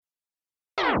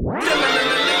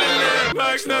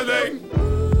Max nothing.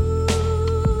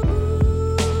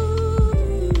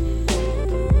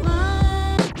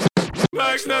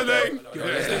 Max nothing.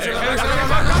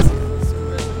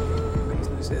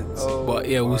 But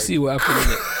yeah, we'll see what happens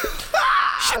in it.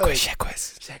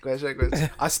 Shekwes.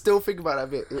 I still think about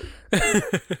that bit.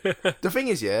 The thing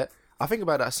is, yeah, I think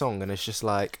about that song and it's just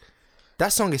like,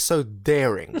 that song is so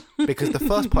daring because the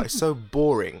first part is so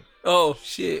boring. Oh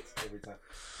shit!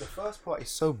 The first part is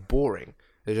so boring.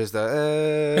 It's just the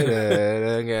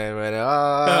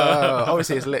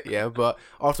obviously it's lit, yeah, but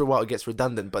after a while it gets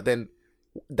redundant. But then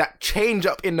that change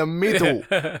up in the middle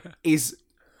is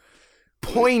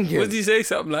poignant. What did he say?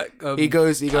 Something like he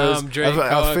goes. Drake,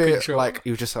 I feel control. like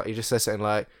he just says something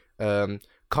like,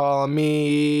 call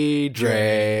me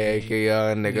Drake,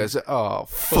 young niggas. Oh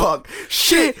fuck,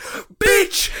 shit,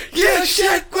 bitch, yeah,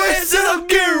 shit, West, and I'm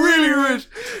getting really rich.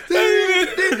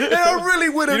 And I'm really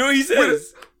with a, You know what he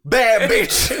says? Bad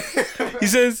bitch.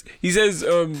 He says,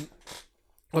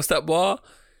 what's that bar?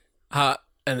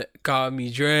 And call me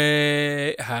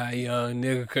Drake, hi young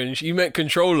nigga. You meant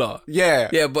controller. Yeah,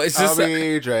 but it's just Call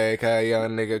me Drake, a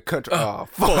young nigga. Oh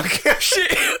fuck, shit,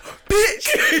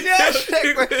 bitch. Yeah,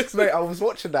 shit. Mate, I was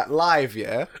watching that live.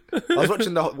 Yeah, I was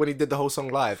watching when he did the whole song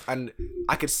live, and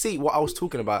I could see what I was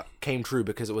talking about came true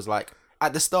because it was like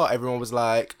at the start everyone was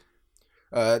like.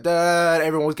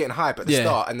 Everyone was getting hype at the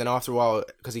start, and then after a while,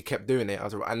 because he kept doing it,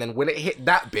 and then when it hit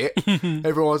that bit,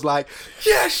 everyone was like,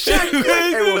 "Yeah, shit!"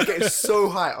 Everyone was getting so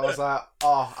hype. I was like,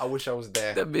 "Oh, I wish I was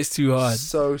there." That bit's too hard.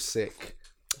 So sick.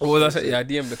 What was I saying? Yeah, I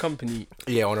DM'd the company.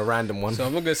 Yeah, on a random one. So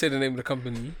I'm not gonna say the name of the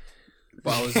company,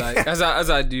 but I was like, as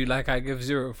I do, like I give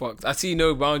zero fucks. I see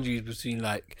no boundaries between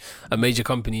like a major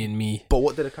company and me. But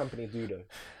what did the company do though?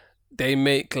 They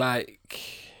make like.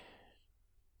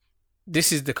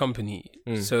 This is the company.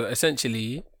 So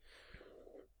essentially,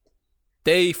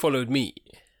 they followed me.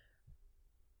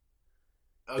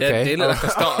 Okay. They look like a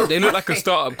startup. They look like a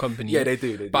startup company. Yeah, they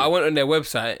do. But I went on their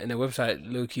website, and their website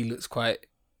low key looks quite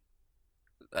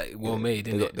like well made.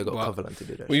 They got a cover line to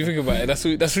do that. When you think about it, that's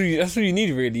what you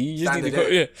need really. You just need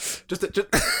to Just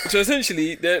So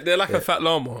essentially, they're like a fat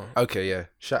llama. Okay, yeah.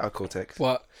 Shout out Cortex.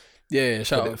 But yeah,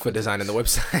 shout out for designing the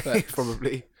website,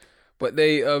 probably. But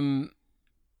they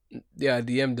I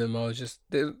DM'd them. I was just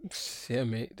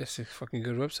mate, that's a fucking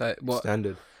good website. But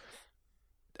Standard.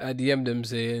 I DM'd them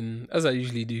saying, as I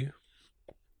usually do.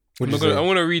 I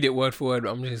want to read it word for word,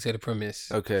 but I'm just gonna say the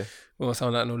premise. Okay. I won't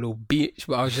sound like no little bitch,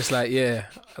 but I was just like, yeah,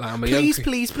 like I'm a please,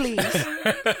 young. Please,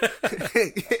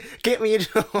 get me a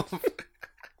job.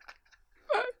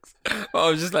 I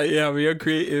was just like, yeah, I'm a young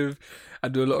creative. I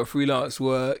do a lot of freelance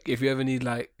work. If you ever need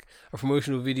like a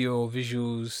promotional video or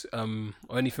visuals,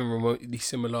 or anything remotely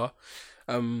similar,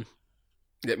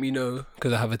 let me know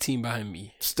because I have a team behind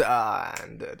me.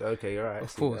 Standard. Okay, you're right.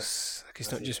 Of course, like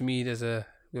it's not just me.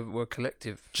 We're a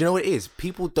collective. Do you know what it is?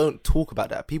 People don't talk about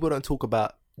that. People don't talk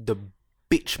about the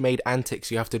bitch-made antics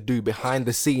you have to do behind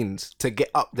the scenes to get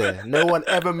up there. No one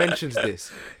ever mentions this.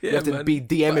 Yeah, you have to be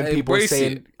DMing people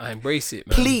saying, "I embrace it,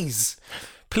 man. Please."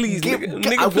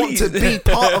 Nigga, I want to be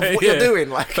part of what you're doing,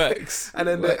 like. Facts. And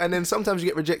then sometimes you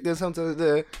get rejected. Sometimes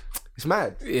it's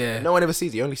mad. Yeah. No one ever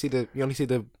sees it. You only see the.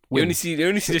 Win. You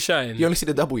only see the shine. You only see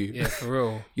the W. Yeah, for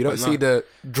real. You don't see the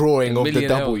drawing of the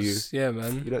W. L's. Yeah,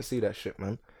 man. You don't see that shit,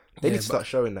 man. They need to start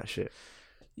showing that shit.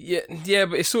 Yeah,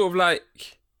 but it's sort of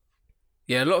like,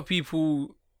 a lot of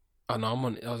people. Oh no, I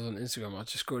was on Instagram. I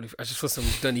just saw some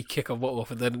Dunny kick a bottle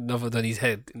off another Dunny's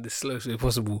head in the slowest way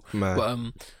possible. Man. But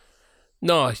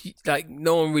no, like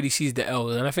no one really sees the L,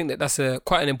 and I think that's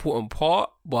quite an important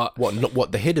part. But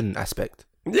what the hidden aspect?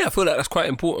 Yeah, I feel like that's quite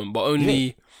important, but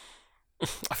only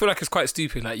I feel like it's quite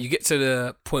stupid. Like you get to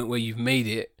the point where you've made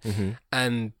it,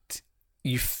 and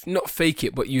you not fake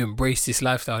it, but you embrace this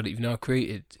lifestyle that you've now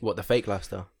created. What, the fake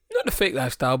lifestyle? Not the fake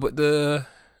lifestyle, but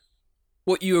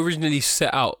what you originally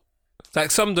set out.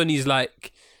 Like some Donnies,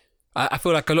 like I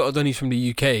feel like a lot of Donnies from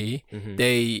the UK,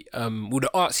 they the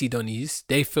artsy Donnies,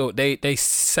 they feel they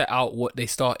set out what they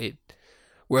started,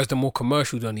 whereas the more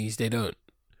commercial Donnies, they don't.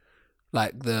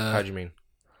 Like How do you mean?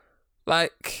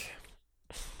 Like,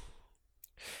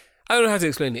 I don't know how to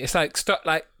explain it. It's like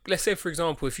let's say for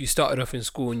example, if you started off in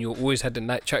school and you always had the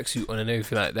night tracksuit on and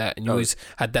everything like that, and you always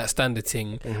had that standard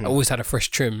thing, always had a fresh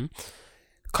trim.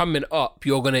 Coming up,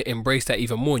 you're gonna embrace that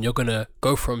even more, and you're gonna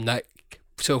go from like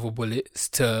Silver Bullets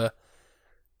to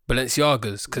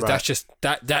Balenciagas, because that's just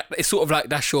that it's sort of like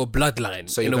that's your bloodline.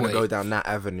 So you're gonna go down that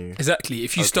avenue. Exactly.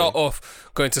 If you start off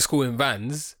going to school in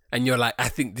Vans and you're like, I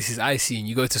think this is icy, and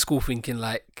you go to school thinking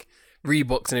like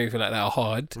Reeboks and everything like that are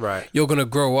hard, right? You're gonna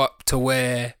grow up to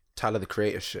wear Tyler the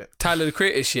Creator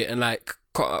shit, and like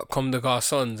Comme des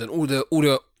Garçons and all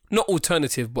the not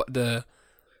alternative but the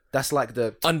That's like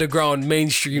the underground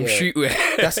mainstream streetwear.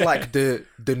 that's like the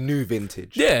new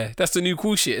vintage. Yeah, that's the new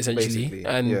cool shit essentially. Basically,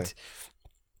 And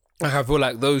I feel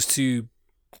like those two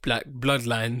like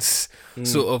bloodlines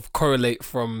sort of correlate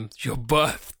from your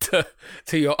birth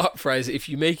to your uprising if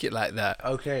you make it like that,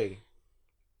 Okay.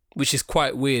 which is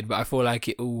quite weird. But I feel like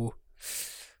it all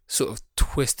sort of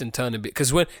twist and turn a bit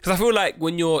because I feel like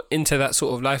when you're into that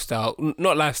sort of lifestyle,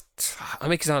 I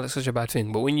make it sound like such a bad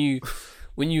thing, but when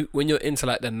you're into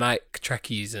like the Nike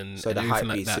trackies and So and the everything hype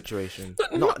like beast that, situation.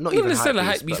 not Not even necessarily hype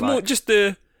hype beast, beast, but more like just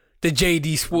the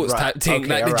JD Sports Right, type thing, okay,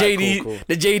 like the alright, JD cool.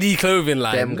 the JD clothing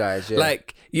line. Them guys, yeah.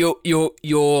 Like your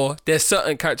there's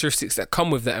certain characteristics that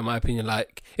come with that, in my opinion.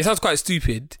 Like it sounds quite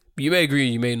stupid, but you may agree,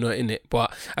 you may not in it.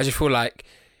 But I just feel like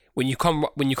when you come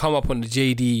up on the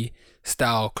JD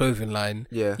style clothing line,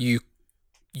 Yeah. you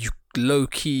low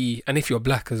key, and if you're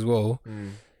black as well,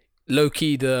 low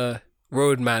key the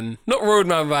roadman, not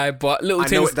roadman vibe, but little I know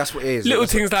things, that's what it is. little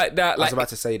That's things like that. I was Like about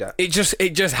to say that. it just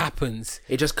happens.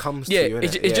 It just comes Yeah, to you,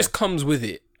 innit? it just comes with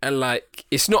it, and like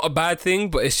it's not a bad thing,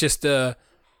 but it's just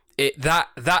that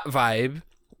vibe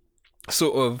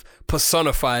sort of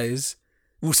personifies.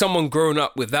 Well, someone grown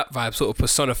up with that vibe sort of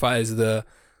personifies the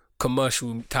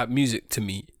commercial type music to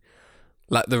me,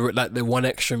 like the One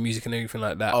Extra music and everything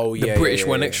like that. Oh, yeah, the British yeah,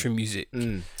 One yeah. Extra music.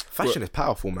 Fashion is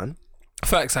powerful, man.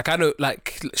 Facts, like I know,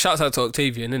 like shouts out to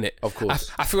Octavian, innit? Of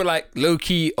course. I feel like low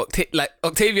key,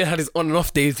 Octavian had his on and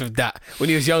off days with that when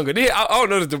he was younger. I don't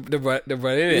know the brand,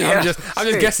 innit? Yeah, I'm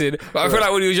just guessing, but I feel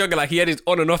like when he was younger, like he had his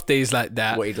on and off days like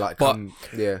that. What he'd like but, come,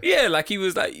 yeah. Yeah, like he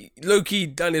was like low key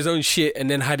done his own shit and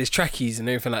then had his trackies and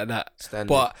everything like that. Standard.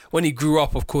 But when he grew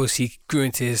up, of course, he grew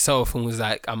into himself and was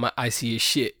like, I see his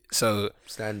shit. So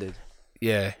Standard.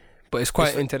 yeah, but it's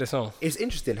quite into the song. It's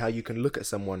interesting how you can look at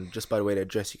someone just by the way they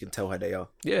dress, you can tell how they are.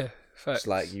 Yeah, facts. It's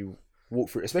like you walk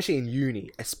through, especially in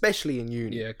uni.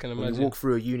 Yeah, I can When imagine. you walk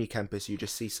through a uni campus, you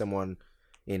just see someone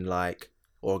in like,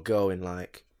 or a girl in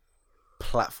like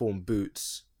platform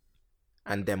boots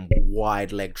and them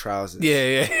wide leg trousers.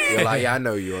 Yeah. You're like, yeah, I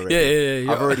know you already.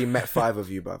 Yeah. I've already met 5 of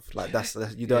you, bruv. Like that's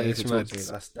you don't Yeah, need to it's talk mad. to me.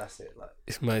 That's it. Like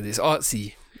It's mad. It's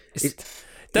artsy. it's interesting.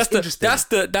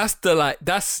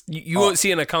 You won't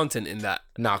see an accountant in that,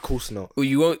 Nah, of course not. or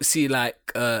you won't see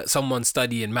like someone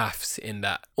studying maths in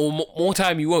that, or more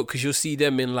time you won't, because you'll see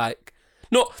them in like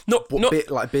not Bit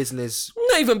like business.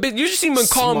 not even big. You just see them in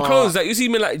calm Smart. clothes, like you see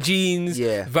them in like jeans,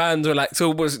 Yeah. Vans, or like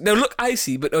they'll look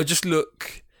icy, but they'll just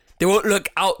look. They won't look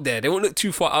out there. They won't look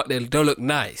too far out there. They'll look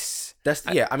nice. That's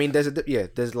I mean,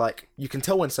 there's like you can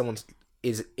tell when someone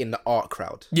is in the art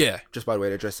crowd Yeah, just by the way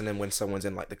they're dressed, and then when someone's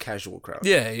in like the casual crowd,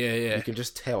 yeah. you can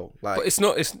just tell. Like But it's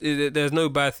not. There's no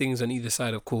bad things on either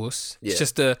side, of course. Yeah.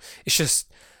 It's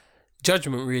just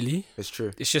judgment, really. it's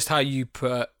true. It's just how you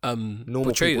Normal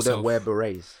portray people yourself. don't wear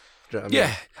berets. Do you know what I mean?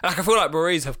 Yeah, like I feel like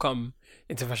berets have come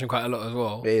into fashion quite a lot as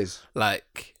well. It is.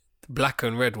 Like the black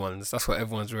and red ones. That's what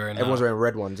everyone's wearing. Everyone's now. wearing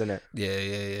red ones, isn't it?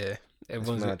 Yeah.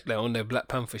 Everyone's mad. they're on their Black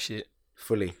Panther shit.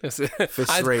 Fully. That's it.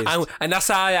 Fists raised. And that's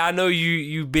how I know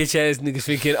you bitch ass niggas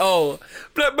thinking, oh,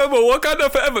 Black Panther, Wakanda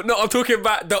forever. No, I'm talking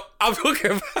about the I'm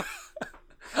talking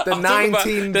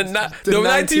 19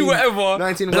 whatever.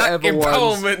 19 Black whatever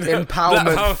ones. empowerment. Empowerment,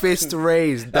 Black fist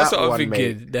raised. That's That what I'm one,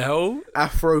 thinking. mate. The hell?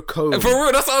 Afro code. For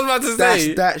real, that's what I was about to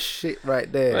say. That's that shit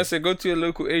right there. I said, go to a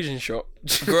local Asian shop,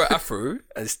 grow an afro,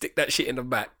 and stick that shit in the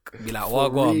back. Be like,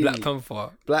 Wagwan, real. Black Panther.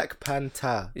 Black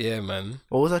Panther. Yeah, man.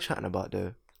 What was I chatting about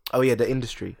though? Oh yeah, the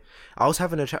industry. I was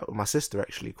having a chat with my sister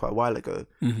actually quite a while ago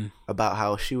about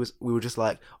how we were just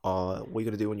like, oh, what are you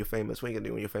gonna do when you're famous? What are you gonna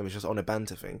do when you're famous? Just on a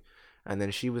banter thing. And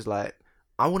then she was like,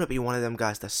 I want to be one of them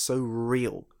guys that's so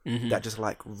real that just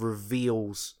like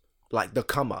reveals like the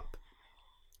come up.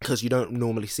 Because you don't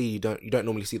normally see the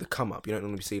come up. You don't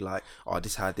normally see like, oh,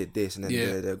 this how I did this and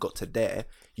then they got to there.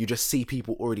 You just see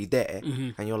people already there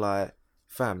and you're like,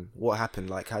 fam, what happened?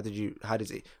 Like, how did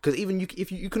it? Because even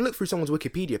if you can look through someone's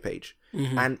Wikipedia page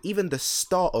and even the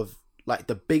start of like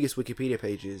the biggest Wikipedia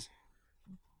pages,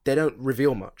 they don't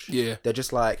reveal much. Yeah. They're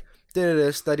just like,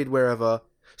 studied wherever,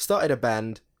 started a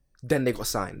band, then they got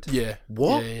signed. Yeah.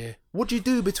 What? Yeah. What do you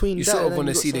do between You that sort and of then want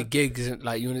to you got see the signed? gigs, and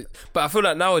like you want to, but I feel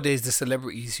like nowadays the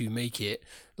celebrities who make it,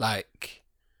 like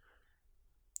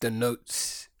the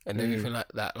notes and everything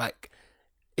like that, like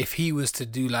if he was to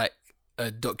do like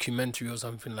a documentary or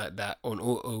something like that or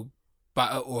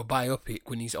a biopic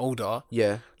when he's older,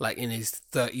 Yeah. like in his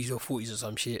 30s or 40s or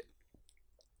some shit,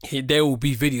 there will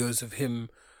be videos of him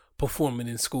performing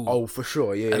in school. Oh, for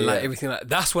sure. Yeah. And yeah. like everything like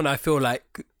that's when I feel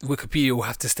like Wikipedia will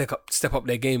have to step up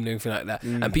their game and everything like that,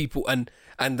 and people and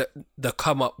the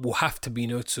come up will have to be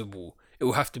noticeable it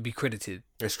will have to be credited.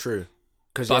 It's true.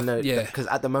 Because But, yeah. Because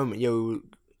at the moment,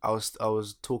 I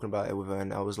was talking about it with her,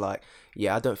 and I was like,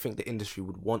 yeah, I don't think the industry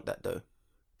would want that though,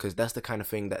 because that's the kind of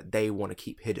thing that they want to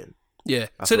keep hidden. Yeah.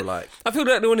 I feel like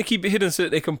they want to keep it hidden so that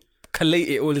they can collate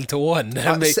it all into one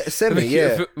and make it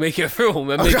a film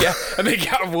and make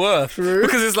it out of worth. True.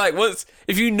 Because it's like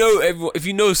if you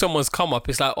know someone's come up,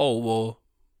 it's like, oh well,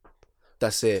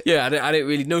 that's it. yeah, I didn't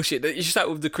really know shit. It's just like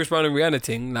with the Chris Brown and Rihanna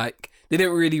thing, like they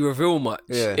didn't really reveal much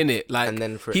in it. Like, and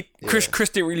then Chris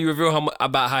didn't really reveal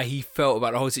about how he felt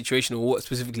about the whole situation or what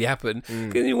specifically happened.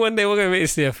 Because one day we're gonna make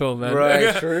this a film, man.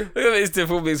 Right, true. We're gonna make this a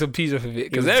film, make some peas off of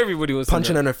it because everybody wants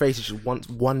punching to on her face. Just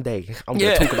one day, I'm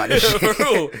gonna talk about this shit. For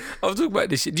real. I'm talking about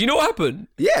this shit. Do you know what happened?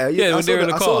 Yeah. when they were in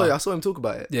the car. I saw him talk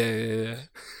about it. Yeah.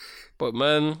 But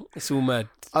man, it's all mad.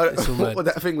 What was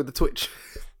that thing with the Twitch?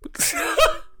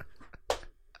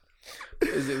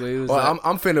 Is it where he was Well,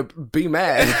 I'm finna be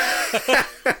mad.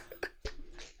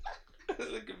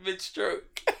 like a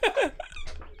mid-stroke.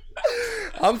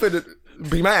 I'm finna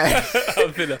be mad.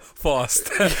 I'm finna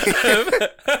fast.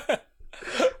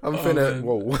 I'm finna. man.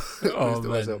 Whoa. Oh,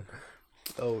 man.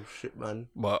 Oh shit, man.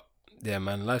 But yeah,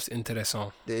 man, life's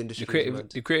interessant. The industry.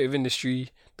 The creative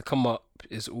industry, the come up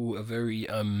is all a very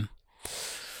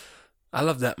I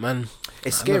love that, man.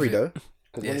 It's I scary love though, it.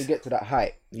 because when you get to that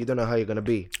height, you don't know how you're gonna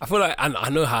be. I feel like I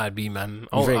know how I'd be, man.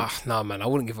 Nah, man, I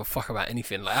wouldn't give a fuck about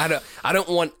anything. Like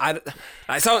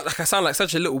I sound like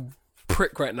such a little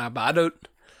prick right now, but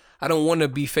I don't want to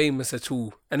be famous at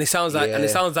all. And it sounds like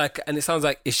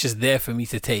it's just there for me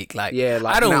to take. Like,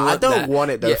 I don't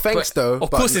want it though. Yeah, thanks though.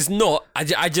 Of course, it's not. I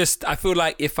feel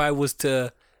like if I was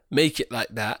to make it like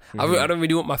that, I don't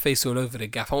really want my face all over the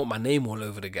gaff. I want my name all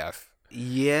over the gaff.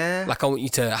 Yeah. Like, I want you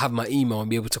to have my email and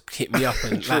be able to hit me up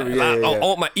and True, I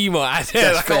want my email out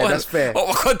there. That's fair. I want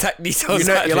my contact details.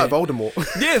 You're out like there.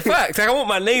 Voldemort. Yeah, facts. Like, I want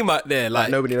my name out there. Like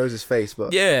nobody knows his face,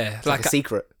 but yeah, it's like a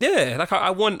secret. Yeah, like I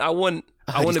want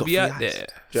to be out there.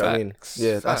 Do you know what I mean?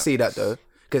 Yeah, I see that though,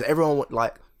 because everyone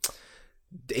like,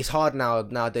 it's hard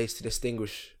nowadays to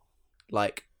distinguish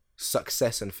like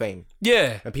success and fame.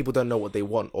 Yeah, and people don't know what they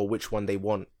want or which one they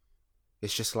want.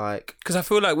 It's just like, because I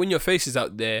feel like when your face is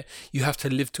out there, you have to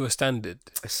live to a standard.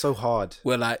 It's so hard.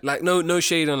 Where like no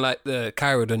shade on like the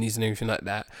Cairo Dunnies and everything like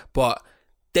that, but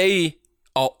they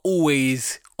are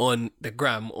always on the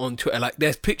gram, on Twitter. Like,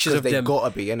 there's pictures of them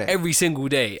gotta be, innit? every single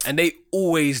day, and they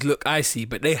always look icy,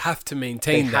 but they have to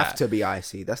maintain that. They have to be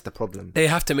icy. That's the problem. They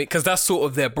have to make, because that's sort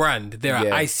of their brand. They're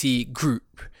an icy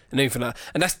group and everything like that.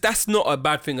 And that's not a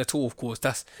bad thing at all, of course.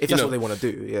 That's if that's what they want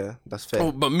to do, yeah, that's fair.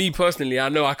 Oh, but me personally, I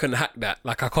know I can hack that.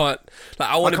 Like, I can't. Like,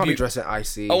 I want to be dressing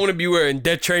icy. I want to be wearing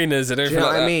dead trainers and everything. Do you know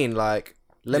like what that. I mean? Like,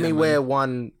 let me wear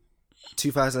one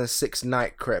 2006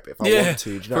 night crepe if I want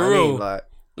to. Do you know what I mean?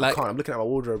 Like, I'm looking at my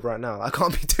wardrobe right now. I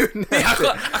can't be doing that.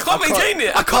 Yeah, I can't maintain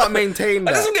it. I can't maintain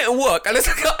that. Unless I'm getting work. Unless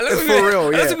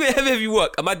I'm getting heavy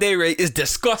work and my day rate is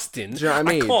disgusting. Do you know what I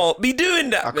mean? I can't be doing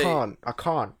that, I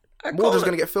can't. Wardrobe's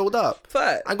gonna get filled up.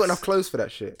 Fact. I ain't got enough clothes for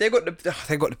that shit. They got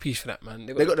the piece for that, man.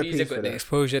 They got the piece, they got the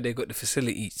exposure, they got the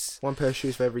facilities. One pair of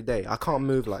shoes for every day. I can't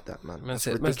move like that, man. Man's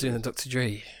doing a Dr.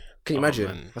 Dre. Can you imagine?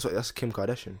 Man. That's Kim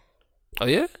Kardashian. Oh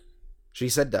yeah? She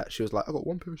said that. She was like, I got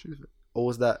one pair of shoes. Or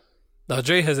was that? No,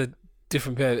 Dre has a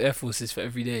different pair of Air Forces for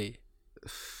every day.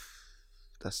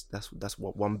 That's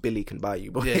what 1 billy can buy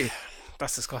you, boy. Yeah,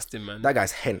 that's disgusting, man. That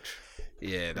guy's hench.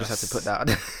 Yeah, just have to put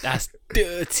that. That's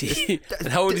dirty. And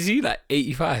how old is he? Like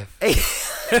 85.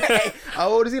 How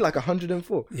old is he? Like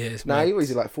 104. Yeah, it's nah, is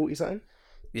he like 40 something?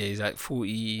 Yeah, he's like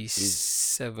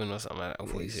 47 or something like that. Or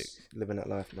 46. He's living that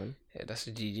life, man. Yeah, that's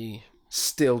a GG.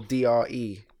 Still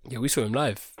DRE. Yeah, we saw him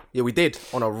live. Yeah, we did.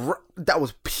 That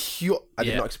was pure. I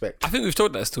did not expect. I think we've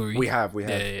told that story. We have.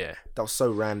 Yeah. That was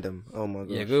so random. Oh my god.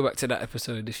 Yeah, go back to that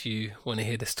episode if you want to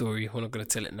hear the story. We're not going to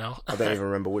tell it now. I don't even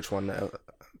remember which one.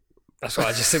 That's why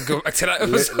I just said go back to that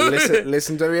episode.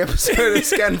 Listen to every episode and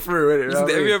scan through it. Listen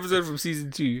to every episode from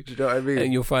season 2. Do you know what I mean?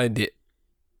 And you'll find it.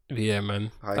 But yeah,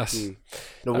 man. High key.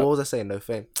 No, what was I saying? No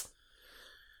fame.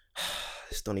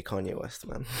 It's Donny Kanye West,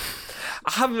 man.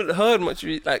 I haven't heard much.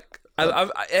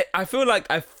 I feel like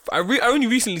I only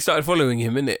recently started following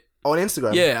him, innit? On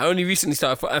Instagram. Yeah, I only recently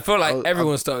started. I felt like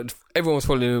everyone was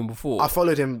following him before. I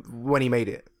followed him when he made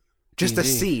it, just to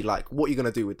see like what you're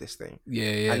gonna do with this thing.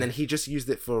 Yeah. And then he just used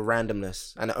it for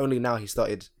randomness, and only now he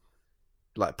started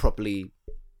like properly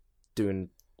doing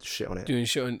shit on it.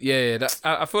 Yeah.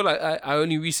 I feel like I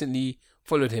only recently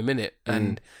followed him, innit?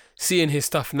 And seeing his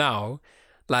stuff now.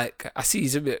 Like, I see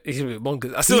he's a bit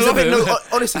bonkers. I still love him. No,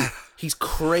 honestly, he's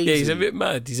crazy. Yeah, he's a bit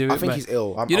mad. I think he's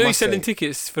ill. He's selling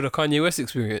tickets for the Kanye West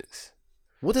experience.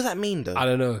 What does that mean, though? I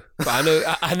don't know, but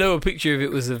I know a picture of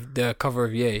it was of the cover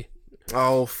of Yay.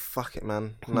 Oh, fuck it,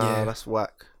 man. No, Yeah. that's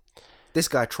whack. This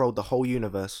guy trolled the whole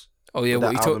universe. Oh yeah, With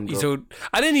what that album he drop. told.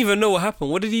 I didn't even know what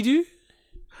happened. What did he do?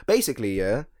 Basically,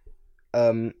 yeah.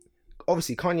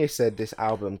 Obviously, Kanye said this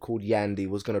album called Yandy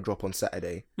was going to drop on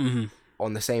Saturday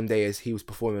on the same day as he was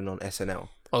performing on SNL.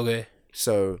 Okay.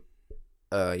 So,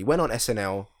 he went on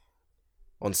SNL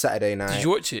on Saturday night. Did you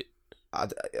watch it? I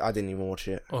didn't even watch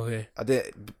it. Okay. I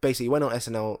did. Basically, he went on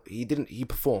SNL. He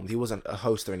performed. He wasn't a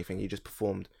host or anything. He just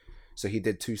performed. So he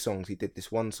did 2 songs. He did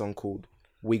this one song called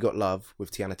We Got Love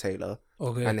with Tiana Taylor.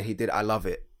 Okay. And then he did I Love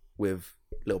It with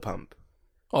Lil Pump.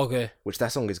 Okay. Which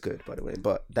that song is good, by the way.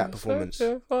 But that performance...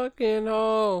 Such a fucking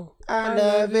hoe. I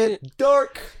love it,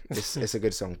 dork. It's a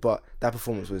good song, but that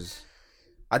performance was...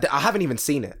 I haven't even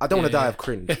seen it. I don't want to die of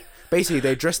cringe. Basically,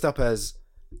 they dressed up as...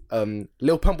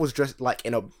 Lil Pump was dressed like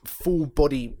in a full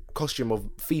body costume of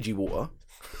Fiji water.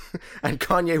 And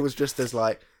Kanye was dressed as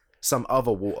like some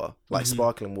other water, like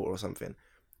sparkling water or something.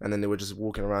 And then they were just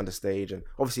walking around the stage. And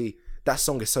obviously, that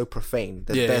song is so profane.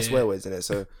 There's bare swear words in it,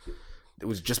 so... It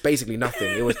was just basically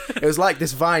nothing. It was like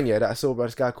this Vine that I saw by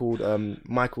this guy called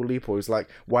Michael Leopold. It was like,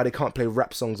 why they can't play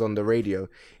rap songs on the radio.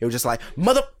 It was just like,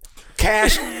 mother,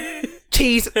 cash,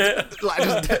 cheese.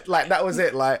 like that was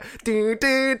it. Like,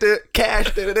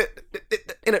 cash, in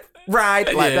it,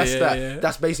 ride. Like,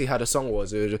 that's basically how the song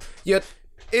was. It was just, you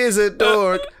is a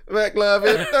dork, back love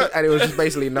it. And it was just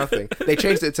basically nothing. They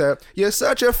changed it to, you're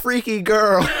such a freaky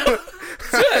girl.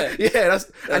 Yeah,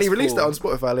 and he released that on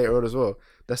Spotify later on as well.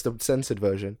 That's the censored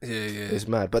version. Yeah. It's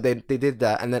mad. But they did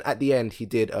that, and then at the end he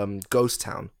did Ghost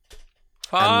Town.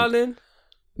 Harlan?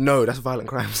 No, that's Violent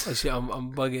Crimes. Oh shit,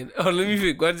 I'm bugging. Oh, let me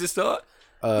think. Where did it start?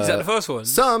 Is that the first one?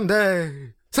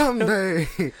 Someday. Someday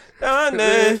we gon'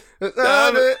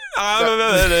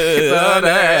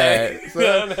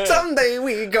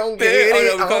 get it.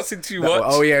 Oh, no, we can't sing too much.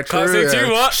 Oh yeah, true. Can't sing too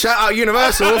much. Shout out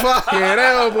Universal, fucking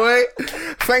hell, boy.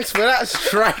 Thanks for that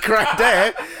strike right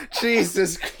there.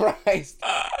 Jesus Christ.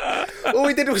 All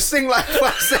we did was sing like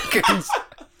 5 seconds.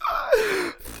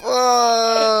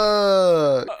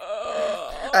 Fuck.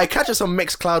 Hey, catch us on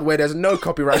Mixcloud where there's no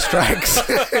copyright strikes.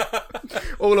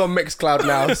 All on Mixcloud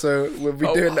now, so we'll be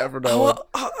doing that from now on.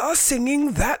 Are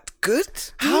singing that good?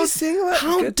 How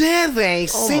dare they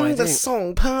sing my the days.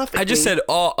 song perfectly? I just said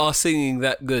are singing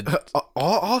that good.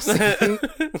 Are singing?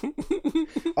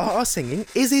 Are singing?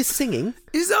 Is he singing?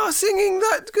 Is our singing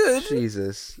that good?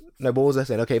 Jesus. No, but what was I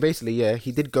saying? Okay, basically, yeah,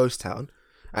 he did Ghost Town,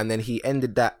 and then he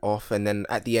ended that off, and then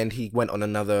at the end he went on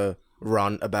another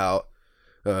run about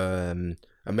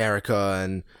America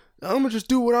and I'm gonna just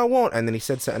do what I want. And then he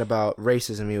said something about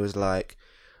racism. He was like,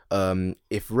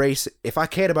 if I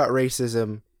cared about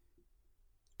racism,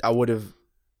 I would have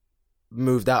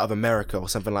moved out of America or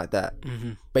something like that.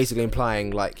 Basically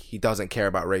implying like he doesn't care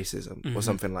about racism or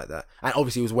something like that. And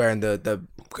obviously he was wearing the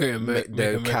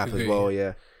cap as well.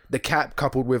 Yeah, the cap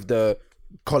coupled with the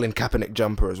Colin Kaepernick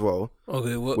jumper as well.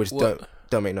 Okay, which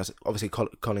don't make no sense. Obviously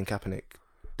Colin Kaepernick.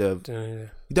 You Yeah.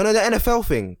 don't know the NFL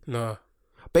thing? No.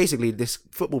 Basically, this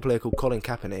football player called Colin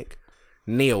Kaepernick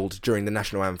kneeled during the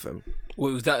national anthem.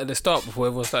 Wait, was that at the start before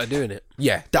everyone started doing it?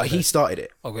 Yeah, he started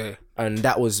it. Okay. And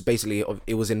that was basically,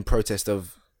 it was in protest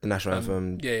of the national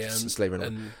anthem,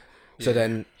 slavery. So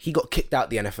then he got kicked out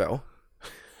the NFL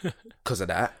because of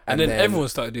that. And then everyone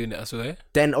started doing it, I swear.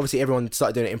 Then obviously everyone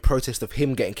started doing it in protest of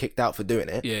him getting kicked out for doing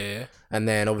it. Yeah. And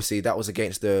then obviously that was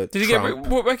against the Did he Trump. get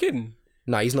brought back in?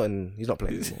 No, he's not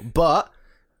playing anymore. But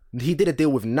he did a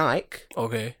deal with Nike.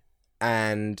 Okay.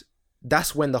 And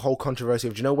that's when the whole controversy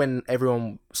of, do you know when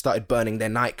everyone started burning their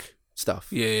Nike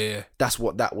stuff? Yeah. That's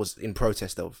what that was in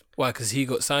protest of. Why? Because he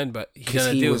got signed, but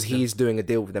he's doing a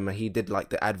deal with them, and he did like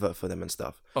the advert for them and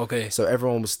stuff. Okay. So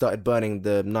everyone started burning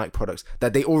the Nike products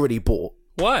that they already bought.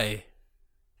 Why?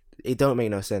 It don't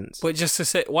make no sense. But just to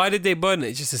say, why did they burn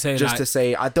it? Just to say, to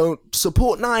say I don't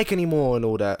support Nike anymore and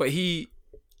all that. But he.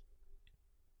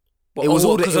 It was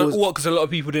all because a lot of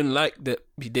people didn't like that.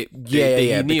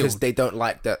 Yeah, because they don't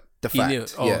like the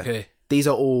fact. Oh, okay. These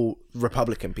are all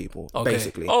Republican people,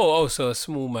 basically. So a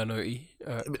small minority.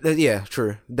 Yeah,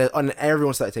 true. And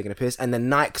everyone started taking a piss, and then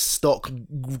Nike's stock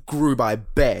grew by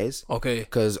bears. Okay.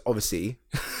 Because obviously,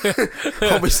 no,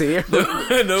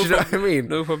 you know what I mean?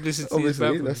 No publicity.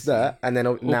 Obviously, that's that. And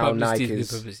then now Nike is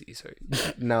publicity. Sorry.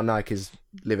 Now Nike is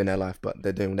living their life, but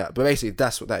they're doing that. But basically,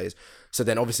 that's what that is. So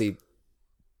then, obviously,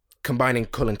 combining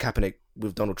Colin Kaepernick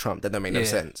with Donald Trump, that don't make no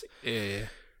sense. Yeah.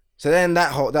 So then that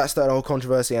started a whole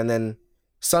controversy, and then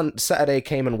Saturday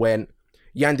came and went.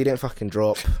 Yandy didn't fucking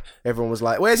drop. Everyone was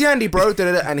like, "Where's Yandy, bro?"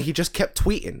 And he just kept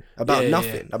tweeting about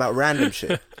nothing, about random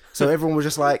shit. So everyone was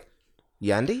just like,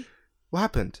 Yandy? What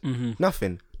happened?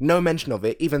 Nothing. No mention of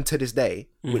it, even to this day.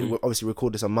 We obviously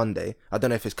record this on Monday. I don't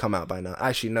know if it's come out by now.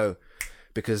 Actually, no,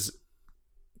 because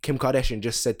Kim Kardashian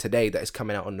just said today that it's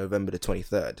coming out on November the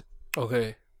 23rd.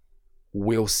 Okay.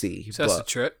 We'll see. So that's a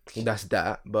trick. That's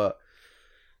that. But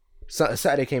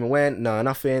Saturday came and went. No,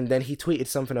 nothing. Then he tweeted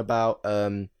something about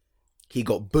he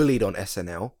got bullied on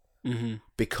SNL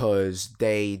because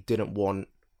they didn't want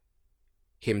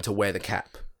him to wear the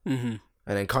cap.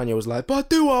 And then Kanye was like, but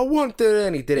do I want it?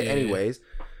 And he did it anyways.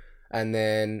 And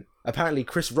then apparently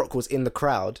Chris Rock was in the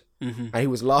crowd and he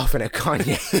was laughing at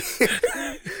Kanye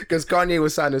because Kanye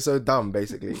was sounding so dumb,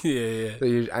 basically.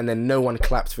 So and then no one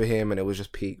clapped for him and it was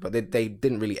just peak. But they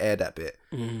didn't really air that bit.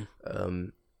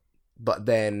 But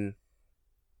then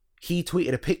he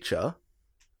tweeted a picture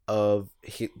of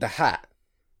the hat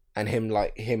and him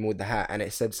with the hat. And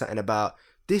it said something about,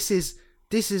 this is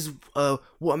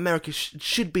what America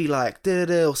should be like,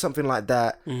 or something like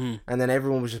that. And then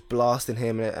everyone was just blasting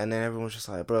him, and then everyone was just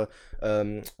like, bro,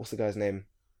 what's the guy's name?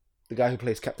 The guy who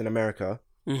plays Captain America,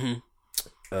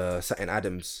 Satin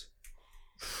Adams.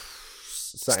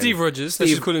 Steve Rogers.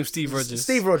 Let's just call him Steve Rogers.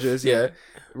 Steve Rogers, yeah.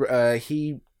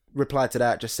 He replied to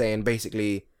that just saying,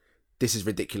 basically, this is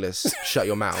ridiculous. Shut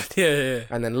your mouth.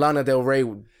 And then Lana Del Rey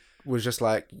was just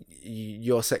like,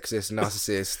 you're sexist,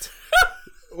 narcissist.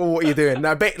 What are you doing?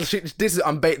 Now, she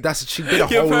did a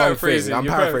whole long thing. I'm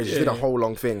paraphrasing. She did a whole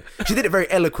long thing. She did it very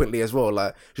eloquently as well.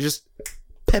 Like, she just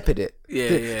peppered it.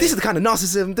 This is the kind of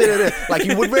narcissism. Like,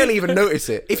 you would rarely even notice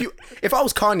it. If I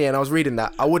was Kanye and I was reading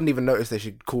that, I wouldn't even notice that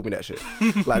she called me that shit.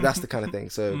 Like, that's the kind of thing.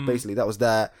 So basically, that was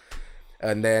that.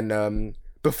 And then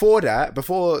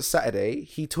before Saturday,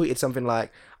 he tweeted something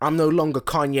like, I'm no longer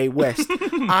Kanye West.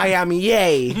 I am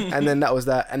Ye. And then that was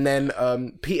that. And then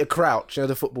Peter Crouch,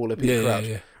 the footballer Peter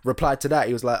Crouch, replied to that.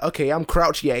 He was like, okay, I'm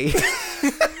Crouch Ye.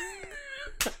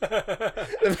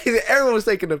 Everyone was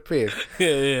taking a piss.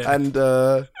 And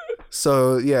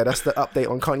so, that's the update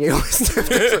on Kanye West.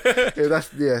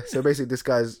 So basically, this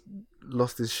guy's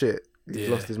lost his shit. He's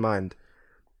lost his mind.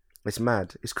 It's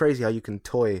mad. It's crazy how you can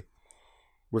toy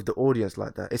with the audience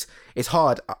like that. It's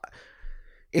hard.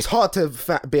 It's hard to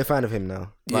be a fan of him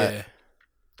now.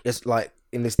 It's like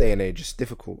in this day and age, it's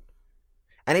difficult,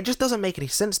 and it just doesn't make any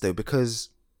sense though,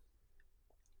 because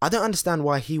I don't understand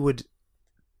why he would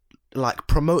like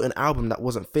promote an album that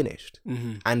wasn't finished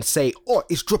and say, "Oh,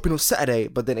 it's dropping on Saturday,"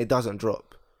 but then it doesn't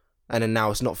drop, and then now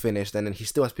it's not finished, and then he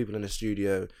still has people in the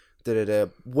studio.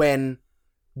 When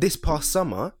this past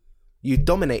summer, you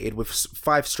dominated with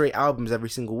 5 straight albums every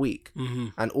single week,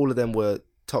 and all of them were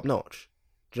top notch.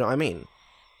 Do you know what I mean?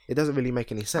 It doesn't really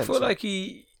make any sense. I feel like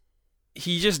he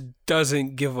just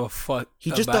doesn't give a fuck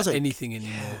about anything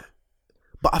anymore.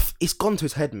 But it's gone to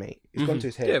his head, mate. It's gone to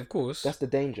his head. Yeah, of course. That's the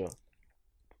danger.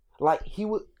 Like, he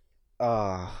would...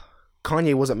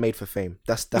 Kanye wasn't made for fame.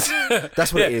 That's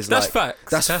what it is. That's like,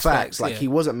 facts. That's facts. Like, he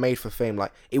wasn't made for fame.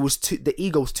 Like, it was the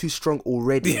ego's too strong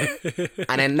already.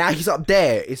 And then now he's up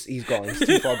there. He's gone. He's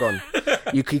too far gone.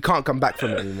 He can't come back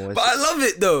from it anymore. But I love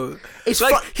it though. It's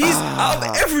like he's out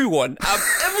of everyone, out of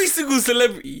every single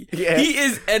celebrity. He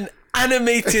is an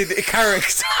animated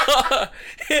character.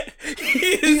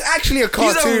 He's actually a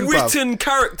cartoon. He's a written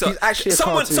character. He's actually a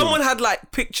cartoon. Someone had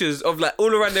like pictures of like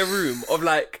all around their room of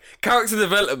like character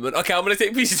development. Okay, I'm gonna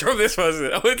take pieces from this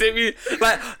person. I'm gonna take pieces,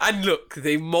 like, and look,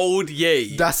 they mold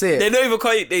Ye. That's it. They're not even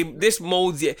Kanye. This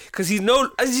molds Ye because he's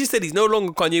as you said, he's no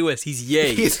longer Kanye West. He's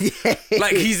Ye. He's Ye.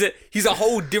 Like he's a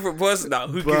whole different person now.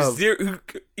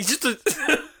 He's just a.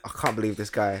 I can't believe this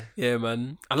guy. Yeah,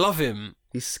 man, I love him.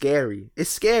 He's scary. It's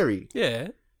scary. Yeah,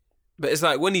 but it's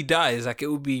like when he dies, like it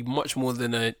would be much more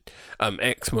than a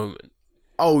X moment.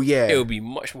 Oh yeah, it would be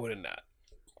much more than that.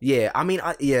 Yeah, I mean,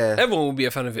 everyone will be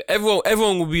a fan of it.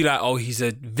 Everyone will be like, oh, he's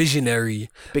a visionary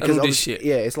because of this shit.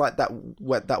 Yeah, it's like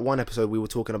that one episode we were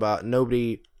talking about.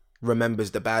 Nobody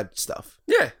remembers the bad stuff.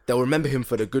 Yeah, they'll remember him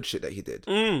for the good shit that he did.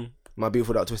 My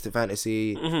Beautiful Dark Twisted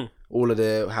Fantasy, all of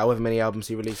the however many albums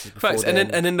he releases before. Facts,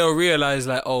 and then they'll realize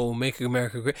like, oh, Make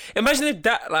America Great. Imagine if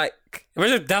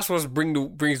that's what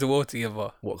brings the world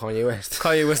together. What, Kanye West?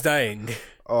 Kanye West dying.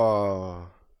 Oh,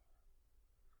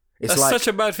 that's like, such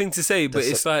a bad thing to say, but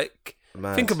it's like,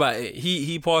 mad. Think about it.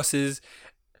 He passes.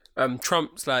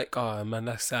 Trump's like, oh man,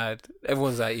 that's sad.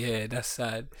 Everyone's like, yeah, that's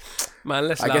sad. Man,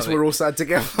 let's. I guess we're all sad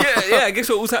together. yeah. I guess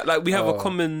we're all sad. Like we have a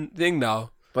common thing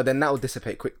now. But then that will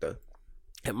dissipate quick though.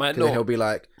 It might not. not. Then he'll be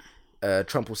like,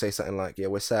 Trump will say something like, yeah,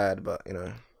 we're sad, but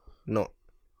not.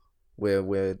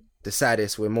 We're the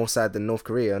saddest. We're more sad than North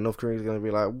Korea. North Korea's gonna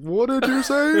be like, "What did you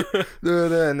say?"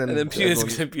 and then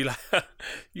Putin's gonna be like,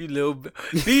 "You little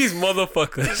these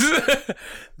motherfuckers,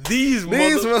 these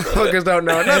motherfuckers don't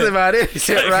know nothing about it."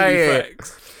 Shit, right here.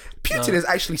 Facts. Putin is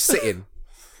actually sitting.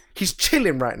 He's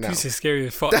chilling right now. Putin's scary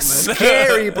as fuck. That's man.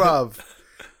 scary, bruv.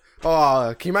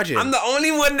 Oh, can you imagine? I'm the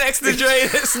only one next to Dre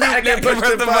that's not I can gonna push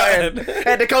the button.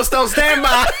 Head to coast on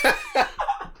standby.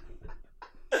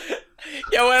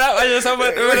 Yo, what up? I just saw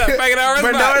my back in our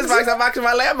When Doris backs, I'm back to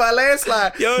my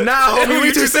landslide. Nah, homie,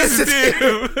 we too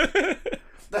sensitive.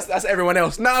 That's everyone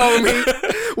else. No,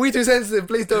 homie, we too sensitive.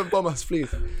 Please don't bomb us,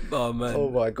 please. Oh man. Oh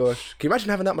my gosh. Can you imagine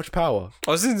having that much power?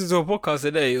 I was listening to a podcast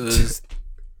today. It was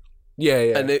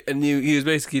Yeah. and he was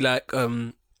basically like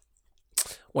one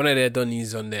of their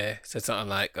Donnies on there said something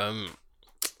like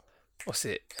what's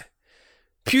it?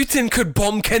 Putin could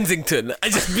bomb Kensington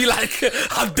and just be like,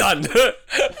 I'm done.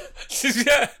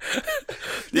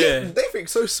 yeah. They think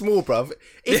so small, bruv.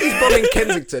 If he's bombing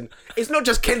Kensington, it's not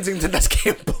just Kensington that's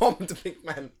getting bombed, big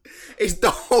man. It's the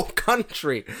whole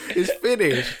country. It's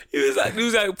finished. He was like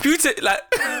Putin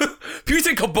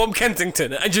could bomb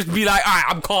Kensington and just be like, alright,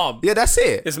 I'm calm. Yeah, that's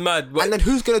it. It's mad. But And then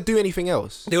who's gonna do anything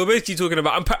else? they were basically talking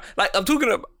about I'm talking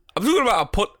about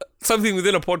something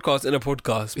within a podcast in a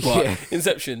podcast, but Yeah.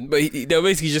 Inception. But they were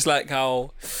basically just like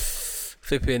how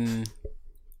flipping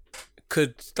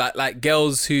could like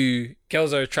girls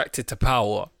are attracted to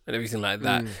power and everything like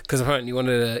that. Because apparently one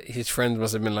of his friends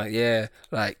must have been like, yeah,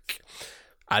 like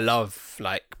I love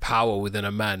like power within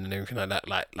a man and everything like that.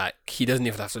 Like he doesn't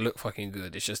even have to look fucking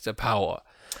good. It's just the power.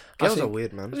 Girls are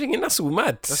weird, man. I'm thinking that's all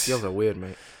mad. Girls are weird,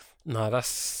 mate. No,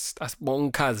 that's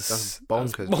bonkers. That's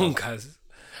bonkers, That's bonkers.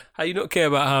 How you not care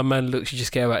about how a man looks? You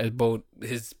just care about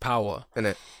his power.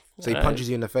 Innit? So he punches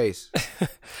you in the face.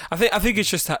 I think it's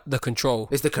just the control.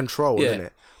 It's the control, Yeah. isn't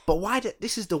it? But why?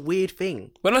 This is the weird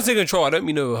thing. When I say control, I don't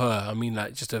mean over her. I mean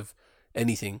like just of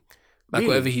anything. Like Really?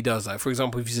 whatever he does. Like for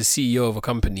example, if he's a CEO of a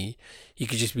company, he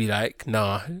could just be like,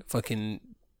 nah, fucking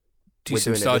do We're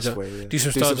some doing star it this jump. way, yeah. Do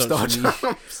some star jumps.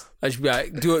 for me. I should be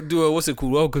like, do a what's it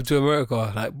called? Welcome to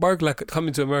America. Like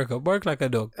coming to America. Bark like a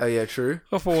dog. Oh yeah, true.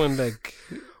 Off for one leg.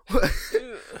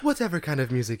 Whatever kind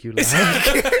of music you like.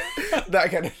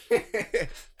 That kind of.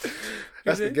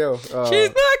 That's the girl. She's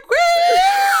my queen.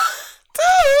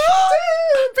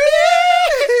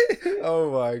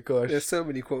 Oh my gosh. There's so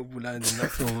many quotable lines in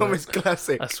that film. Film man. is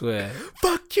classic. I swear.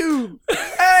 Fuck you.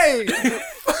 Hey.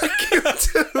 Fuck you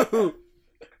too.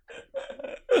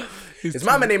 Is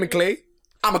my name Clay?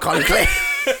 I'm a Colin Clay.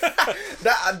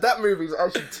 that movie's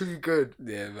actually too good.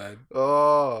 Yeah, man.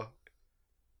 Oh.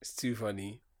 It's too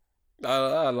funny.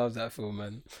 I love that film,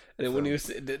 man. And then when he was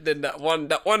sitting, then that one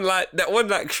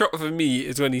like shot for me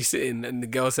is when he's sitting and the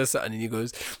girl says something and he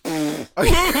goes,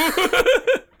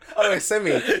 Oh, it's Semi.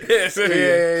 yeah, so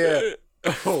Yeah.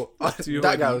 Oh, too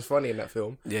that guy funny. was funny in that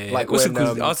film. Yeah. Like What's when, it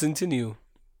called? Arsentinio.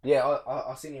 Yeah,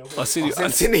 Arsenio. Arsenio.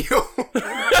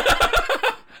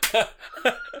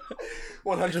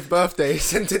 100th birthday,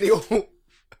 Centennial.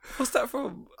 What's that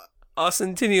from?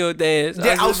 Arsentinio Day.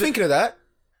 Yeah, I was thinking of that.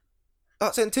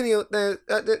 Centennial. Oh,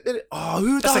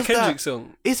 who That's does a Kendrick that?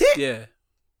 song. Is it? Yeah.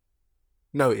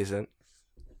 No, it isn't.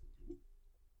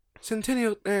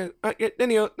 Centennial.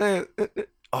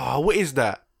 Oh, what is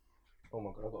that? Oh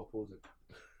my god, I gotta pause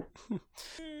it.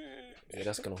 Yeah,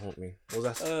 that's gonna haunt me. What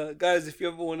was that? Guys, if you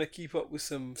ever want to keep up with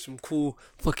some cool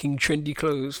fucking trendy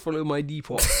clothes, follow my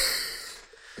Depop.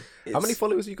 How many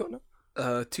followers you got now?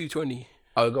 220.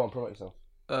 Oh, go on, promote yourself.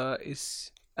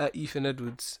 It's at Ethan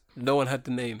Edwards. No one had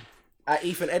the name. At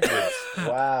Ethan Edwards.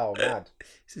 Wow, mad.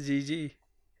 It's a GG.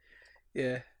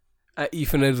 Yeah. At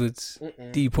Ethan Edwards.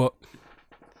 Depop.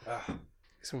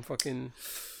 Some fucking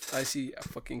icy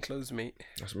fucking clothes, mate.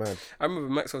 That's mad. I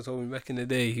remember Maxwell told me back in the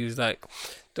day, he was like,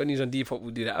 Donnies on Depop will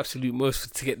do the absolute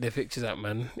most to get their pictures out,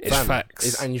 man. It's Fam,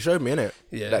 facts. and you showed me, innit?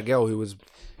 Yeah. That girl who was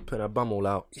putting her bum all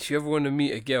out. If you ever want to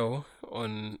meet a girl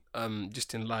on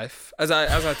just in life, as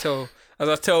I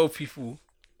tell people,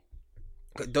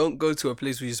 don't go to a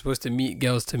place where you're supposed to meet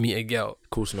girls to meet a girl. Of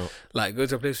course not. Like, go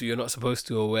to a place where you're not supposed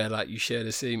to, or where like you share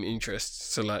the same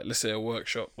interests. So like, let's say a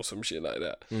workshop or some shit like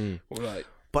that. Or like,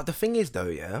 But the thing is, though,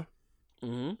 yeah,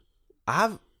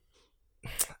 I've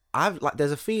like,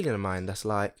 there's a feeling of mine that's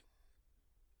like,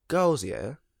 girls,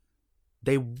 yeah,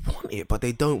 they want it, but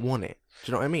they don't want it.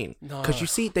 Do you know what I mean? Because you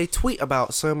see, they tweet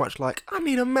about so much like, I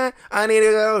need a man, I need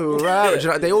a girl, right? Do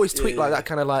you know, they always tweet like that,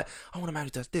 kind of like, I want a man who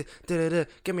does this,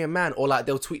 give me a man. Or like,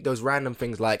 they'll tweet those random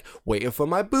things like, waiting for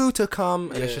my boo to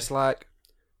come. And it's just like,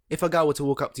 if a girl were to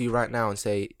walk up to you right now and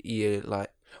say, yeah, like,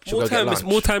 she'll go get lunch.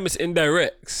 More time it's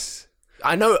indirects.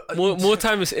 I know. More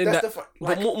time it's in That's that. the fu-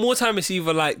 But more time it's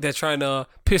either like they're trying to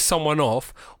piss someone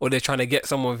off or they're trying to get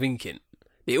someone thinking.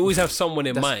 They always have someone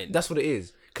in mind. That's what it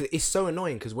is. Cause it's so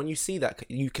annoying. Because when you see that,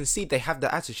 you can see they have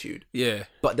the attitude. Yeah.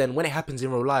 But then when it happens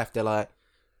in real life, they're like,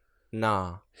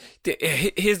 nah.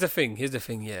 Here's the thing.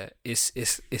 Yeah,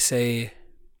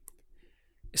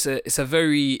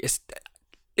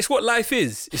 it's what life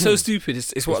is. It's so stupid.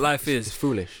 It's what life is. It's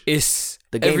foolish. It's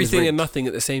The game is everything and rigged. nothing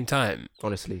at the same time.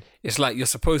 Honestly. It's like you're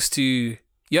supposed to.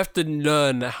 You have to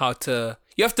learn how to.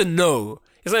 You have to know.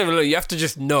 It's not even learn. You have to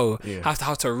just know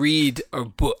how to read a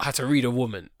book, how to read a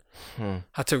woman,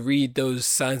 how to read those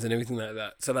signs and everything like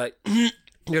that. So like, you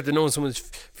have to know when someone's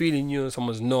feeling you and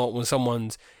someone's not. When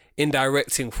someone's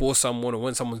indirecting for someone, or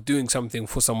when someone's doing something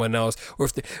for someone else, or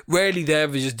if rarely they're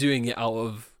ever just doing it out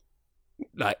of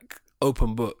like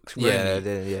open books.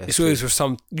 Rarely. Yeah. It's always with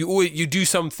some. You do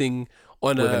something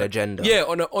on With an agenda. Yeah,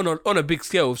 on a big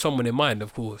scale with someone in mind,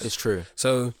 of course. It's true.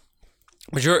 So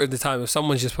majority of the time, if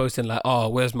someone's just posting like, "Oh,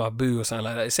 where's my boo?" or something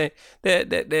like that, it's saying they're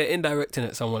indirecting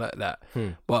at someone like that.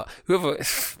 But whoever,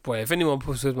 boy, if anyone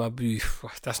posts "where's my boo,"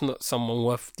 that's not someone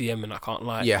worth DMing. I can't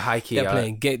lie. Yeah, high key. They're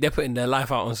playing game. They're putting their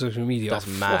life out on social media. That's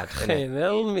mad, Fucking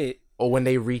hell, mate. Or when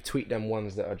they retweet them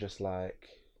ones that are just like,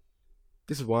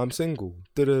 "This is why I'm single,"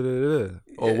 da-da-da-da-da.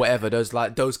 Or whatever.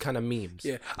 Those kind of memes.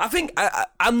 Yeah, I think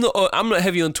I'm not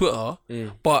heavy on Twitter,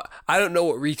 but I don't know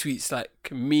what retweets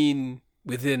like mean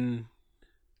within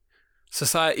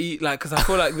society, like, because I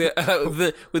feel like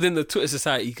they're within the Twitter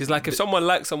society, because like if someone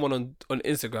likes someone on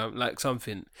Instagram, like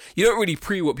something, you don't really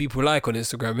pre what people like on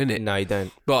Instagram, innit? No, you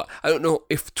don't. But I don't know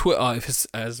if Twitter, if it's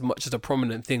as much as a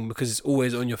prominent thing, because it's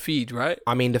always on your feed, right?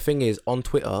 I mean, the thing is, on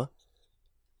Twitter,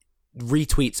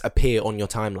 retweets appear on your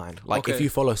timeline. Like, if Okay. you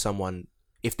follow someone,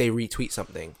 if they retweet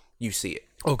something, you see it.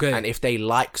 Okay. And if they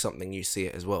like something, you see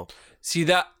it as well. See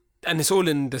that, and it's all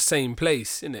in the same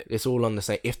place, innit? It's all on the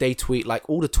same. If they tweet, like,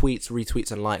 all the tweets,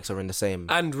 retweets, and likes are in the same.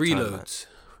 And reloads. timeline.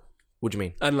 What do you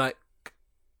mean? And like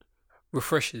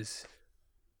refreshes.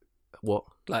 What?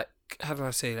 Like, how do I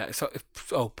say that? So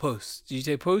posts. Did you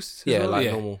say posts? as Yeah, well?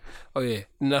 like normal. Oh yeah,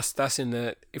 and that's in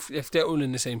the if they're all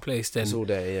in the same place, then It's all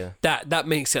there, yeah. that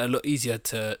makes it a lot easier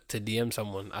to DM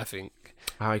someone, I think.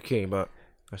 High key, but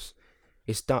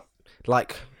it's dumb.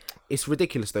 Like, it's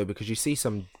ridiculous though, because you see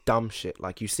some dumb shit.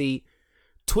 Like, you see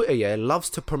Twitter, loves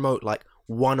to promote like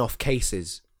one-off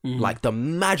cases, like the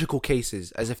magical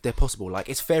cases, as if they're possible. Like,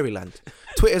 it's fairyland.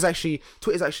 Twitter's actually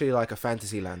like a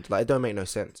fantasy land. Like, it don't make no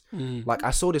sense. Like, I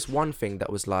saw this one thing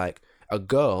that was like a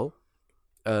girl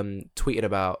tweeted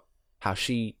about how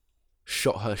she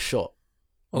shot her shot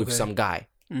with Okay. some guy,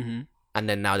 and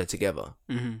then now they're together.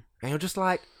 And you're just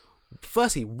like,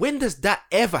 firstly, when does that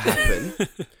ever happen?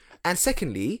 And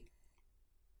secondly,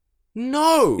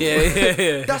 no,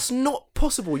 Yeah. that's not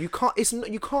possible. You can't.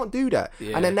 You can't do that.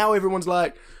 Yeah. And then now everyone's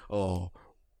like, oh,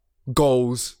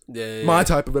 goals. Yeah. My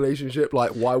type of relationship.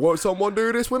 Like, why won't someone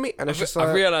do this with me? And it's just like,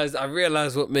 I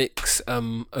realized what makes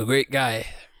a great guy.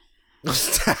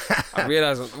 I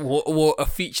realized what a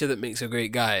feature that makes a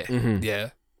great guy.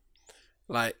 Yeah.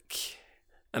 Like,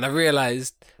 and I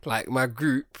realized like my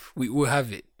group, we all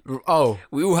have it. oh,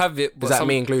 We all have it. But is that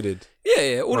me included?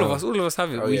 Yeah, all of us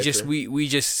have it. Oh, we yeah, just true. we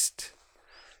just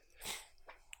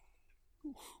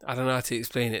I don't know how to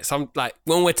explain it. Some like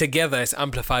when we're together, it's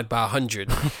amplified by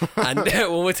 100, and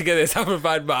when we're together, it's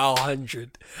amplified by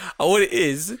 100. And what it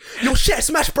is, Your shit,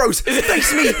 Smash Bros.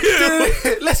 Face me.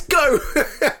 Let's go.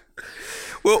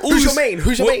 we're all Who's your main?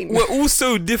 Who's your main? We're all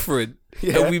so different,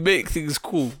 Yeah. and we make things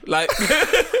cool. Like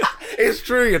It's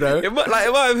true, you know. in my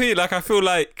opinion, like I feel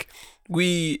like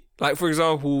we, like for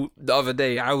example, the other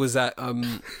day I was at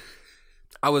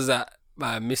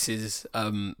my missus'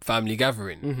 family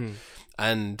gathering,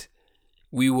 and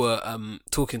we were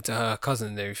talking to her cousin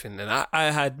and everything, and I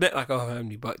had met like our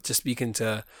family, but just speaking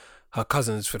to her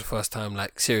cousins for the first time,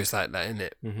 like serious like that,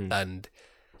 innit? And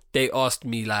they asked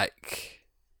me like,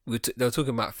 they were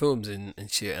talking about films and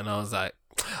shit, and I was like,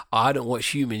 oh, I don't watch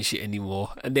human shit anymore,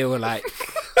 and they were like.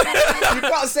 You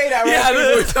can't say that, right? Yeah, I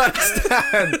know. People would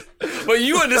understand. But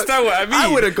you understand what I mean. I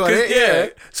would've got 'Cause, it, yeah.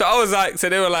 So I was like, so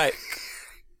they were like,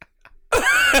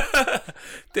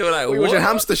 We what? watching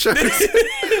hamster shows.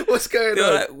 What's going They were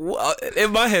on? like, what?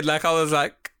 In my head, like I was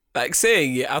like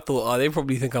saying it. I thought, oh, they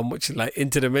probably think I'm watching like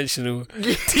interdimensional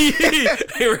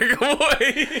TV. Rick and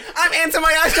Morty. I'm Anthony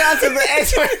Johnson.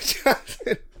 Anthony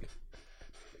Johnson.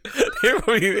 They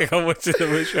probably think I'm watching the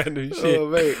most random shit. Oh,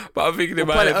 mate. But I'm thinking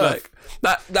about Planet it Earth.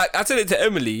 like I said it to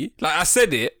Emily. Like I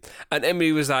said it, and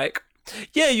Emily was like,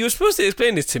 "Yeah, you were supposed to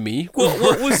explain this to me.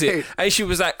 What was it?" Right. And she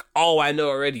was like, "Oh, I know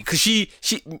already." Because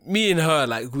me and her,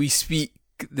 like we speak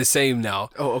like the same now.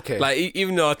 Oh, okay. Like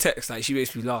even though I text, like she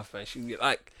makes me laugh, man. She be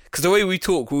like, because the way we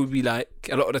talk, we'll be like,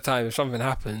 a lot of the time if something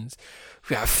happens,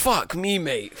 we're like, fuck me,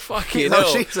 mate. Fuck it.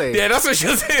 That's what she say. Yeah, that's what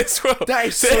she'll say as well. That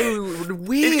is so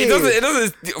weird. It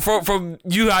doesn't from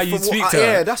you how you speak to her.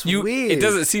 Yeah, that's weird. It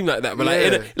doesn't seem like that, but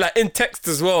Yeah. like in text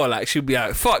as well, like she'll be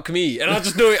like, fuck me, and I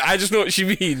just know what she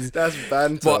means. That's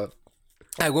banter. But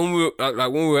like when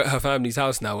we were at her family's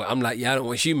house now, I'm like, yeah, I don't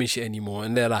watch human shit anymore,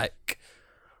 and they're like,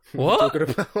 what? Talking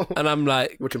about And I'm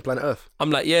like, watching Planet Earth. I'm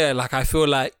like, yeah, like I feel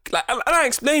like, and I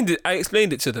explained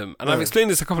it to them, and I've explained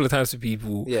this a couple of times to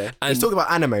people. Yeah, and he's talking about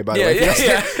anime, by the Yeah, way.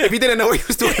 yeah. If you didn't know what he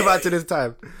was talking about to this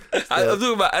time, I'm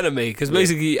talking about anime because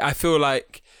basically I feel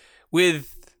like because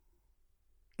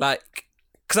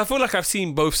I feel like I've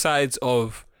seen both sides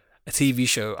of a TV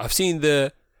show.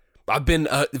 I've been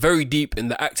very deep in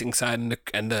the acting side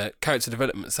and the character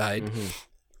development side. Mm-hmm.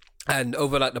 And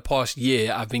over like the past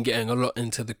year, I've been getting a lot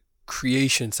into the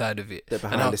creation side of it. the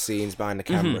behind the scenes, behind the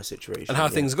camera situation, and how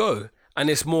things go.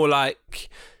 And it's more like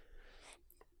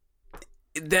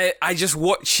I just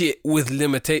watch it with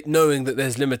knowing that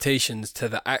there's limitations to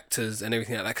the actors and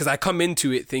everything like that. Because I come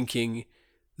into it thinking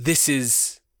this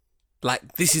is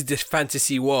this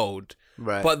fantasy world.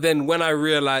 Right. But then when I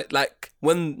realize, like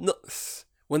when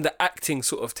the acting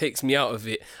sort of takes me out of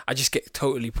it, I just get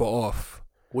totally put off.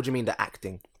 What do you mean the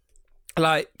acting?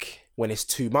 Like When it's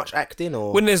too much acting,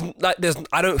 or when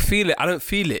I don't feel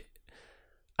it.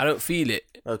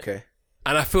 okay,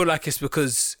 And I feel like it's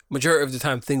because majority of the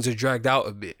time things are dragged out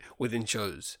a bit within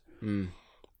shows.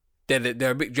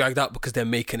 They're a bit dragged out because they're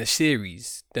making a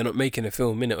series. They're not making a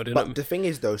film, innit? Or they're but not. the thing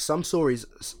is, though, some stories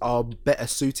are better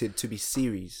suited to be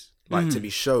series, like to be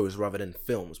shows rather than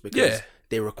films, because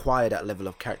they require that level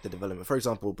of character development. For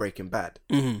example, Breaking Bad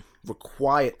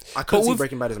required. I couldn't see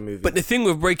Breaking Bad as a movie. But the thing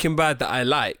with Breaking Bad that I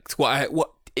liked,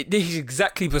 this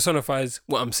exactly personifies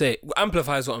what I'm saying,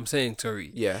 amplifies what I'm saying,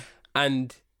 Tori. Yeah,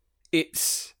 And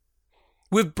it's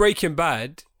with Breaking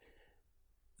Bad,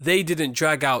 they didn't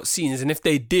drag out scenes, and if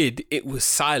they did, it was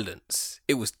silence.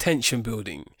 It was tension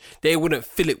building. They wouldn't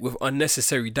fill it with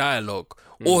unnecessary dialogue,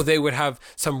 or they would have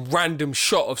some random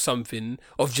shot of something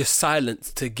of just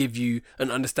silence to give you an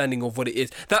understanding of what it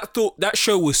is. That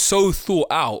show was so thought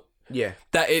out yeah.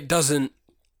 that it doesn't.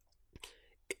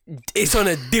 It's on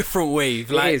a different wave.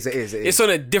 Like It is. It's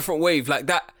on a different wave. Like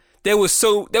that. There was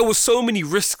so many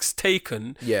risks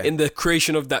taken in the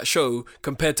creation of that show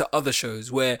compared to other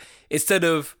shows where instead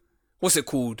of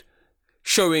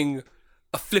showing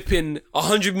a flipping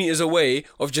 100 meters away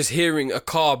of just hearing a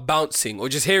car bouncing or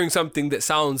just hearing something that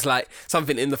sounds like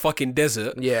something in the fucking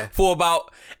desert for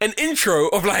about an intro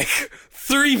of like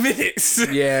 3 minutes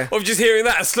of just hearing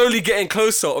that and slowly getting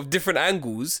closer of different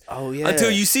angles until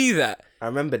you see that. I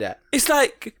remember that. It's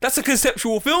like, that's a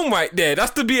conceptual film right there.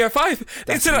 That's the BFI.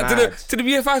 That's to mad. the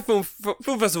BFI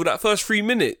film festival, that first 3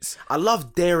 minutes. I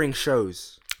love daring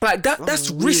shows. Like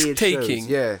that's weird risk taking. shows,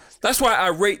 yeah. That's why I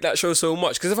rate that show so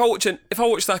much. Because if I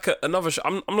watch like another show,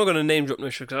 I'm not gonna name drop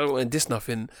no show because I don't want to diss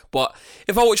nothing. But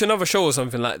if I watch another show or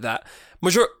something like that,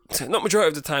 not majority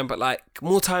of the time, but like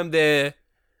more time they're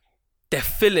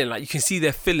filling. Like you can see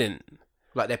they're filling.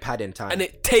 Like they're padding time. And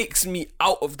it takes me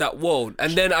out of that world.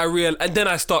 And then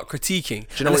I start critiquing.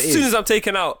 Do you know and what as soon as I'm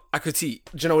taken out, I critique.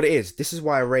 Do you know what it is? This is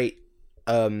why I rate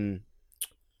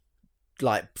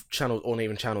like channels, or not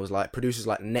even channels, like producers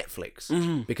like Netflix,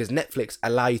 because Netflix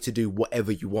allow you to do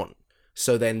whatever you want.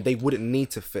 So then they wouldn't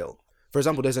need to fill. For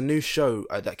example, there's a new show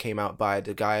that came out by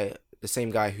the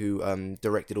same guy who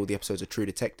directed all the episodes of True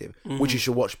Detective, which you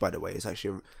should watch, by the way. It's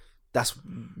actually that's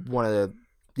one of the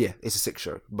it's a sick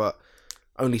show, but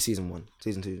only season 1,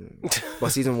 season 2,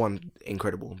 well, season 1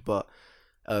 incredible. But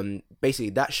basically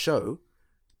that show,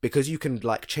 because you can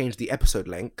like change the episode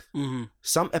length,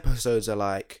 some episodes are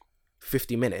like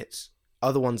 50 minutes,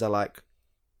 other ones are like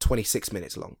 26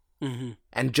 minutes long,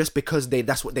 and just because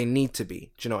that's what they need to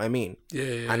be. Do you know what I mean?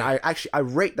 And I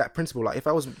rate that principle. Like if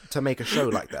I was to make a show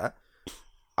like that,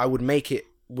 I would make it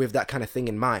with that kind of thing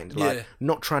in mind, like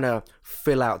not trying to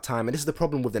fill out time. And this is the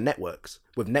problem with the networks,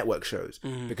 with network shows,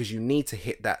 because you need to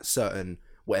hit that certain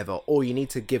whatever, or you need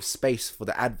to give space for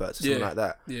the adverts or something like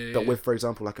that. But with, for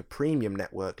example, like a premium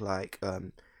network like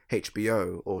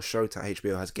HBO or Showtime,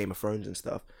 HBO has Game of Thrones and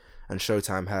stuff, and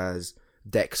Showtime has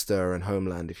Dexter and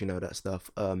Homeland, if you know that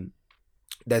stuff.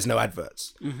 There's no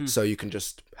adverts, so you can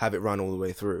just have it run all the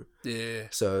way through.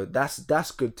 So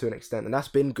that's good to an extent, and that's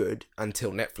been good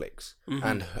until Netflix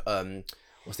and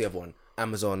what's the other one?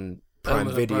 Amazon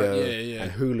Video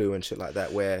and Hulu and shit like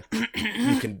that, where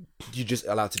you just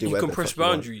allowed to do whatever. You can push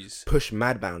boundaries, push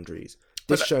mad boundaries.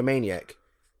 This show Maniac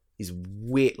is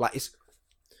weird. Like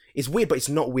it's weird, but it's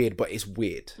not weird, but it's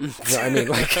weird. You know what I mean?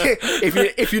 Like,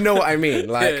 if you know what I mean,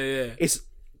 like, it's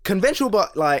conventional,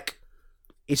 but like,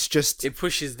 it's just it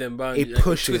pushes them boundaries. it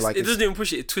pushes like it doesn't even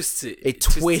push it. It twists it. it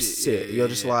twists it. Yeah, You're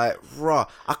just like, rah,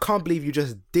 I can't believe you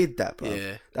just did that, bro.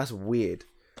 Yeah. That's weird.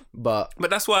 But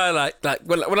that's why I like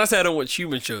when I say I don't watch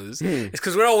human shows, it's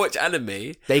because when I watch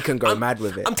anime, they can go mad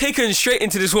with it. I'm taken straight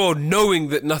into this world knowing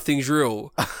that nothing's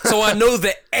real, so I know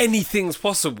that anything's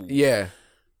possible. Yeah,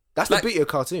 that's Like- the beauty of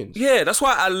cartoons. Yeah, that's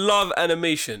why I love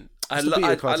animation. I the beauty of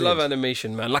love cartoons.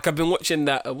 animation, man. Like I've been watching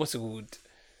that. What's it called?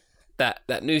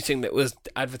 That new thing that was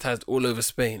advertised all over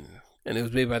Spain, and it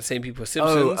was made by the same people as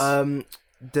Simpsons.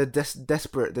 The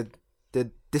desperate, the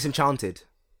Disenchanted.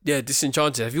 Yeah,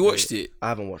 Disenchanted. Have you watched it? I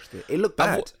haven't watched it. It looked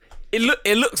bad.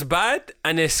 It looks bad,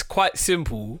 and it's quite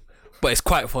simple, but it's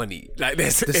quite funny. Like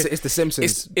there's It's the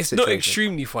Simpsons. it's not situation.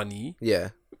 extremely funny, Yeah.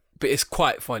 but it's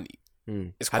quite funny.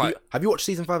 It's quite Have you watched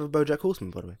season 5 of BoJack Horseman,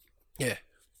 by the way? yeah.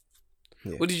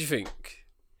 Yeah. What did you think?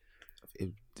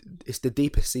 It's the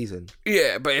deepest season.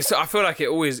 Yeah, but I feel like it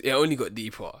only got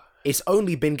deeper. It's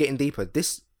only been getting deeper.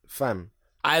 This fam.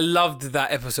 I loved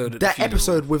that episode. That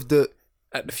episode with the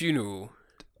at the funeral.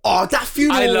 that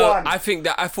funeral one. I thought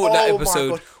that Oh my episode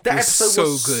God. That was episode so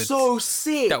was good. so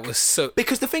sick. That was so.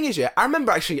 Because the thing is, yeah, I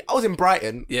remember actually I was in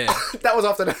Brighton. Yeah. That was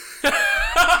after the.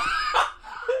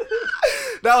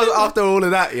 That was after all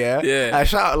of that, yeah. Yeah.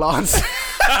 Shout out Lance.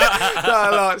 Shout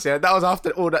out Lance, yeah. That was after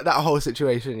all that whole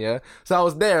situation, yeah. So I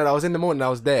was there, and I was in the morning. I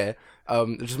was there,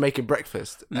 just making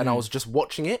breakfast, and I was just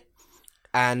watching it,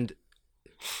 and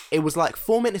it was like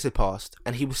 4 minutes had passed,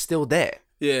 and he was still there,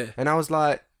 Yeah. and I was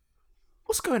like,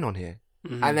 "What's going on here?"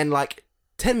 And then like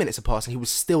 10 minutes had passed, and he was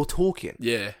still talking.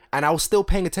 Yeah. And I was still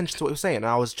paying attention to what he was saying. And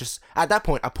I was just, at that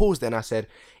point, I paused it and I said,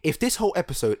 if this whole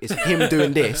episode is him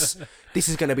doing this, this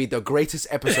is going to be the greatest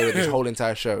episode of this whole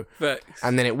entire show. Facts.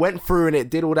 And then it went through and it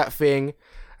did all that thing.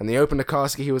 And they opened the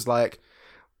casket. He was like,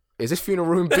 is this funeral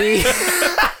room B?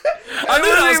 I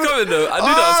knew that was coming though. I knew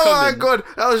that was Oh coming. my God.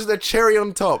 That was the cherry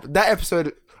on top. That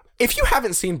episode, if you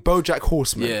haven't seen BoJack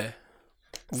Horseman, Yeah.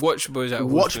 Watch BoJack.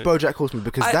 watch Horseman. BoJack Horseman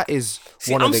because that is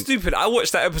See, one I'm of the... stupid. I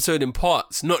watched that episode in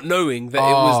parts, not knowing that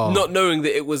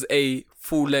it was a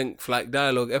full length like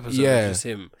dialogue episode Yeah. of just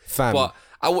him. Fam. But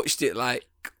I watched it like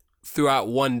throughout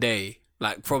one day,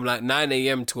 like from like 9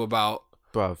 a.m. to about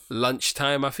Bruv.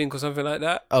 lunchtime, I think, or something like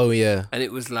that. Oh, yeah. And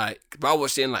it was like, but I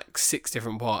watched it in like 6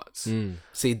 different parts.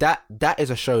 See, that is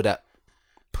a show that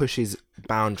pushes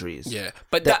boundaries. Yeah,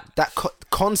 but That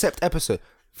concept episode,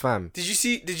 fam. did you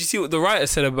see what the writer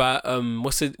said about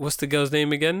what's the girl's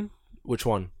name again? Which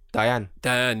one? Diane,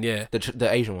 Diane, yeah. the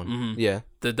Asian one. Yeah.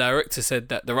 The director said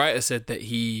that the writer said that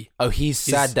Oh, he's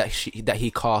sad that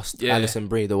he cast Yeah. Alison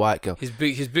Brie, the white girl, his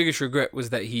biggest regret was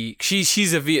that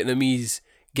she's a Vietnamese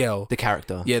girl. the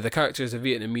character. Yeah, the character is a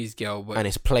Vietnamese girl, but And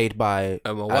it's played by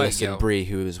a white Alison girl. Brie,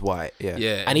 who is white. Yeah.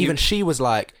 Yeah, And even she was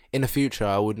like, in the future,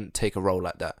 I wouldn't take a role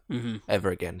like that ever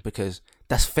again because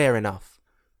that's fair enough.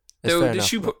 It's fair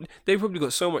enough. they probably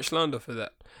got so much slander for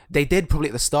that. They did probably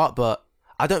at the start, but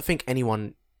I don't think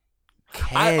anyone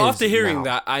cares. After hearing now.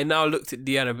 that, I now looked at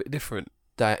Deanna a bit different.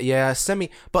 Yeah,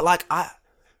 but like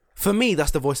for me,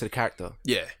 that's the voice of the character.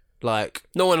 Yeah, Like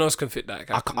no one else can fit that.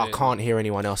 I can't hear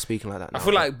anyone else speaking like that now. I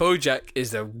feel like BoJack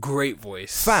is a great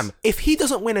voice. Fam, if he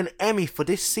doesn't win an Emmy for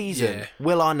this season, Yeah.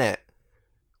 Will Arnett,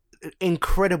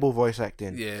 incredible voice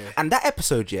acting. Yeah. And that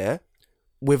episode, yeah,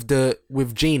 with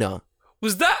Gina,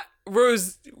 Was that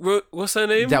Rose? What's her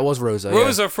name? that was Rosa.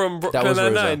 Rosa yeah. from That Brooklyn was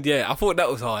Rosa. Nine-Nine. Yeah, I thought that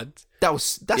was hard.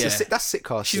 That's Yeah. that's sick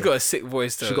cast. She's yeah. got a sick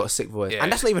voice though. She got a sick voice, Yeah.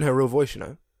 and that's not even her real voice. You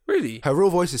know, Really? her real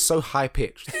voice is so high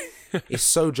pitched. It's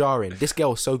so jarring. This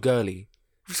girl is so girly.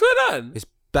 What's going on? It's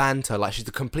banter. Like she's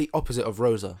the complete opposite of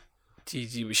Rosa.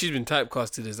 GG, but she's been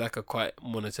typecasted as like a quite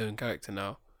monotone character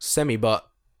now. Semi, but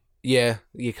yeah,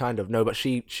 you kind of no, but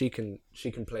she can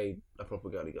play a proper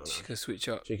girly girl. She Now. can switch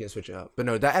up. She can switch it up. But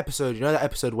no, that episode, you know that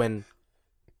episode when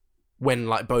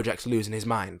like BoJack's losing his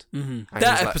mind. Mm-hmm. And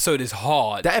That he's like- episode is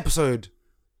hard. That episode.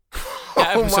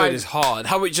 That Oh episode my- is hard.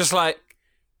 How it just like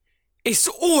it's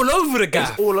all over the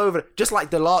gap. It's all over. Just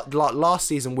like the last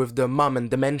season with the mum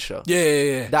and dementia.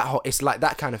 Yeah. It's like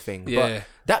that kind of thing. Yeah. But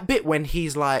that bit when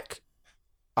he's like,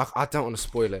 I don't want to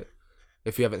spoil it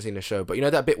if you haven't seen the show, but you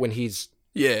know that bit when he's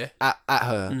Yeah. at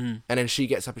her and then she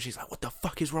gets up and she's like, "What the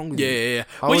fuck is wrong with you?" Yeah.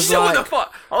 I When was she said what like- the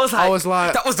fuck, I was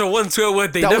like, that was the one swear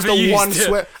word they That was never the used. one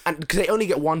swear, and because they only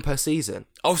get one per season.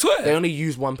 I swear. They only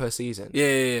use one per season.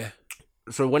 Yeah.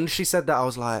 So when she said that, I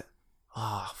was like,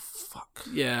 "Ah, fuck,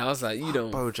 Yeah, I was like, you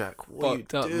don't. BoJack, what are you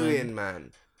fucked up, doing,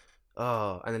 man?"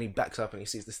 Oh, and then he backs up and he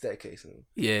sees the staircase, and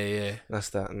Yeah. that's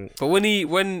that. And But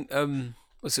when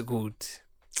what's it called?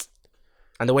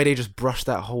 And the way they just brushed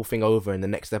that whole thing over in the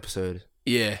next episode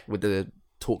Yeah. with the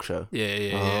talk show.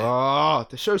 Yeah. Oh,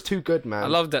 the show's too good, man. I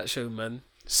love that show, man.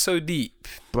 So deep.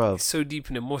 Bro. It's so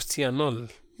deep in emotional.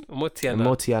 Emotional.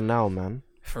 Motia now, man.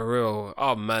 For real.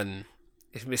 Oh, man.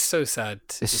 It's so sad.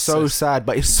 It's so sad,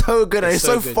 but it's so good. And it's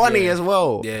so good, funny yeah. as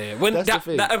well. Yeah. When That's the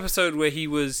thing. that episode where he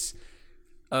was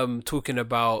talking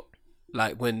about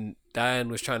like when Diane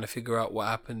was trying to figure out what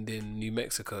happened in New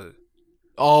Mexico.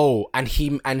 Oh, and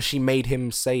she made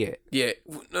him say it. Yeah.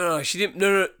 No, she didn't.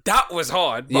 No, that was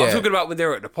hard. But Yeah. I'm talking about when they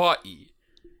were at the party.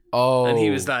 Oh. And he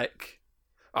was like,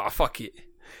 oh, fuck it.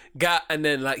 And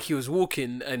then like he was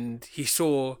walking and he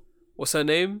saw, what's her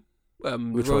name?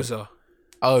 Which Rosa. one?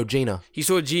 Oh, Gina. He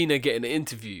saw Gina getting an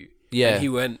interview. Yeah. And he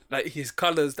went, like his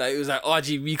colours, like it was like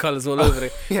RGB colours all over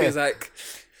it. Yeah. He was like,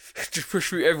 just push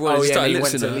through everyone and Oh, yeah, started and he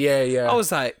went listening. to- yeah. I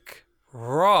was like,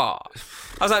 raw.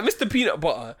 I was like, Mr. Peanut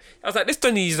Butter. I was like, this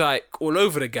Donny's like all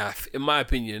over the gaff, in my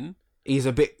opinion. He's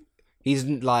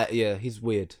like, yeah, he's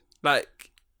weird.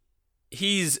 Like,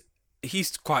 he's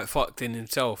quite fucked in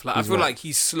himself. Like, He's I feel right. like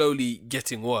he's slowly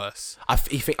getting worse. I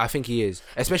think he is,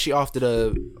 especially after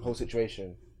the whole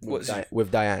situation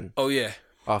with Diane. Oh yeah.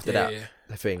 After Yeah, that, yeah.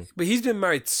 the thing. But he's been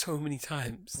married so many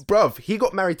times. Bruv, he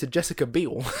got married to Jessica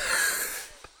Biel.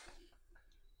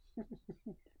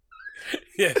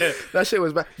 Yeah. That shit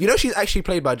was bad. You know she's actually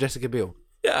played by Jessica Biel.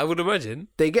 Yeah, I would imagine.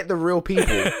 They get the real people.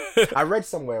 I read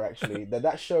somewhere actually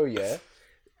that show, yeah,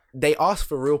 they ask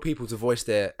for real people to voice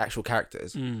their actual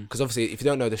characters. Because obviously, if you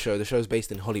don't know the show's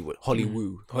based in Hollywood.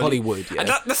 Hollywood, yeah. And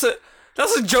that's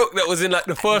a joke that was in like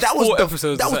the first That was four the,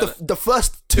 episodes. That or was something. the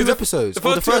first two The- episodes. the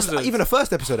Or first two episodes. even the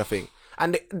first episode, I think.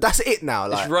 And that's it now.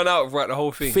 Like, It's run out of the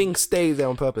whole thing. things stay there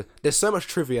on purpose. There's so much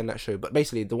trivia in that show, but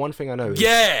basically, the one thing I know is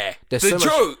Yeah, there's the so much-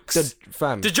 jokes.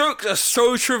 fam. The jokes are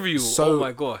so trivial. So- oh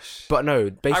my gosh. But no, I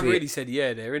basically, really said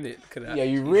yeah there, innit? Look at that. yeah,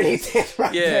 you really did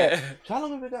right Yeah. there. How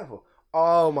long have we been going for?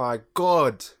 Oh my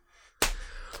god.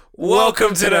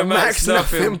 Welcome to the Max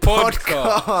Nothing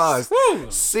podcast. Woo.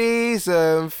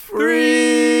 Season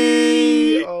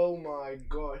 3. Oh my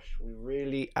gosh, we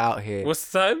really out here. What's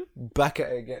the time? Back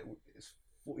at it again.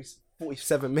 It's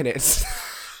 47 minutes.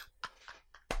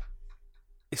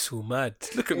 It's all mad.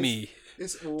 Look at me.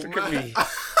 It's all Look at mad. me.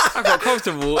 I got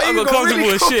comfortable. Oh, I you got comfortable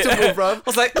really as shit. comfortable, bruv. I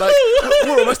was like,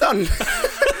 We're almost done.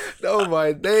 Oh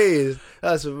my days.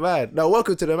 That's mad. Now,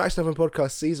 welcome to the Max 7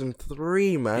 podcast season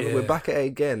 3, man. Yeah. We're back at it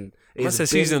again. what's the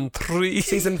season 3?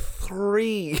 Season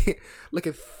 3.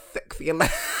 Looking thick and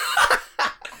that.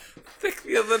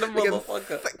 Thicker than a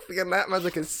motherfucker. Thick and that, man.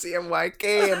 Looking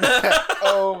CMYK and that.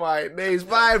 Oh my days.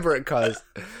 Vibrant, cuz.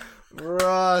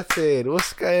 Rotted.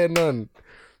 What's going on?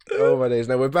 Oh my days.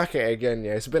 Now, we're back at it again,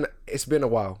 yeah. It's been a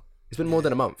while. It's been more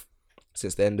than a month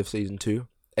since the end of season 2.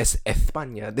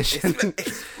 España edition.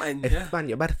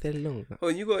 España, Barcelona. Oh,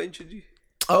 you got to introduce.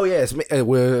 Oh yes,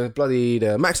 we're bloody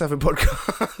the Max Nothing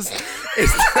podcast.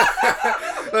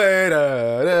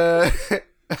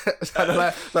 Sounded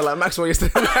like Maxwell used to.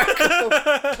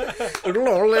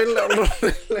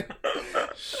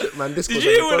 Shit, man, this Did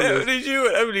you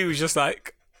when Emily was just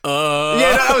like,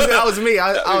 Yeah, that was me.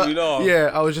 You know.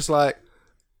 Yeah, I was just like,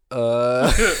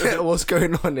 what's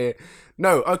going on here?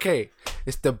 No, okay.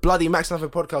 It's the bloody Max Nothing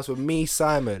podcast with me,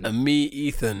 Simon. And me,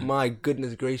 Ethan. My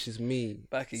goodness gracious me.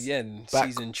 Back again, Back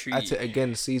season 3. at it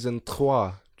again, season 3.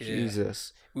 Yeah.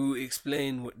 Jesus. We will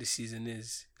explain what the season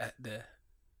is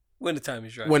when the time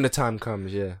is right. When the time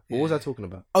comes, yeah. What was I talking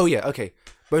about? Oh, yeah, okay.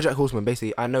 BoJack Horseman,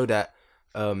 basically, I know that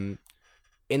in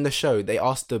the show, they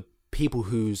asked the people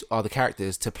who are the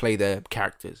characters to play their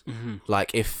characters. Mm-hmm.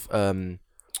 Like, if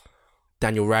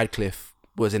Daniel Radcliffe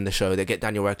was in the show, they get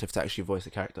Daniel Radcliffe to actually voice the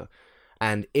character.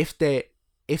 And if the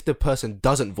person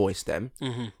doesn't voice them,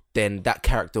 Mm-hmm. then that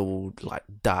character will, like,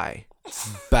 die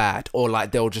bad. Or,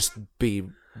 like, they'll just be,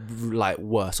 like,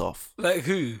 worse off. Like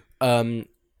who?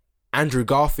 Andrew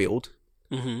Garfield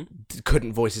Mm-hmm.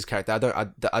 couldn't voice his character.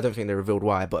 I don't think they revealed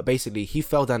why, but basically he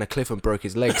fell down a cliff and broke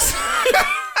his legs.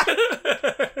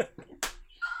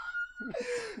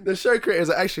 The show creators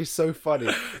are actually so funny.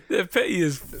 They're petty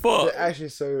as fuck. They're actually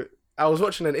so. I was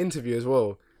watching an interview as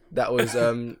well. That was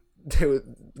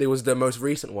there was the most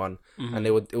recent one, and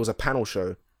it was a panel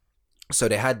show. So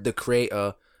they had the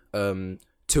creator,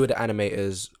 two of the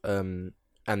animators, and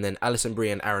then Alison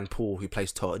Brie and Aaron Paul, who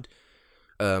plays Todd,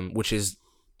 which is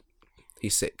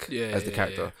he's sick as the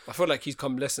character. Yeah. I feel like he's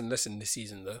come less and less in this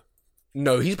season though.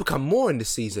 No, he's become more in this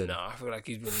season. No, I feel like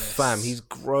he's been less. Fam, he's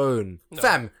grown. No.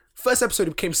 Fam, first episode he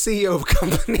became CEO of a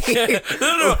company.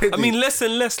 No. I mean, less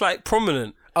and less like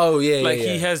prominent. Oh yeah, Like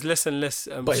yeah. he has less and less.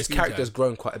 But his screen character's time.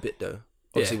 grown quite a bit though.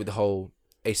 Obviously Yeah. with the whole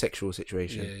asexual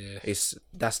situation. Yeah.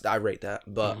 I rate that.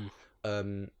 But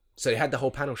so they had the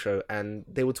whole panel show, and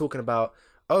they were talking about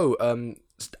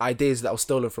ideas that were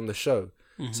stolen from the show.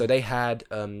 Mm-hmm. So they had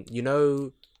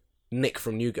Nick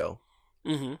from New Girl.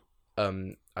 Mm-hmm.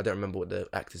 I don't remember what the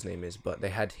actor's name is, but they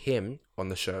had him on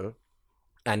the show,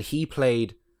 and he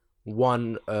played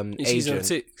one in agent. season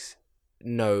 6.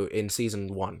 No, in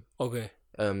season 1. Okay.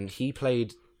 He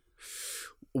played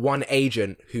one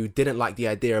agent who didn't like the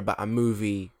idea about a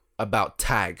movie about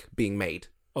Tag being made.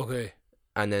 Okay.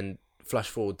 And then flash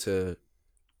forward to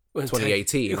When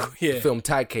 2018, yeah. the film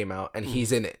Tag came out, and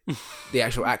he's in it, the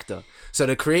actual actor. So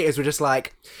the creators were just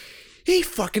like, he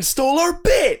fucking stole our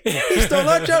bit. He stole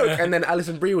our joke. And then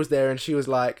Alison Brie was there, and she was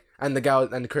like, and the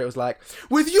creator was like,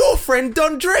 with your friend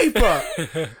Don Draper.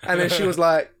 And then she was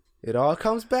like, it all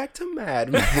comes back to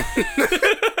Mad Men.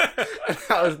 And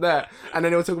that was that. And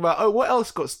then they were talking about, what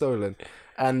else got stolen?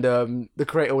 And the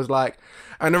creator was like,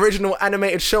 an original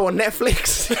animated show on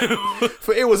Netflix.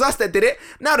 For it was us that did it.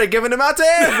 Now they're giving them out to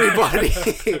everybody.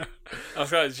 That's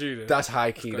kind of true, though. That's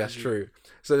high key. That's true.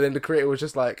 So then the creator was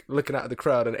just like looking at the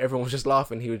crowd, and everyone was just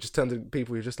laughing. He would just turn to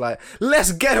people. He was just like,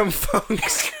 "Let's get them,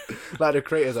 folks." Like the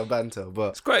creators are banter, but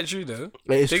It's quite true, though.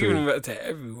 it is They're true. giving them out to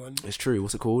everyone. It's true.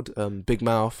 What's it called? Big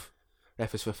Mouth.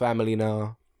 F is for Family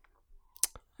now.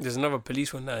 There's another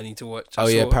police one that I need to watch. Oh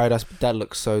yeah, Paradise. That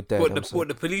looks so dead. What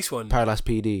the police one? Paradise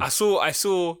PD. I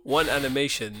saw one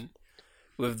animation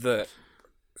with the.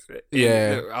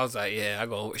 Yeah. I was like, yeah, I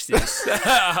gotta watch this.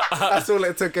 That's all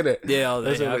it took, innit? Yeah, I was like,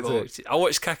 That's yeah, all I it gotta took. watch it. I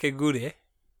watched Kakegure.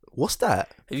 What's that?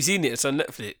 Have you seen it? It's on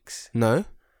Netflix. No.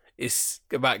 It's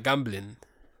about gambling.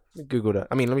 Google that.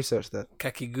 I mean, let me search that.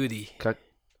 Kakegure.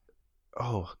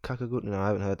 Kakagut. No, I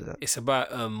haven't heard of that. It's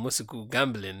about what's it called?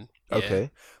 Gambling. Yeah.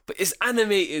 Okay. But it's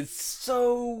animated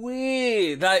so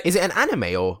weird. Like Is it an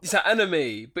anime or? it's an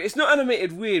anime, but it's not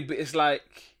animated weird. But it's like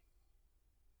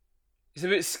it's a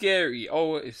bit scary.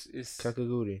 Oh, it's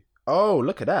Kakaguri. Oh,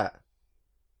 look at that.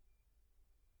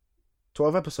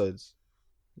 12 episodes.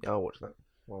 Yeah, I'll watch that.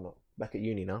 Why not? Back at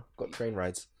uni now. Got train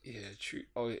rides. yeah, true.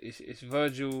 Oh, it's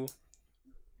Virgil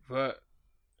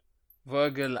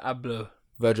Abloh.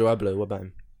 Virgil Abloh, what about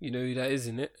him? You know who that is,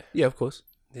 isn't it? Yeah, of course.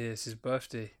 Yeah, it's his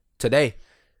birthday. Today.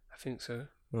 I think so.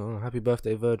 Oh, happy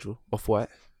birthday, Virgil. Off-white.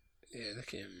 Yeah, look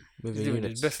at him. Moving He's living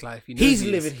units. his best life. He knows He's he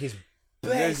is. living his He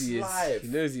knows best he is. life. He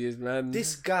knows he is, man.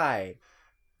 This guy,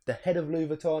 the head of Louis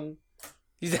Vuitton.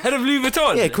 He's the head of Louis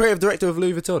Vuitton. Yeah, creative director of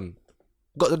Louis Vuitton.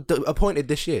 Got appointed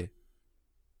this year.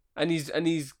 And he's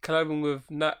collabing with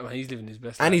Nat. Man, he's living his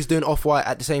best life. And he's doing Off-White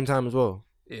at the same time as well.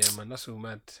 Yeah, man, that's all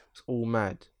mad. It's all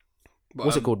mad. But,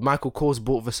 What's it called? Michael Kors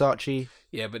bought Versace.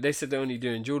 Yeah, but they said they're only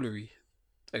doing jewellery,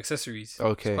 accessories.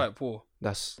 Okay. It's quite poor.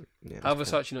 That's... Yeah, How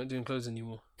that's Versace not doing clothes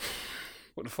anymore?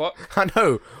 What the fuck? I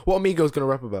know. What Migos gonna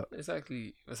rap about?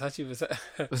 Exactly. Versace.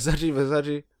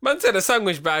 Versace. Man said a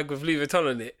sandwich bag with Louis Vuitton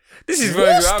on it. This is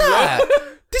What's Virgil that?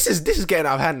 Abloh. This is getting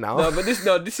out of hand now. No, but this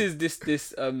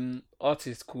is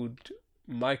artist called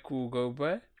Michael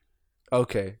Gobert.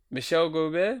 Okay. Michelle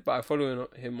Gobert, but I follow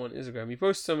him on Instagram. He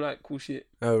posts some like cool shit,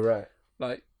 Oh right.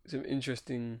 like some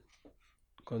interesting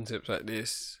concepts like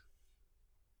this.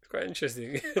 It's quite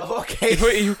interesting. Okay.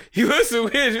 he posts some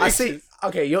weird. I see. mixes.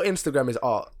 Okay, your Instagram is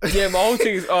art. Yeah, my whole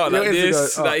thing is art like Your Instagram this.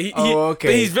 is art. Like Okay.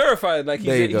 But he's verified. Like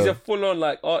There you he's go. a full on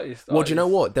like artist. Well, do you know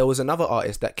what? There was another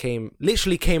artist that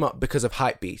literally came up because of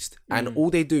Hypebeast, and all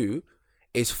they do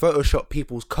is Photoshop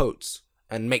people's coats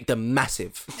and make them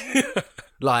massive.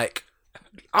 Like,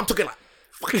 I'm talking like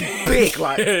fucking big.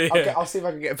 Like, Yeah. okay, I'll see if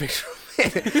I can get a picture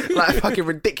of it. Like, fucking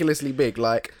ridiculously big.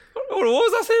 Like, What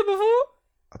was I saying before?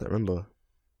 I don't remember.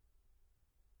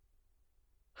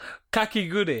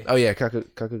 Kakegure. Oh yeah,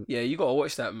 Kaku. Yeah, you gotta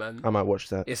watch that, man. I might watch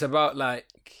that. It's about like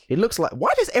It looks like.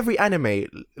 Why does every anime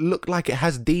look like it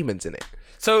has demons in it?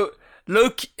 so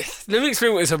Loki. Let me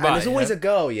explain what it's about. And there's always yeah? a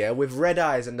girl, yeah, with red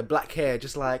eyes and the black hair,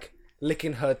 just like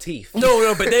licking her teeth.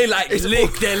 No, but they like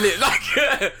lick their lip. Like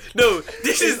no,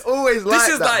 this is It's always like this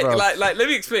is that, bro. like let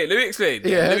me explain. Yeah, let me explain.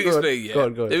 go on,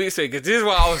 Yeah, go on. let me explain because this is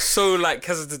why I was so like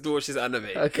hesitant to watch this anime.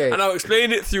 Okay. and I'll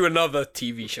explain it through another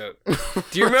TV show.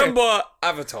 Do you remember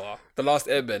Avatar: The Last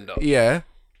Airbender? Yeah.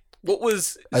 What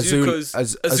was Zuko's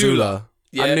Azula.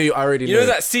 Yeah. I already knew. You know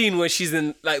that scene where she's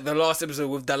in like the last episode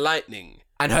with the lightning.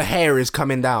 And her hair is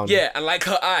coming down. Yeah, and like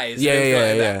her eyes. Yeah, and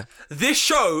everything yeah, like that. This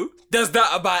show does that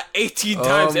about 18 Oh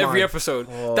times every my episode.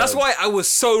 God. That's why I was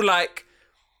so like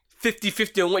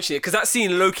 50-50 on watching it, because that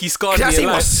scene low-key scarred me That scene in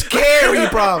life. was scary,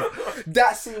 bruv.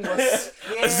 That scene was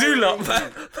scary. Azula,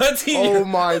 man, 13 Oh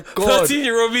my God.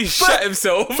 13-year-old me shot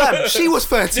himself. Fam, she was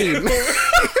 13.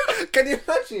 Can you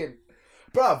imagine?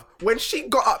 bruv, when she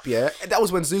got up, that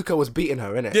was when Zuko was beating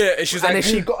her, innit? Yeah, and she was and like,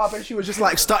 then she got up and she was just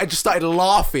like started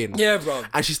laughing. Yeah, bro.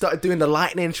 And she started doing the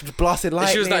lightning. She blasted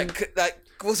lightning. She was like,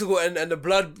 what's it called? And the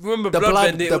blood. Remember The blood blood-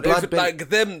 bending? the blood bend- like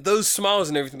them, those smiles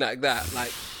and everything like that.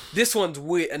 Like this one's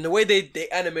weird, and the way they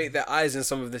animate their eyes in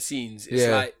some of the scenes, it's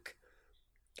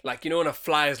like you know when a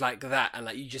fly is like that, and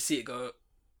like you just see it go.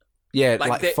 Yeah, Like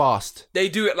like they- fast. They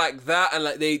do it like that, and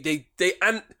like they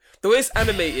and the way it's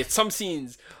animated, some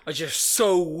scenes are just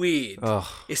so weird. Ugh.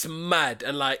 It's mad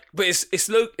and like, but it's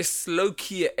low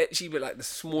key etchy, but like the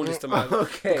smallest amount.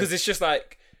 Okay. Because it's just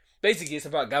like basically it's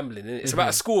about gambling. Innit? It's about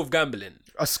a school of gambling.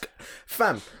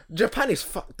 Fam, Japan is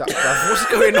fucked up, bruv. What's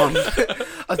going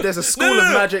on? There's a school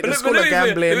of magic, a school of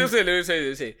gambling. Let me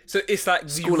say. So it's like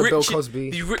School of Bill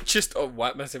Cosby. the richest of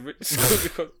white massive rich. School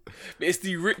of Bill Cosby. But it's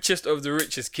the richest of the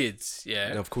richest kids.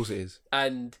 Yeah, Yeah, of course it is.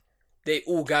 and they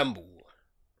all gamble.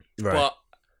 Right. But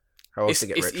How else it's to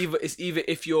get rich? either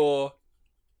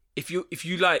if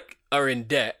you like are in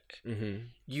debt, Mm-hmm.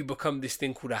 you become this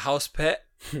thing called a house pet,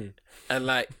 Hmm. and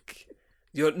like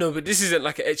but this isn't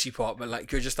like an etchy part, but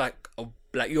like you're just like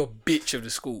you're a bitch of the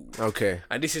school, Okay.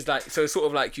 and this is like so it's sort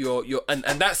of like you're and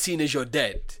that's seen as you're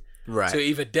dead. Right. So you're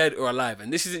either dead or alive,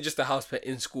 and this isn't just a house pet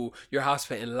in school; you're a house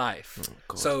pet in life.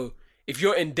 God. So if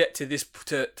you're in debt to this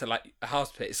to like a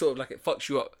house pet, it's sort of like it fucks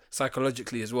you up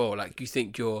psychologically as well. Like you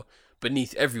think you're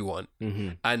beneath everyone,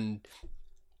 and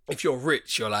if you're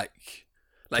rich, you're like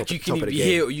Top- you can top of either the be game.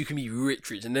 here or you can be rich,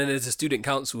 and then there's a student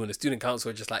council, and the student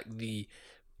council are just like the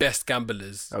best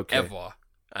gamblers Okay. ever.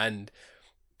 And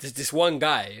there's this one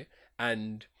guy,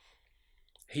 and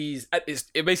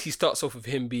it basically starts off with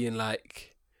him being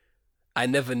like, I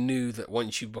never knew that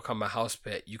once you become a house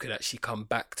pet, you could actually come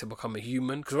back to become a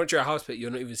human. Because once you're a house pet,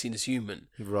 you're not even seen as human.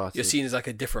 Right. You're seen as like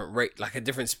a different rate, like a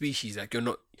different species. Like you're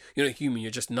not human.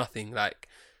 You're just nothing. Like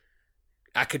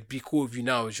I could be cool with you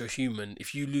now as you're human.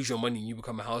 If you lose your money and you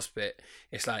become a house pet,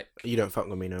 it's like You don't fuck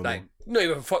with me no like more. not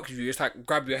even fuck with you. It's like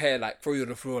grab your hair, like throw you on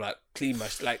the floor, like clean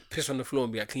like piss on the floor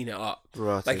and be like clean it up.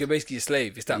 Right. Like you're basically a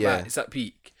slave. It's that Yeah. bad. It's that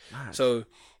peak. Mad. So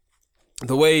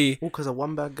the way. All because of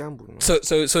one bad gamble. So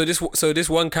this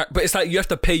one but it's like you have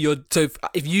to pay your. So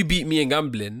if you beat me in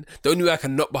gambling, the only way I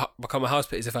can not become a house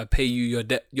pet is if I pay you your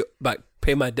debt, like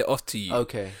pay my debt off to you.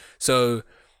 Okay. So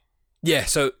yeah,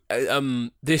 so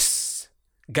this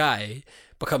guy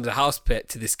becomes a house pet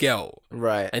to this girl,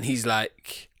 Right. and he's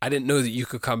like, I didn't know that you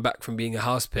could come back from being a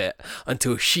house pet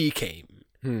until she came,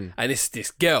 and it's this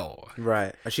girl.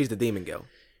 Right. And she's the demon girl.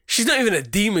 She's not even a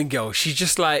demon girl. She's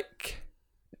just like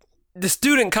the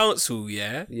student council.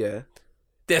 Yeah. Yeah.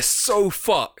 They're so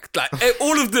fucked. Like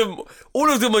all of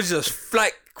them are just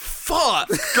like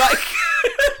fucked. Like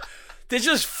they're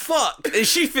just fucked, and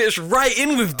she fits right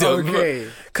in with them. Okay.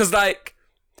 Because like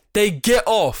they get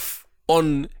off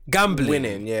on gambling,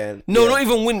 Winning, yeah. No, Yeah. not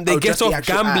even winning. They Oh, get just the off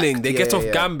actual gambling. act. They Yeah, get off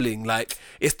yeah. gambling. Like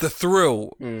it's the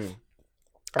thrill,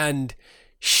 and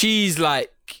she's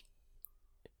like.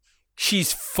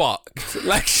 She's fucked.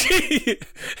 Like she,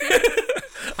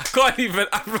 I can't even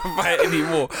amplify it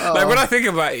anymore. Like when I think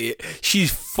about it,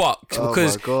 she's fucked Oh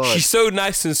because my God. she's so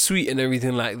nice and sweet and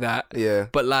everything like that. Yeah.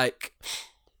 But like,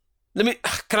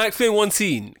 can I explain one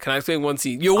scene?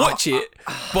 You'll watch it,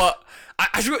 but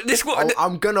this one.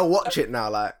 I'm gonna watch it now.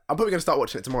 Like, I'm probably gonna start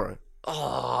watching it tomorrow.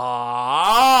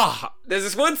 There's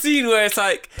this one scene where it's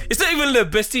like, it's not even the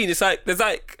best scene. It's like,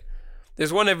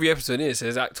 there's one every episode in it, so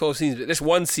there's like 12 scenes, but this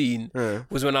one scene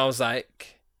was when I was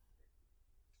like,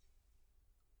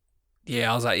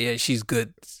 yeah, she's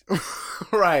good.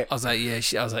 Right. I was like,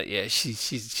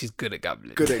 she's good at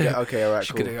gambling. Good at okay, alright,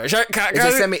 She's cool. good at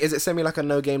gambling. Is it semi like a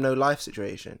no game, no life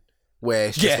situation? Where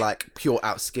it's just Yeah. like pure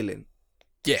outskilling.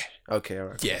 Yeah. Okay,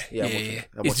 alright. Cool. Yeah. I'm watching it.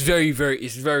 I'm It's watching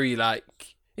it's very like,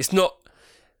 it's not.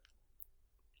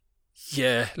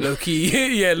 Yeah, low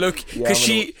key. Yeah, low key.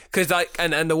 Yeah, Because like,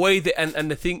 and the way that, and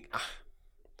the thing.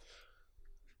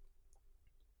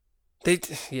 They're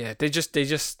just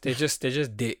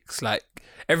dicks. Like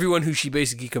everyone who she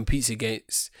basically competes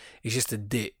against is just a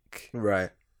dick. it. Right.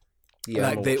 Yeah.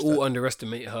 like they all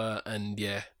underestimate her, and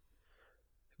yeah.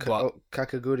 But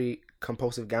Kakaguri,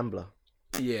 compulsive gambler.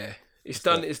 yeah, it's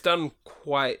done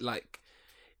quite like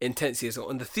intensely as well.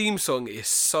 And the theme song is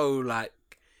so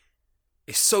like,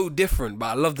 it's so different. But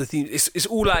I love the theme. It's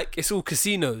all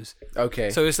casinos. Okay.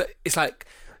 So it's like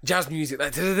jazz music.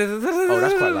 Like Oh,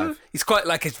 that's quite live. It's quite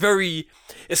like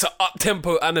it's an up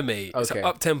tempo anime. It's an Okay.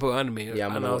 up tempo anime. yeah,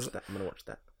 I'm And gonna I watch was- that. I'm gonna watch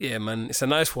that. Yeah, man, it's a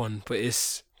nice one, but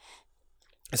it's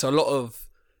a lot of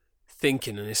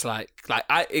thinking, and it's like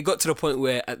it got to the point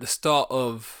where at the start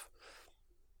of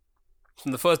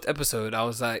from the first episode, I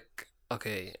was like,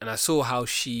 okay, and I saw how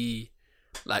she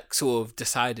like sort of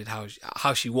decided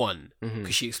how she won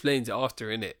because she explains it after,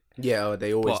 innit? Yeah,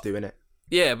 they always But- do, innit?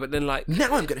 Yeah, but then like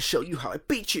Now I'm gonna show you how I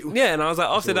beat you. yeah, and I was like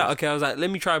after that, okay, I was like, let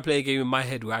me try and play a game in my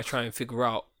head where I try and figure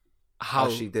out How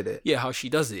she did it. yeah, how she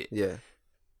does it. Yeah.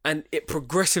 And it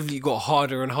progressively got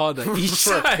harder and harder each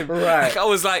time. Right. Like I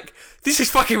was like, this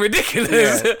is fucking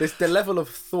ridiculous. Yeah. It's the level of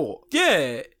thought.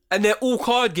 Yeah. And they're all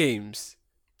card games.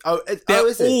 They're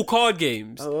They're all card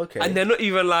games. Oh, okay. And they're not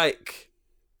even like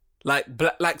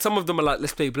some of them are like,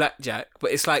 let's play blackjack,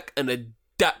 but it's like an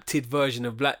adapted version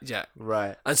of blackjack.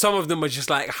 Right. And some of them are just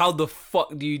like, how the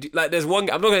fuck do you do? Like, there's one.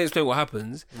 I'm not gonna explain what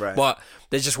happens. Right. But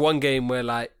there's just one game where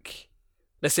like,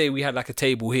 let's say we had like a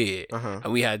table here,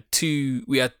 and we had two.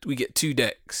 We get two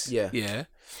decks. Yeah. Yeah.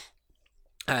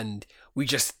 And we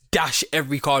just dash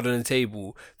every card on the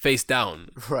table face down.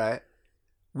 Right.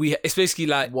 It's basically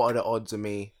like What are the odds of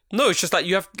me? no, it's just like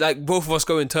you have like both of us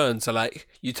go in turns. So like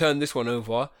you turn this one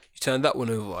over, you turn that one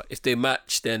over. If they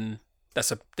match, then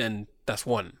that's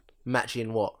one.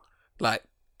 Matching what? Like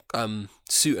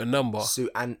suit and number. Suit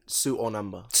or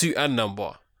number. Suit and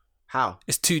number. How?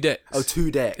 It's two decks. Oh, two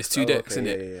decks. It's two decks, okay.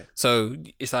 isn't it? Yeah. So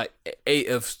it's like eight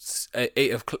of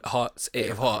hearts, eight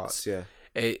of hearts. Yeah.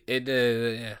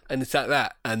 Yeah, and it's like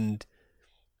that, and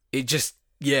it just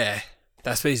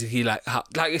that's basically like how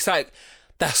it's like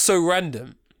that's so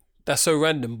random,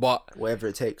 but Whatever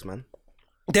it takes, man.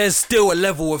 there's still a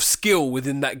level of skill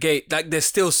within that game. Like there's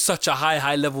still such a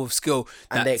high level of skill,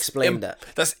 And they that's explain that.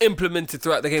 that's implemented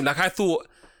throughout the game. Like I thought,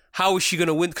 how is she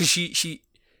gonna win? Because she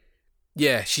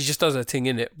just does her thing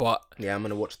in it, but Yeah, I'm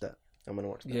gonna watch that.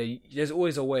 yeah, there's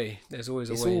always a way. There's always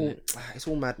a way. Innit? It's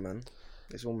all mad, man.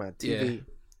 It's all mad. TV,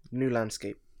 new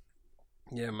landscape.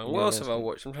 Yeah, man. What else have I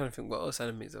watched? I'm trying to think. What else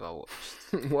animes have I watched?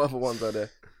 What other ones are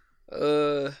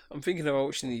there? I'm thinking about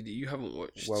watching any that you haven't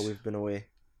watched. While we've been away.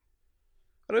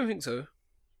 I don't think so.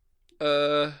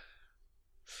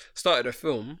 Started a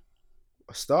film.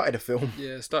 I started a film.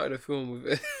 Yeah, started a film with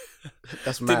it.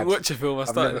 That's mad. Didn't watch a film. I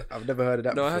started. I've never heard of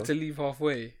that No, before. I had to leave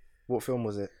halfway. What film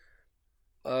was it?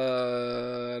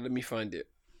 Let me find it.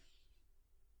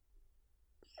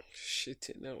 Shit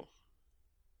it now.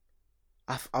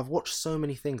 I've watched so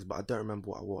many things, but I don't remember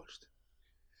what I watched.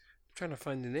 I'm trying to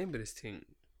find the name of this thing.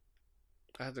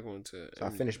 I had to go into. So I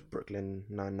finished Brooklyn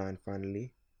Nine-Nine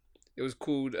finally. It was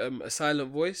called A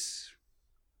Silent Voice.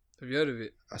 Have you heard of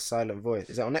it? A Silent Voice.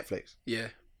 Is that on Netflix? Yeah.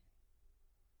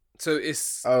 So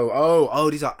it's Oh!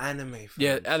 These are anime films.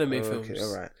 Yeah, anime Okay, films.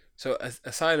 all right. so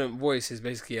a Silent Voice is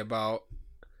basically about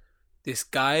this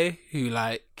guy who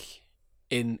like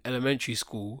in elementary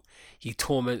school he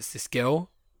torments this girl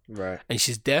Right. and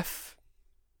she's deaf,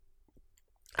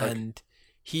 Okay. and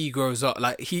he grows up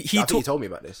like he I think tor- you told me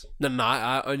about this. no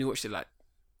I only watched it like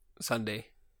Sunday.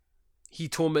 He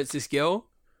torments this girl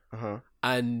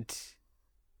and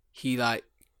he like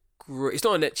it's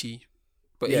not an ecchi,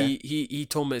 but Yeah. he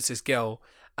torments this girl,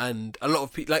 and a lot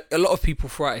of people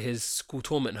throughout his school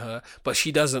torment her, but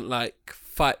she doesn't like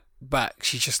fight back.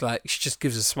 She just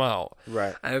gives a smile,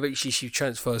 Right. and eventually she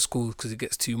transfers schools because it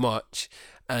gets too much,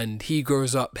 and he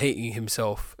grows up hating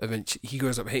himself. Eventually he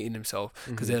grows up hating himself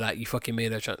because they're like, you fucking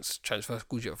made her transfer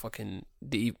schools, you're a fucking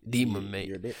demon, mate.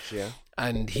 You're a bitch, yeah.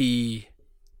 And he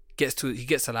gets to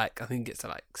like, I think he gets to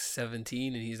like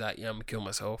 17, and he's like, yeah, I'm gonna kill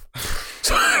myself.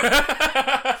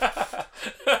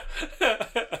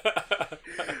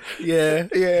 Yeah.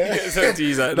 So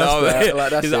he's like, That's no, that, man. like,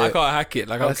 that's He's like, I it. can't hack it.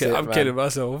 Like That's it, I'm man. killing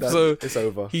myself. That's- So it's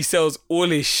over. he sells all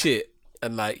his shit,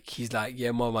 and like he's like,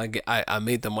 yeah, mom, I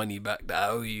made the money back that I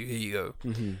owe you. Here you go.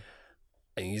 Mm-hmm.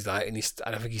 And he's like,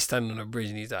 I think he's standing on a bridge,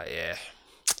 and he's like, yeah,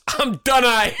 I'm done.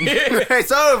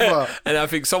 It's over. And I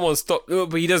think someone stopped,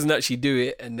 but he doesn't actually do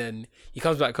it. And then he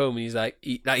comes back home, and he's like,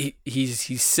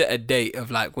 he's set a date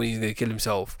of like when he's gonna kill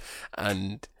himself,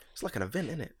 and It's like an event,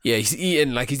 isn't it? yeah, he's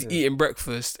eating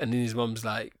breakfast, and then his mum's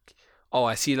like, oh,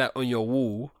 I see like on your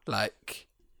wall, like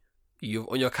you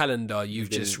on your calendar, you've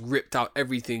just ripped out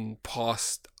everything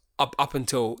past up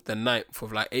until the 9th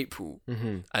of like April,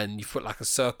 and you put like a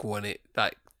circle on it,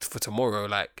 like for tomorrow,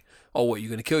 like, oh, what, you're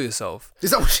gonna kill yourself?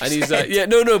 Is that what she And he's said? like, yeah,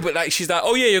 no, but like she's like,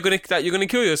 oh yeah, you're gonna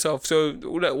kill yourself. So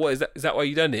what is that? Is that why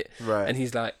you done it? Right. And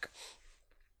he's like,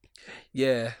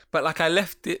 yeah, but like I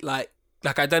left it like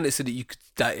I done it so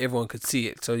that everyone could see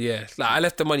it. So yeah, like I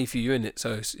left the money for you in it,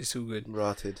 so it's all good.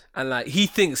 Rotted. And like he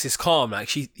thinks it's calm, like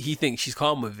he thinks she's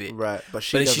calm with it. Right. But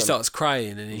But then she doesn't. starts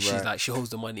crying, and then she's Right. like, she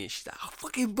holds the money, and she's like, I'll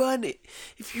fucking burn it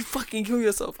if you fucking kill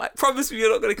yourself. Like, promise me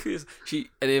you're not gonna kill yourself. And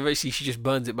then eventually she just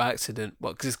burns it by accident,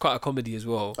 but because it's quite a comedy as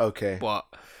well. Okay. But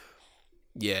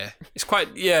yeah, it's quite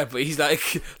But he's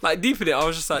like deep in it. I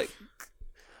was just like,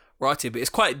 right, but it's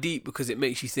quite deep because it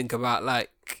makes you think about like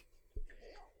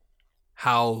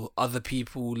how other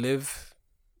people live,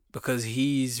 because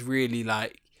he's really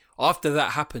like, after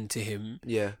that happened to him,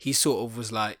 Yeah. he sort of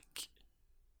was like,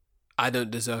 I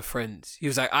don't deserve friends. He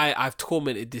was like, I've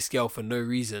tormented this girl for no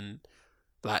reason.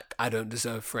 Like, I don't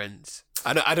deserve friends.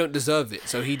 I don't deserve it.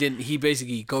 So he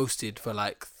basically ghosted for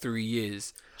like 3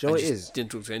 years. Do you know what it just is?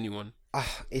 Didn't talk to anyone.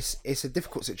 It's a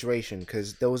difficult situation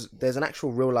because there's an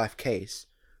actual real life case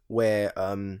where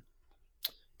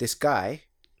this guy,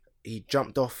 he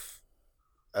jumped off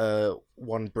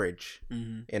one bridge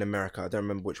in America. I don't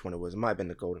remember which one it was. It might have been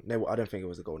the Golden. No, I don't think it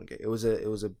was the Golden Gate. It was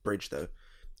a bridge though,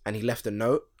 and he left a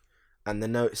note, and the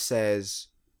note says,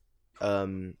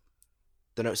 I'm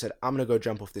gonna go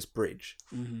jump off this bridge.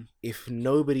 If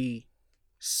nobody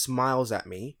smiles at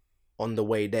me on the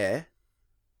way there,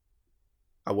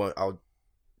 I'll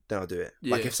do it.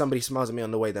 Yeah. Like if somebody smiles at me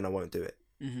on the way, then I won't do it.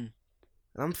 And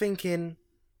I'm thinking,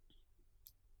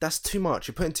 that's too much.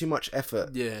 You're putting too much effort.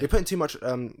 Yeah. You're putting too much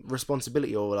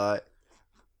responsibility, or like,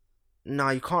 nah,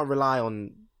 you can't rely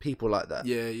on people like that.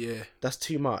 Yeah. That's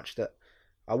too much. That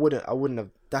I wouldn't have.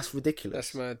 That's ridiculous.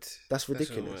 That's mad. That's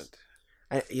ridiculous.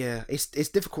 And yeah, it's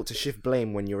difficult to shift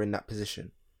blame when you're in that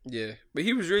position. Yeah, but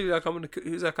he was really like, he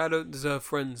was like, I don't deserve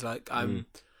friends. Like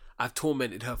I've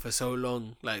tormented her for so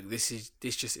long. Like this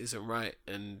just isn't right.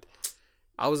 And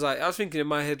I was thinking in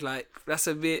my head, like, that's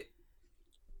a bit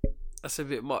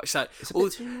much. Like, It's a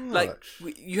bit too much.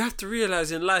 Like, you have to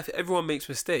realize in life, everyone makes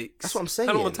mistakes. That's what I'm saying.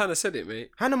 Hannah Montana said it,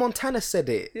 mate. Hannah Montana said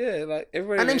it. Yeah, like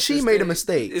everybody. And then makes she made a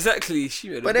mistake. Exactly, she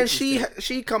made. But then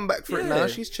she come back for it now. Yeah.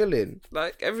 She's chilling.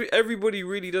 Like everybody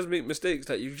really does make mistakes.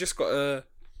 Like you've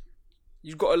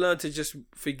got to learn to just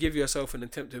forgive yourself and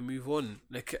attempt to move on.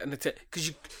 Like because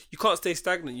you can't stay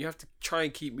stagnant. You have to try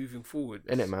and keep moving forward.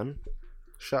 Innit, man?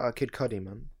 Shout out Kid Cudi,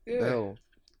 man. Yeah. The hell?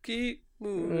 Keep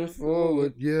moving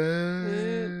forward. Yeah.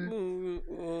 Moving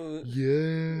forward.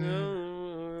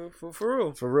 Yeah. For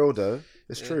real. For real though,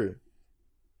 it's true.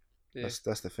 Yeah.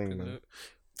 That's the thing, man.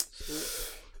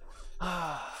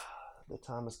 The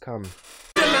time has come.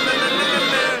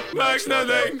 Max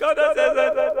nothing. Yes,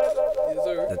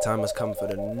 sir. The time has come for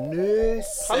the new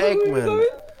segment.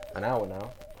 An hour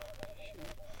now.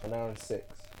 An hour and 6.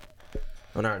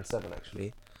 An hour and 7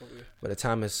 actually. Okay. But the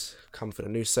time has come for the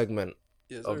new segment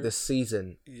Yes, of sir. this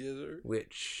season, Yes, sir.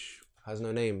 which has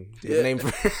no name. Yeah. There's a name for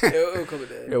it. It'll come at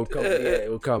the end. It'll come. Yeah,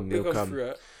 it'll come. It'll It'll come come.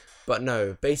 throughout. But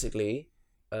no, basically,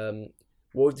 what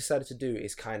we've decided to do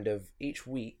is kind of each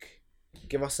week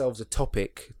give ourselves a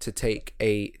topic to take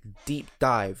a deep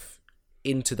dive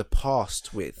into the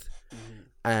past with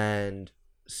and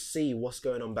see what's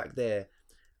going on back there.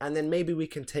 And then maybe we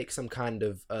can take some kind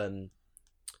of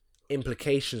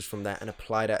implications from that and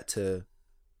apply that to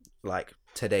like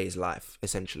today's life,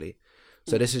 essentially.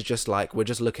 So this is just like, we're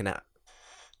just looking at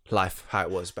life, how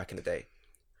it was back in the day.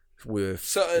 With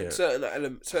certain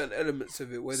elements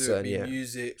of it, whether it be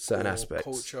music, certain or aspects,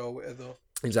 culture, whatever.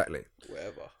 Exactly.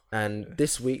 Whatever. And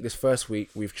this first week,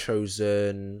 we've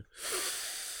chosen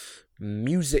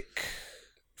music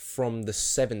from the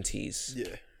 70s.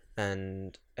 Yeah.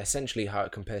 And essentially how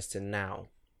it compares to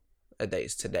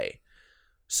nowadays, today.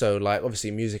 So, like,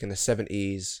 obviously, music in the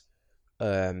 70s,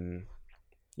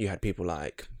 you had people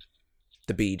like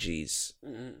the Bee Gees,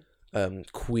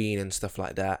 Queen and stuff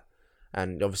like that.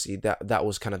 And obviously that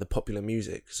was kind of the popular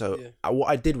music. So what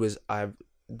I did was I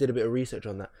did a bit of research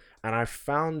on that, and I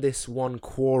found this one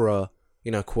Quora.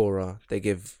 You know, Quora, they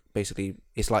give basically,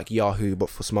 it's like Yahoo but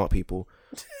for smart people.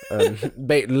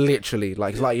 Literally,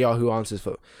 like, it's like Yahoo Answers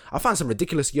for. I found some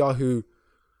ridiculous Yahoo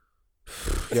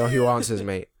answers,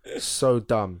 mate. So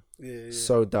dumb. Yeah.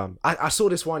 So dumb. I saw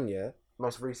this one,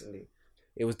 most recently.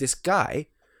 It was this guy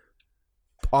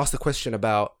asked a question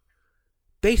about,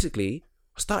 basically,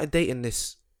 I started dating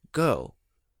this girl,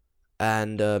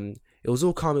 and it was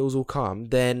all calm.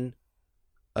 Then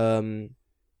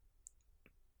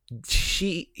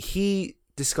he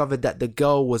discovered that the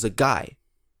girl was a guy,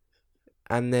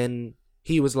 and then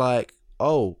he was like,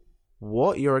 "Oh,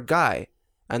 what? You're a guy?"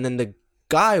 And then the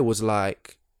guy was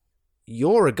like,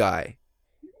 "You're a guy."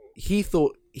 He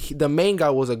thought the main guy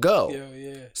was a girl.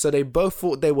 Yeah. So they both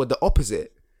thought they were the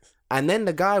opposite. And then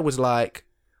the guy was like,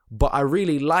 "But I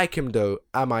really like him though.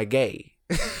 Am I gay?"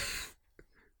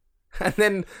 And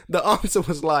then the answer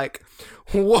was like,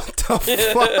 "What the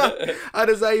fuck? How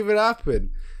does that even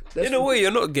happen?" In a way,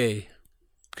 you're not gay,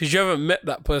 because you haven't met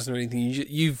that person or anything.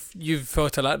 You've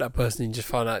felt to like that person and just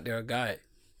found out they're a guy.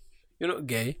 You're not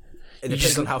gay. It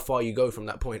depends on how far you go from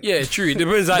that point. Yeah, true. It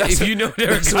depends. Like, if you know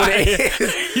they're a guy,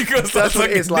 you go start That's what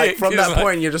sucking it's like. dick. From It's that like,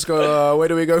 point, you just go, where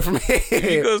do we go from you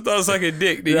here? go start sucking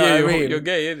dick. Then You know yeah, what I mean? you're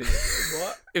gay, innit?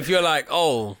 What? If you're like,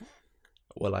 oh,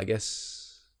 Well, I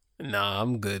guess Nah,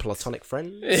 I'm good. Platonic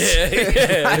friends.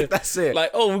 Yeah. Like, that's it.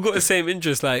 Like, oh, we've got the same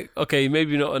interest. Like, okay,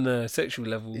 maybe not on a sexual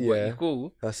level, but Yeah. you're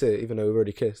cool. That's it. Even though we've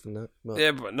already kissed and that. But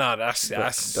Yeah, but nah, that's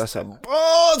that's a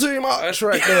too much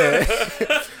right there.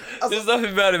 There's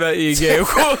nothing bad about you gay, of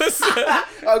course.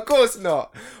 Of course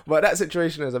not. But that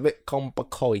situation is a bit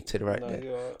complicated right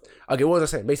there. Okay, what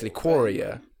was I saying? Basically, Quora,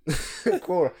 yeah.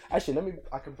 Quora. Actually,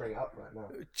 I can bring it up right now.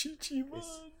 Chichi man.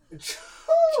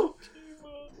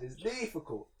 It's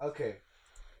difficult. Okay,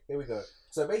 here we go.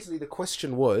 So basically, the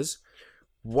question was,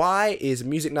 why is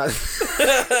music not...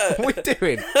 What are we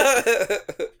doing?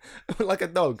 Like a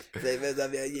dog. Wait, no,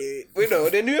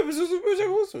 the new episodes of BoJack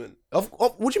Horseman.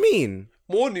 What do you mean?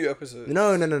 More new episodes.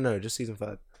 No. Just season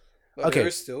 5. But Okay. there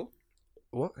is still.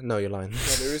 What? No, you're lying. No,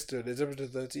 there is still. There's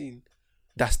episode 13.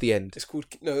 That's the end. It's called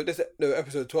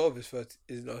episode 12 is the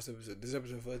last episode. This is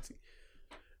episode 30.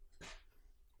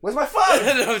 Where's my phone?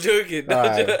 No, I'm joking. No,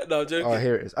 Alright. I'm joking. Oh,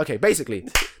 here it is. Okay, basically,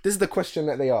 this is the question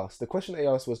that they asked. The question they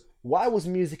asked was, why was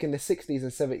music in the 60s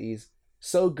and 70s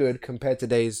so good compared to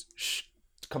today's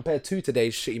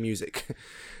shitty music,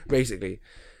 basically?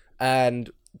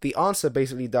 And the answer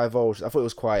basically divulged, I thought it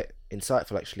was quite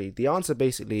insightful actually. The answer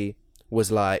basically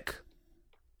was like,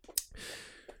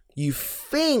 you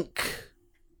think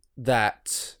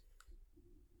that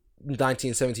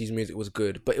 1970s music was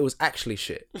good, but it was actually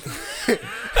shit. and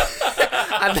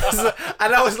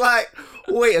I was like,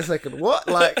 wait a second, what?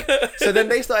 Like, so then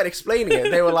they started explaining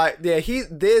it. They were like, yeah, here's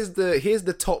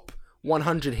the top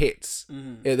 100 hits,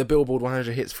 the Billboard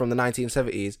 100 hits from the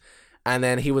 1970s, and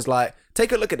then he was like,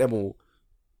 take a look at them all.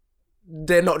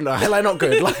 They're not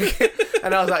good. Like,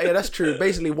 and I was like, yeah, that's true.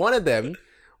 Basically, one of them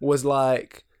was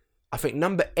like, I think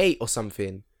number 8 or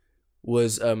something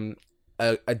was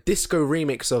a disco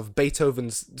remix of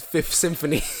Beethoven's Fifth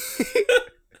Symphony.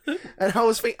 And I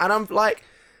was thinking, and I'm like,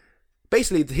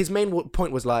 basically his main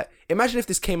point was like, imagine if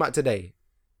this came out today,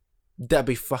 that'd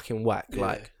be fucking whack,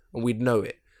 like, and we'd know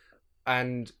it.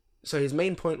 And so his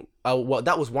main point, well,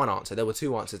 that was one answer. There were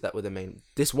two answers that were the main.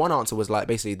 This one answer was like,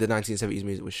 basically the 1970s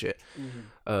music was shit.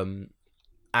 And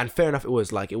fair enough, it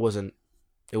was like, it wasn't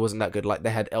that good. Like,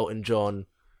 they had Elton John,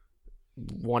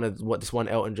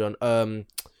 Elton John,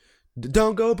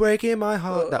 don't go breaking my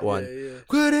heart. That one. Yeah.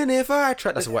 Couldn't if I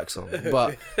tried. That's a whack song,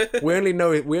 but we only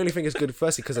think it's good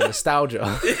firstly because of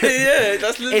nostalgia. Yeah,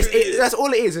 that's literally That's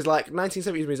all it is. It's like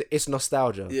 1970s music. It's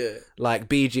nostalgia. Yeah. Like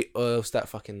BG. What's that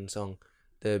fucking song?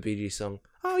 The BG song.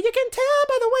 Oh, you can tell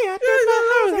by the way I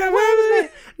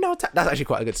did my house. That's actually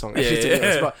quite a good song. Actually, to be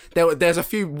honest. But there's a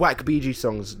few whack BG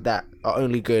songs that are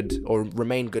only good or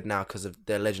remain good now because of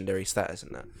their legendary status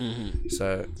and that.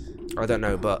 So I don't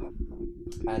know, but.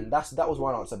 And that was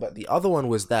one answer, but the other one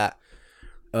was that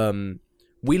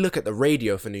we look at the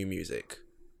radio for new music,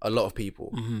 a lot of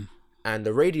people, and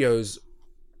the radio's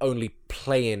only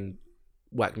playing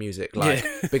whack music. Like,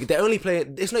 because they're only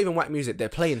playing. It's not even whack music. They're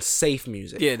playing safe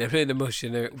music. Yeah, they're playing the most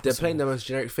generic. They're playing the most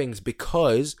generic things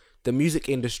because the music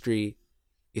industry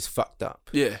is fucked up.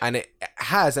 Yeah, and it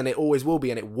has, and it always will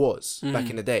be, and it was back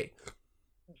in the day.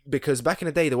 Because back in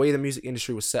the day, the way the music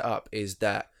industry was set up is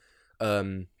that.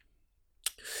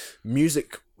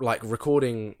 Music, like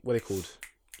recording, what are they called,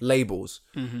 labels,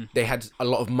 they had a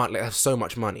lot of money, like, so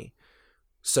much money,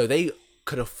 so they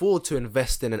could afford to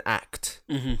invest in an act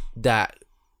that,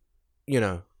 you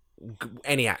know,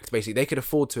 any act basically, they could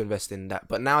afford to invest in that.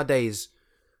 But nowadays,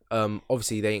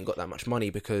 obviously they ain't got that much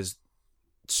money because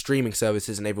streaming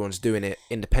services and everyone's doing it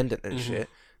independent and shit.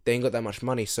 They ain't got that much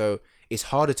money, so it's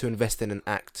harder to invest in an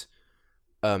act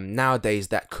nowadays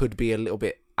that could be a little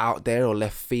bit out there or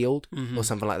left field or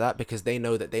something like that, because they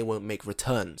know that they won't make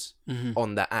returns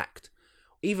on that act.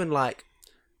 Even like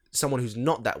someone who's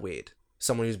not that weird,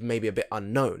 someone who's maybe a bit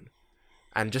unknown,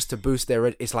 and just to boost their,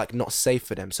 it's like not safe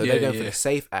for them. So they're going for the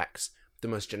safe acts, the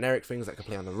most generic things that can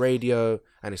play on the radio,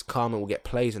 and it's calm and will get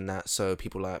plays in that. So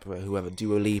people like whoever,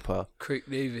 Dua Lipa, Craig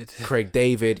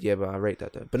David, yeah, but I rate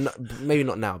that though. But maybe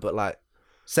not now, but like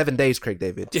 7 Days Craig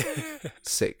David.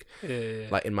 Sick. Yeah.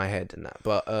 Like in my head and that.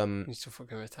 But he needs to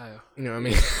fucking retire. you know what I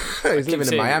mean? He's living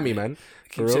in Miami, man.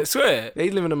 For real. I swear. Yeah,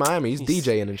 he's living in Miami. He's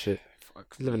DJing and shit.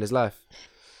 He's living his life.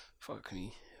 Fuck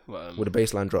me. Well, With a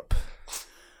baseline drop.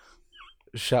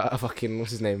 Shout out fucking,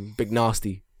 what's his name? Big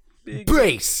Nasty.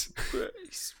 Brace!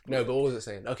 No, but what was it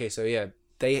saying? Okay, so yeah,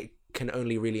 they can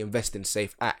only really invest in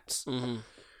safe acts. So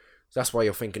that's why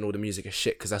you're thinking all the music is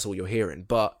shit, because that's all you're hearing.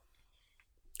 But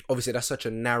obviously that's such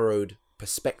a narrowed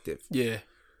perspective. Yeah.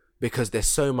 Because there's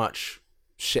so much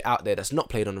shit out there that's not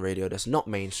played on the radio, that's not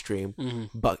mainstream,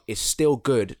 but it's still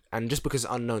good. And just because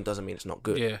it's unknown doesn't mean it's not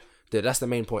good. Yeah. That's the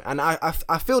main point. And I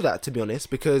feel that, to be honest,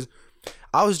 because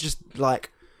I was just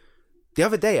like, the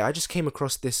other day I just came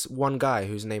across this one guy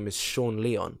whose name is Sean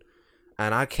Leon,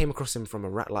 and I came across him from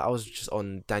like I was just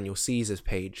on Daniel Caesar's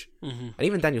page, and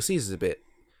even Daniel Caesar's a bit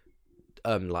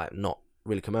like not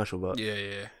really commercial, but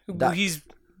Yeah. Well, he's,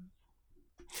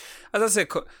 as I said,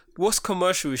 what's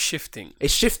commercial is shifting.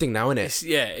 it's shifting now, isn't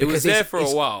it? It was there for a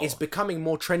while. It's becoming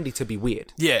more trendy to be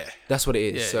weird. Yeah. That's what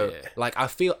it is. Yeah, so yeah. like I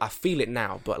feel it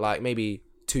now, but like maybe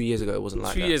 2 years ago it wasn't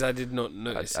like 2 that. years I did not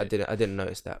notice I it. didn't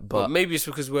notice that, But but maybe it's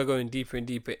because we're going deeper and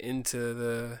deeper into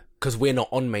the... because we're not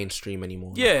on mainstream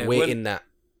anymore. Yeah, Like, we're when- in that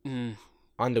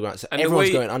underground. So And the everyone's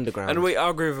way- going underground. And the way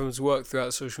algorithms work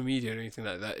throughout social media and anything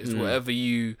like that is whatever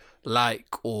you like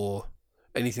or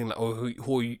anything like, or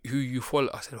who you follow.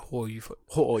 I said who you follow.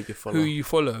 Or you follow. Who you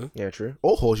follow Yeah, true.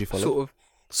 Or whores you follow.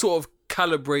 sort of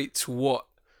calibrates what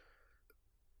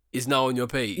is now on your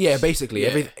page. Yeah,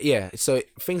 basically. Yeah. So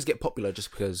things get popular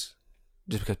just because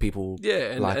people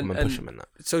Yeah, like them and push them and that.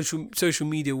 social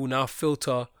media will now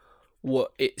filter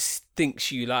what it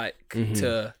thinks you like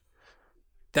to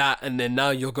that, and then now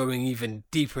you're going even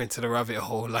deeper into the rabbit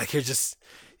hole. Like That's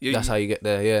how you get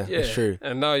there. Yeah, yeah, it's true.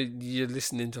 And now you're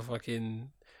listening to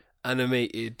fucking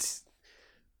animated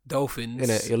dolphins.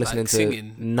 Innit? You're listening like, to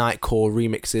singing. Nightcore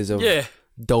remixes of Yeah,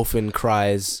 dolphin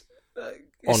cries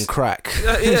on crack.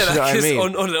 yeah, You know like what I it's mean?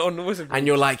 on what's it called? And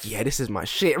you're like, yeah, this is my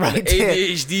shit right there.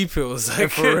 ADHD pills. Like,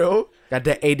 For real? Got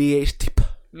that ADHD.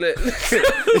 Look,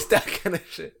 It's that kind of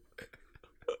shit.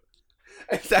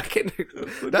 It's that kind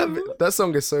of, that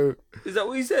song is so. is that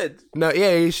what he said? No,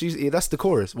 yeah, that's the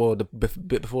chorus. Well, the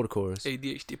bit before the chorus.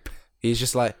 ADHD. He's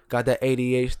just like, got that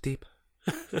ADHD.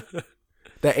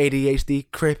 That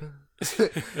ADHD crip. It's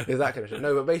that kind of shit.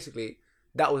 No, but basically,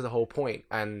 that was the whole point.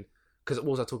 And because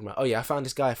what was I talking about? Oh, yeah, I found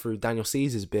this guy through Daniel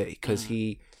Caesar's bit because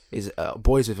he is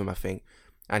boys with him, I think.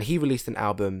 And he released an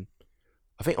album,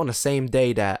 I think on the same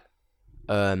day that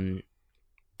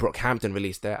Brockhampton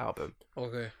released their album.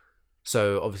 Okay.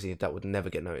 So obviously that would never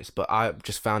get noticed. But I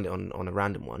just found it on a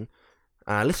random one.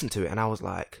 And I listened to it and I was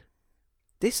like,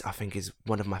 this I think is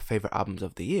one of my favourite albums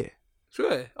of the year.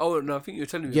 Sure. Oh no, I think you were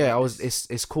telling me. Yeah, about this.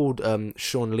 it's called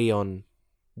Sean Leon,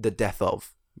 The Death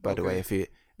Of, by the way. If you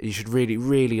should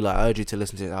really like, I urge you to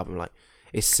listen to the album. Like,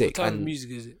 it's sick. What type And of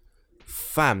music is it?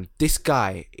 fam, this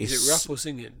guy is Is it rap or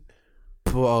singing?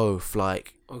 both.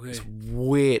 Like, Okay. it's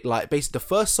weird. Like, basically, the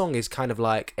first song is kind of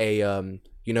like a do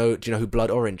you know who Blood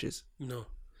Orange is? No.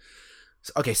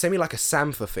 So, okay, send me like a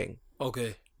Sampha thing,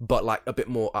 Okay. but like a bit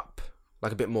more up,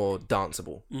 like a bit more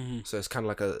danceable. Mm-hmm. So it's kind of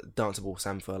like a danceable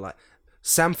Sampha, like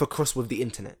Sampha crossed with the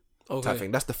internet type Okay.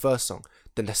 thing. That's the first song.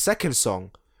 Then the second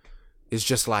song is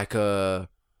just like a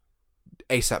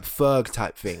ASAP Ferg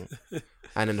type thing,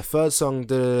 and then the third song,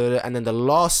 and then the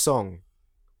last song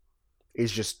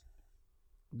is just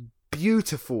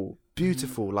beautiful,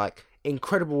 like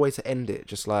incredible way to end it.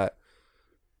 Just like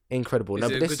incredible. Is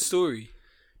it a good story?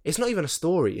 It's not even a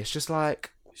story. It's just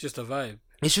like. It's just a vibe.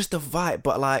 It's just a vibe,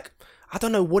 but like I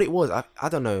don't know what it was. I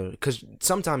don't know, because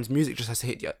sometimes music just has to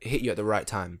hit you at the right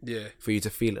time Yeah. for you to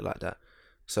feel it like that.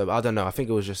 So I don't know. I think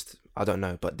it was just I don't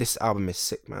know. But this album is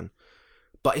sick, man.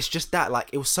 But it's just that like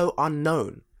it was so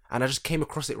unknown, and I just came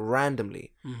across it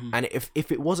randomly. And if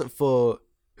it wasn't for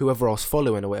whoever I was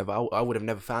following or whatever, I would have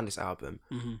never found this album,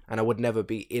 and I would never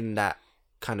be in that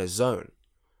kind of zone.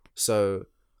 So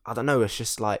I don't know. It's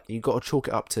just like you got to chalk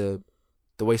it up to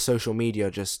the way social media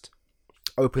just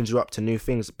opens you up to new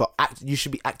things, but you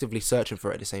should be actively searching for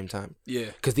it at the same time.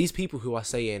 Yeah. Because these people who are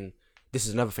saying, this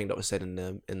is another thing that was said in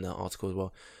the article as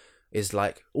well, is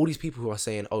like all these people who are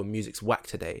saying, oh, music's whack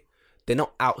today, they're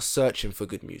not out searching for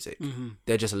good music.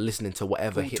 They're just listening to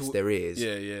whatever hits their ears,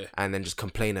 Yeah. and then just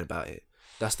complaining about it.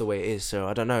 That's the way it is. So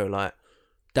I don't know, like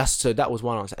that was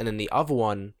one answer, and then the other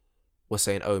one was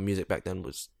saying, oh, music back then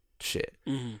was shit,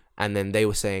 and then they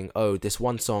were saying, oh, this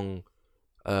one song,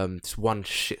 this one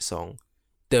shit song,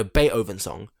 the Beethoven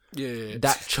song, Yeah.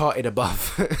 that charted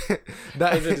above.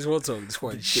 That This one song, this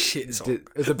one shit song.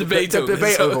 the Beethoven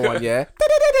Beethoven song. one, yeah.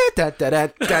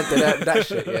 That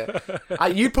shit, yeah.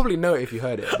 You'd probably know it if you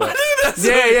heard it. But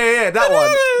yeah, that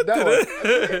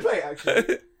one. Play it,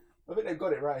 actually. I think they've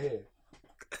got it right here.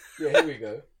 Yeah, here we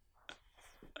go.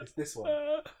 It's this one.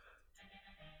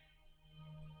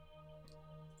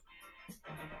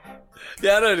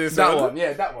 Yeah, I know this That one. one,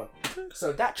 yeah, that one.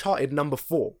 So that charted number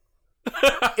 4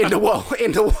 in the world,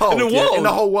 in the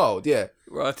whole world, yeah.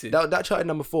 Right. That charted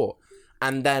number 4,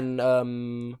 and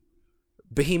then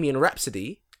Bohemian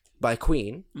Rhapsody by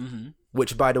Queen,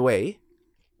 which, by the way,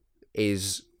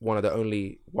 is one of the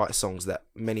only white songs that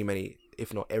many,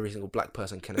 if not every single black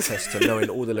person can attest to knowing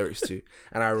all the lyrics to,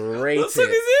 and I rate What song it.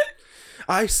 is it?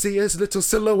 I see his little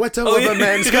silhouette of yeah. a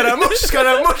man.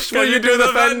 Skadamush when you do the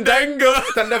fandango.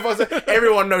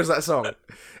 Everyone knows that song.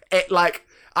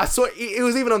 I saw it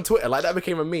was even on Twitter. Like, that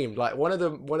became a meme. Like, one of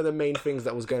the main things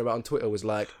that was going about on Twitter was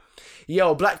like,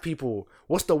 yo, black people,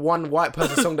 what's the one white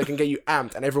person song that can get you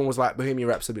amped? And everyone was like, Bohemian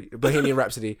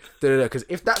Rhapsody. Because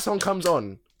if that song comes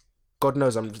on, God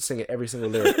knows I'm singing every single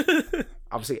lyric.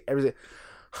 I'm singing everything.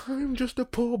 I'm just a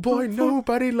poor boy,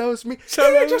 nobody loves me.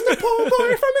 I'm just a poor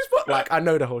boy from his book. Like, I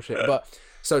know the whole shit. But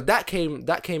so that came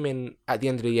in at the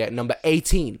end of the year at number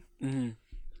 18. Mm-hmm.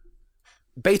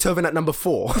 Beethoven at number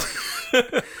 4.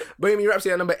 Bohemian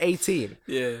Rhapsody at number 18.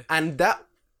 Yeah. And that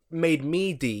made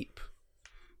me deep.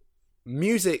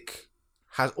 Music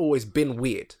has always been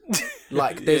weird.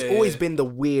 Like, there's always been the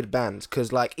weird bands.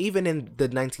 Because, like, even in the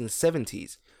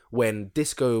 1970s, when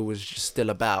disco was just still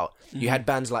about, you had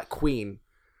bands like Queen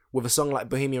with a song like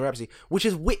Bohemian Rhapsody, which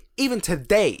is even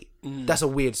today, that's a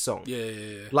weird song.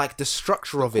 Yeah. Like, the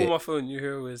structure of it. Call my phone, you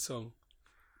hear a weird song.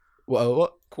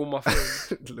 What? Call my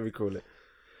phone. Let me call it.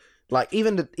 Like,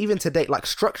 even today, like,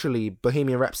 structurally,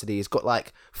 Bohemian Rhapsody has got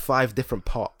like 5 different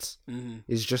parts.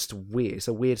 It's just weird. It's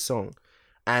a weird song.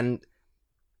 And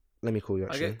let me call you,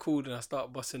 actually. I get called and I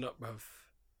start busting up, bruv.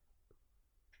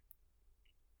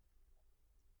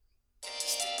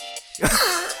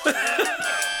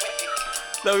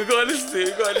 No, we gotta listen to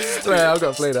it. Yeah, I've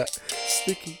got to play that.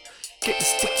 Sticky. Get the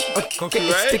sticky. Copyright? Get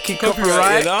the sticky Copyright,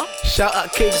 copyright. you know? Shout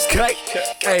out King's Cake.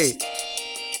 Hey.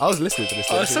 I was listening to this.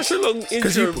 Oh, it's such a long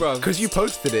intro, bruv. Because you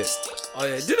posted it. Oh,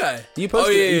 yeah. Did I? You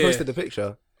posted yeah. You posted the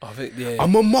picture. I think, yeah.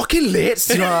 I'm a mocking lit.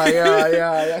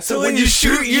 Yeah. So when you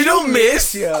shoot, you don't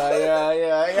miss.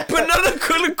 Yeah. Banana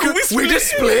colour cool. We just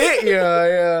split.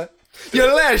 Yeah.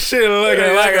 Your last shit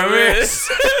looking like a miss.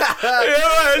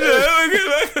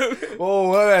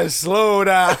 Oh, man, slow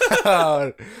down.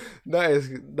 That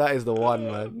is the one,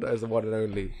 man. That is the one and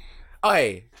only.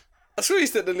 Hey, I swear you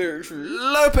said the lyrics through.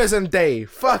 Lopez and Day,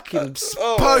 fucking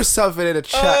post something in the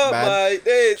chat, man. My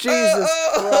days. Jesus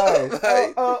Christ.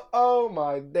 Oh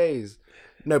my days.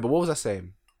 No, but what was I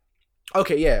saying?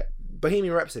 Okay, yeah.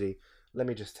 Bohemian Rhapsody. Let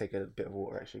me just take a bit of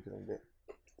water, actually, because I'm a bit...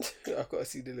 I've got to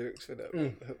see the lyrics for that.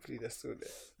 Hopefully they're still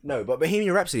there. No, but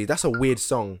Bohemian Rhapsody, that's a weird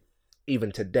song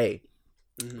even today.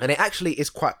 And it actually is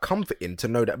quite comforting to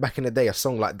know that back in the day a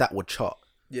song like that would chart.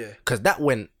 Yeah. Because that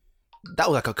was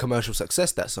like a commercial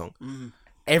success, that song.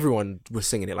 Everyone was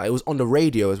singing it. Like, it was on the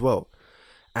radio as well.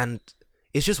 And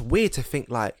it's just weird to think,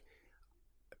 like...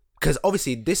 Because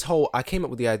obviously I came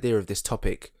up with the idea of this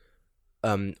topic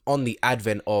on the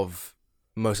advent of...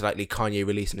 most likely Kanye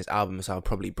releasing his album, so I'll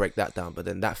probably break that down, but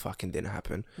then that fucking didn't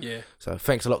happen. Yeah. So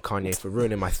thanks a lot, Kanye, for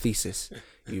ruining my thesis,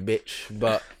 you bitch.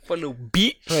 But what a little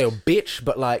bitch.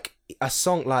 But like a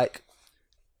song like,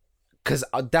 because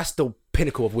that's the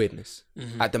pinnacle of weirdness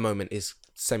at the moment, is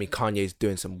Kanye's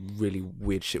doing some really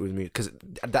weird shit with music. Because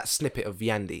that snippet of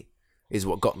Yandy is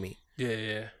what got me.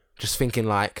 Yeah. Just thinking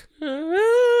like.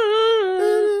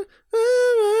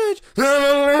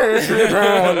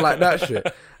 Like that shit,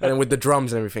 and then with the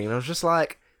drums and everything, and I was just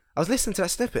like, I was listening to that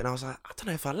snippet and I was like, I don't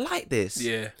know if I like this,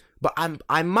 but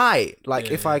I might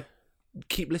like if I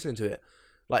keep listening to it.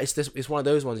 Like, it's one of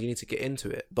those ones you need to get into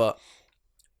it. But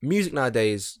music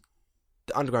nowadays,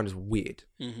 the underground is weird,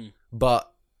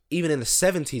 but even in the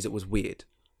 70s it was weird.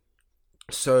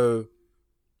 So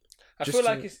I feel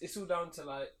like it's all down to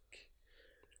like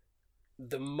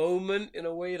the moment, in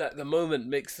a way. Like, the moment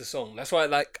makes the song. That's why,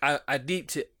 like, I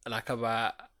deeped it like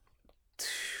about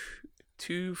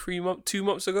 2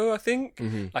 months ago, I think.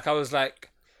 Like, I was like,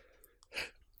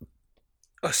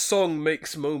 a song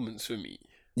makes moments for me.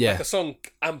 Yeah. Like, a song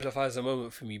amplifies a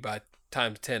moment for me by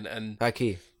times 10. And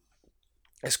key.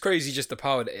 It's crazy just the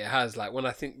power that it has. Like, when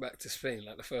I think back to Spain,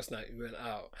 like the first night we went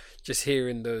out, just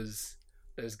hearing those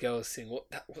girls sing. What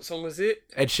song was it?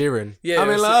 Ed Sheeran. Yeah, I'm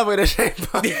in love with a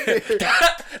shape.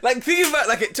 Like, thinking about,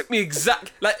 like, it took me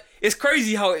like, it's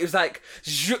crazy how it was like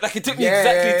it took me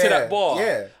exactly to that bar.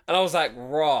 Yeah. And I was like,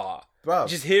 raw. Bro.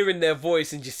 Just hearing their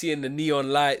voice and just seeing the neon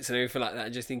lights and everything like that,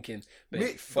 and just thinking,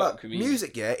 fuck me.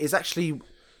 Music, is actually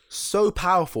so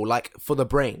powerful, like, for the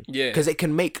brain. Yeah. Because it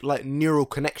can make, like, neural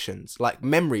connections, like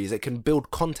memories. It can build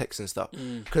context and stuff.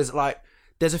 Because, like,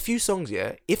 there's a few songs,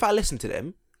 if I listen to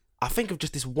them, I think of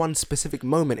just this one specific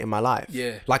moment in my life.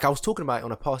 Yeah. Like, I was talking about it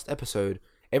on a past episode.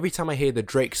 Every time I hear the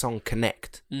Drake song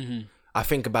Connect, I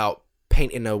think about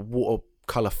painting a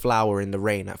watercolor flower in the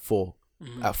rain at 4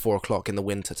 o'clock in the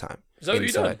winter time. Is that what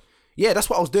you done? Yeah, that's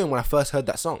what I was doing when I first heard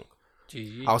that song.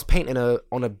 Gee. I was painting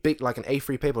on a big, like, an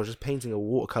A3 paper. I was just painting a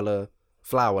watercolor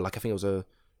flower. Like, I think it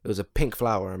was a pink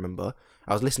flower, I remember.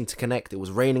 I was listening to Connect. It was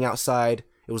raining outside.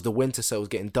 it was the winter, so it was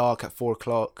getting dark at 4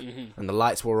 o'clock, and the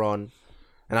lights were on.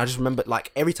 And I just remember,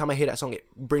 like, every time I hear that song, it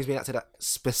brings me back to that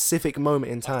specific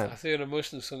moment in time. I feel an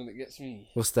emotional song that gets me.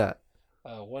 What's that?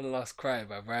 One Last Cry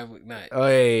by Brian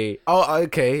McKnight. Oh,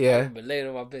 okay, I yeah. remember laying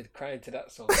on my bed crying to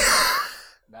that song.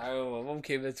 I remember my mum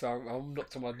came into my mum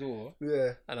knocked on my door,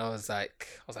 Yeah. and I was like,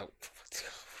 what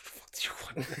do you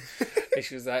want? And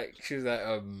she was like,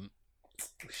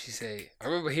 what she say? I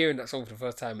remember hearing that song for the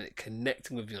first time and it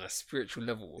connecting with me on a spiritual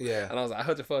level. Yeah. And I was like, I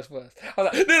heard the first verse. I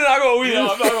was like, no, I gotta wheel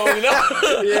it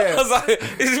up. Yeah. I was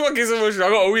like, this is fucking so emotional. I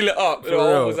gotta wheel it up. And For my mum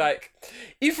real. was like,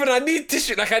 Ethan, I need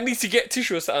tissue. Like, I need to get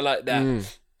tissue or something like that.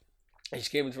 And she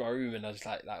came into my room and I was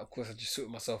like, of course, I just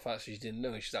sorted myself out so she didn't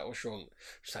know. And she's like, what's wrong?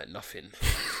 She's like, nothing.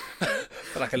 But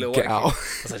like a little Get white out. kid.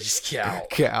 I was like, just get out.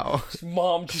 Get out.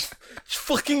 Mom, just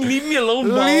fucking leave me alone,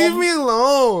 Mom. Leave me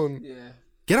alone. Yeah.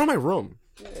 Get out of my room.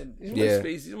 Yeah, this is Yeah. my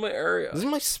space. This is my area. This is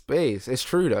my space. It's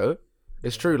true, though.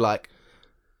 It's true. Like,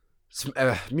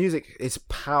 music is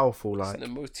powerful. It's Like, an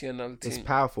emotional it's thing.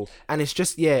 powerful. And it's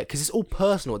just, because it's all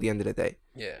personal at the end of the day.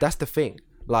 Yeah. That's the thing.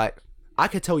 Like, I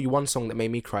could tell you one song that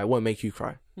made me cry. It won't make you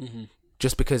cry.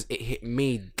 Just because it hit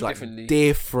me like Differently.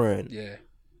 different Yeah.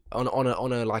 on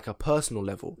a like a personal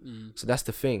level. So that's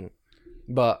the thing.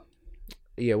 But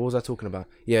yeah, what was I talking about?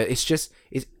 Yeah, it's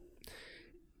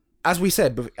as we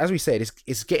said,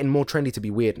 it's getting more trendy to be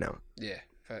weird now. Yeah.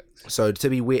 Facts. So to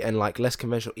be weird and like less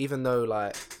conventional, even though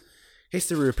like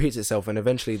history repeats itself and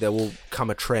eventually there will come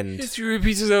a trend. History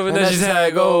repeats itself and And that's just how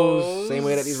it goes. Same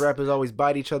way that these rappers always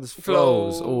bite each other's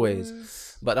flows,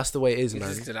 always. But that's the way it is, We man.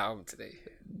 listened to that album today.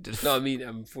 No, I mean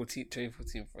 2014 for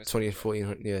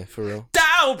 2014, yeah, for real.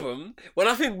 that album. When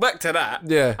I think back to that,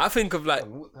 Yeah. I think of like,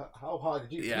 How hard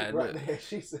did you Yeah, keep right there?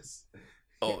 Jesus.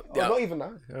 oh, yeah. Not even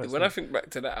that. When I think back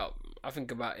to that album, I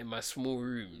think about in my small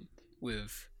room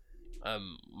with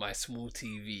my small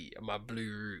TV and my blue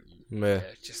room. Yeah.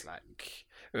 Just like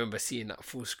I remember seeing that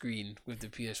full screen with the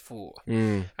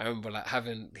PS4. I remember like I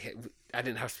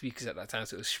didn't have speakers at that time,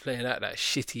 so it was playing out that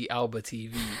shitty Alba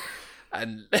TV,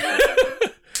 and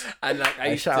and like I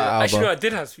used to. shout out Actually, Alba. no, I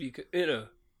did have speakers.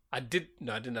 I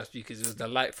didn't have speakers. It was the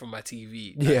light from my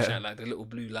TV. That Yeah. shined, like the little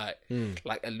blue light,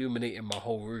 like illuminating my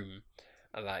whole room,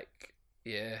 and like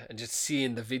and just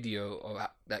seeing the video of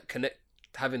that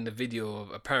having the video of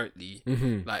apparently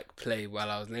like play while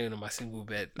I was laying on my single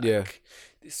bed. Like, Yeah.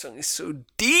 this song is so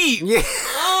deep. Yeah.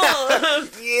 Oh,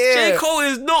 Yeah. J. Cole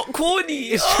is not corny.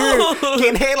 It's Oh. true.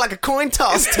 Getting hit like a coin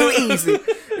toss. Too easy.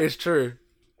 It's true.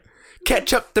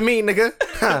 Catch up to me, nigga.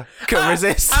 Couldn't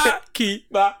resist. I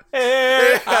keep my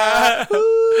head high.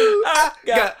 Ooh, I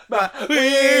got my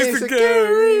wings wings to to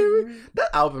carry. carry. That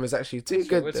album is actually too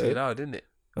good, What's it though. loud, isn't it?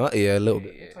 Yeah, a little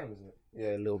bit. Yeah. What time is it?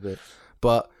 Yeah, a little bit.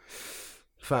 But,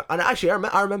 and actually,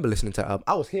 I remember listening to that album.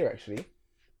 I was here, actually.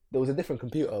 There was a different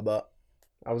computer, but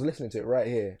I was listening to it right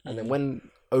here. And then when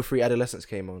 03 Adolescence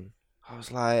came on, I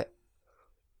was like,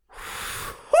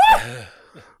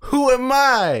 who am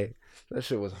I? That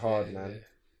shit was hard, man.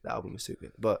 That album was too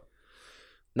good. But,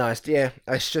 no,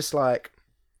 it's just like,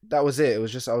 that was it. It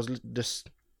was just, I was just,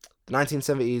 the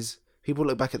 1970s, people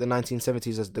look back at the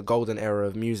 1970s as the golden era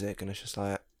of music, and it's just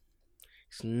like,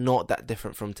 it's not that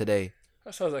different from today.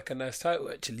 That sounds like a nice title,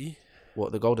 actually.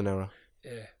 What, the golden era?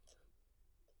 Yeah.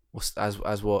 What's as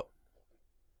what?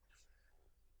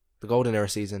 The golden era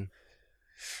season.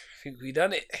 I think we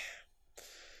done it.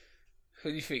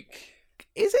 What do you think?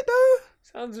 Is it though?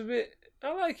 Sounds a bit.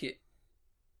 I like it.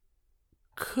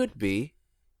 Could be,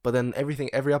 but then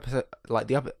every episode, like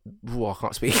the other. Whoa, I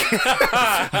can't speak.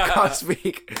 I can't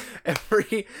speak.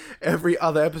 Every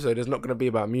other episode is not going to be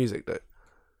about music though.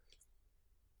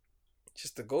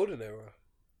 Just the golden era.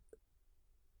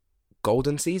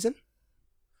 Golden season.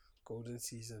 Golden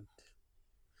season.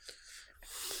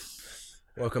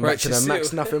 Welcome Right, back to just the Max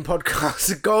sit- Nothing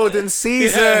podcast. Golden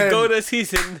season. Yeah, golden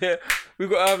season. Yeah. We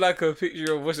got to have like a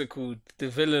picture of what's it called? The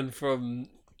villain from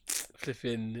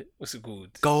flipping. What's it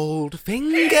called?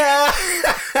 Goldfinger.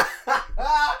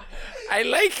 I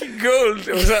like gold.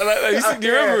 Was that like that? Do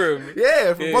you remember him?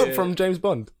 Yeah, Yeah. from James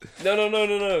Bond.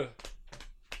 No.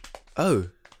 Oh.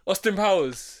 Austin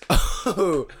Powers.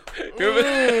 Oh.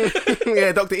 Remember?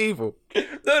 Yeah, Dr. Evil.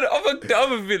 No, the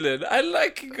other villain. I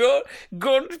like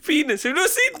gold penis. Have you not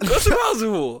seen Austin Powers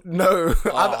before? No,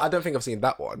 I don't think I've seen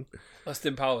that one.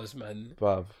 Austin Powers, man.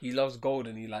 Bruv. He loves gold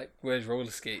and he like wears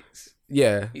roller skates.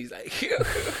 Yeah. He's like,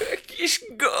 it's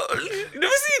gold. You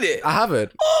never seen it? I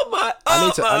haven't. Oh my! I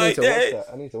need to watch days. that.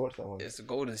 I need to watch that one. It's the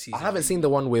golden season. I haven't seen the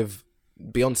one with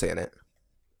Beyonce in it.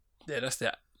 Yeah, that's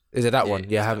that. Is it that Yeah, one?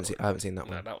 Yeah, it's I that haven't seen that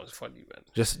No, one. that one's funny, man.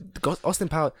 Just Austin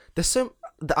Powers. There's so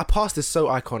our past is so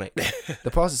iconic.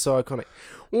 The past is so iconic.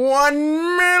 $1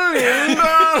 million.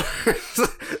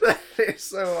 That shit is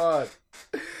so hard.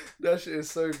 That shit is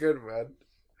so good, man.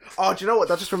 Oh, do you know what?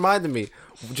 That just reminded me.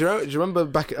 Do you remember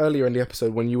back earlier in the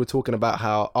episode when you were talking about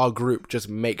how our group just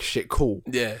makes shit cool?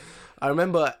 Yeah. I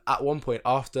remember at one point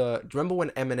do you remember when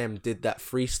Eminem did that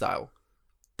freestyle?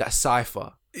 That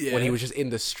cypher? Yeah. When he was just in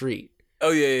the street?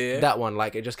 Oh, yeah. That one,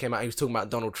 like, it just came out. He was talking about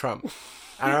Donald Trump.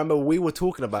 And I remember we were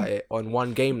talking about it on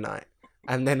one game night.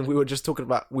 And then we were just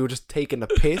taking the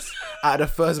piss out of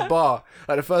the first bar.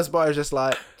 Like, the first bar was just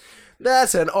like,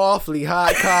 that's an awfully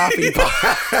hot coffee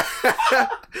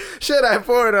pot. Should I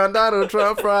pour it on Donald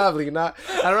Trump? Probably not.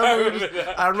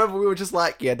 I remember we were just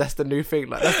like, yeah, that's the new thing.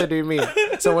 Like, that's the new meme.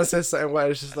 Someone says something where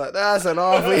it's just like, that's an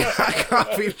awfully hot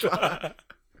coffee pot.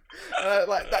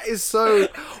 Like, that is so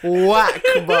whack,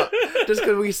 but just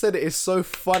because we said it is so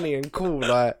funny and cool,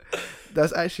 like,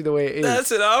 that's actually the way it is.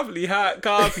 That's an awfully hot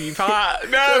coffee pot.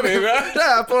 No, man.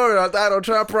 Yeah, pour it on Donald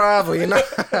Trump, probably not.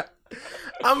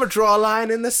 I'm gonna draw a line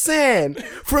in the sand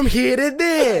from here to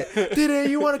there.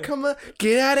 You want to come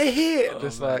get out of here?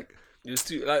 Just man. Like, it's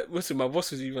too like. Listen, my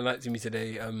boss was even like to me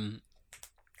today.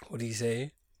 What did he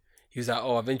say? He was like,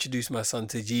 "Oh, I've introduced my son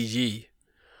to GG."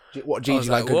 What GG? I was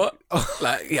like what?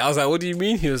 Like, yeah, I was like, "What do you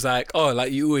mean?" He was like, "Oh,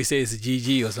 like you always say it's a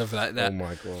GG or something like that." Oh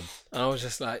my god. And I was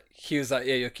just like, he was like,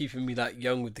 yeah, you're keeping me like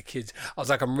young with the kids. I was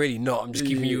like, I'm really not. I'm just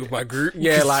keeping you with my group.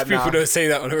 Yeah, like people don't say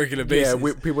that on a regular basis.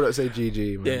 Yeah, people don't say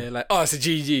GG, man. Yeah, like, oh, it's a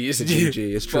GG. It's a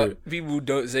GG. It's true. But people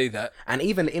don't say that. And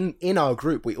even in our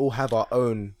group, we all have our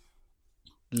own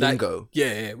lingo. Like,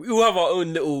 yeah. We all have our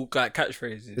own little like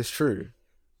catchphrases. It's true.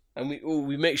 And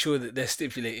we make sure that they're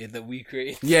stipulated that we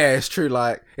create. Yeah, it's true.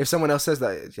 Like, if someone else says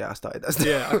that, yeah, I started that.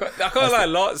 Yeah, I can't lie.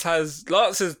 Lance has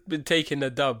been taking the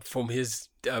dub from his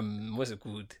what's it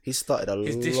called? He started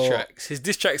his diss tracks. His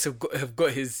diss tracks have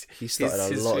got his. He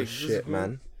started a lot of shit,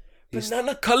 man.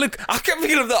 Banana color. I kept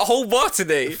thinking of that whole bar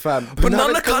today. Fam,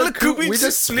 banana color could we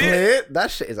just split?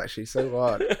 That shit is actually so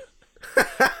hard.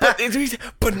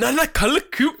 Banana color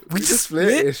coupe. We just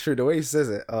split. It's true. The way he says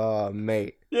it, oh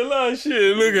mate. You like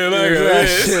shit. Look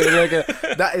at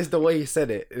that. That is the way he said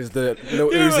it. Is the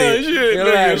no you like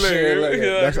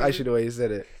shit. That's actually the way he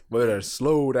said it. Better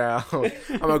slow down.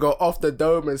 I'm gonna go off the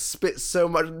dome and spit so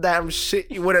much damn shit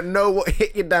you wouldn't know what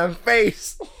hit your damn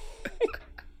face.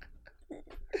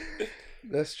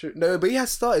 That's true. No, but he has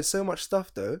started so much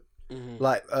stuff though. Mm-hmm.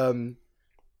 Like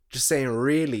just saying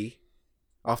really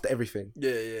after everything.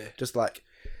 Yeah. Just like,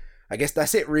 I guess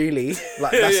that's it really.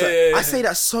 Like that's I say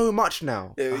that so much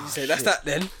now. Yeah, you say that's that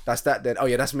then. That's that then. Oh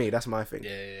yeah, that's me. That's my thing.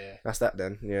 Yeah. That's that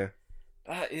then. Yeah.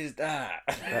 That is that.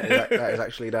 That is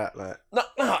actually that. Like no,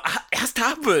 it has to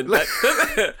happen. Like,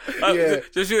 yeah.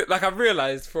 Just like I've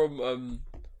realized from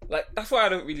like that's why I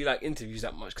don't really like interviews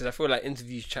that much because I feel like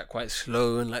interviews chat quite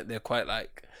slow and like they're quite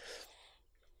like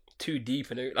too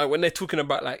deep and like when they're talking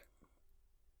about like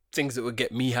things that would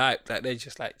get me hyped, like they're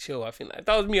just like chill. I think like if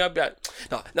that was me, I'd be like,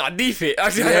 no, deep it.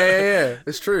 Yeah.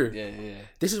 It's true. Yeah.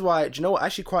 This is why. Do you know what? I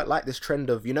actually quite like this trend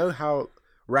of how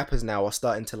rappers now are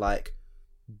starting to like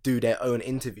do their own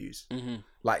interviews. Mm-hmm.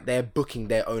 Like they're booking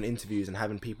their own interviews and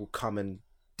having people come and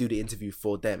do the interview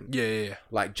for them. Yeah.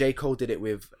 Like J. Cole did it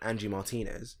with Angie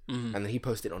Martinez, and then he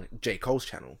posted it on J. Cole's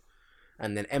channel.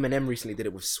 And then Eminem recently did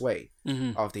it with Sway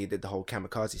after he did the whole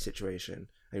kamikaze situation. And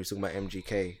he was talking about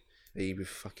MGK. He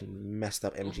fucking messed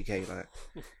up MGK. Like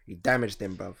he damaged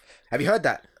him, bruv. Have you heard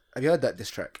that? Have you heard that diss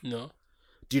track? No.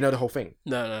 Do you know the whole thing?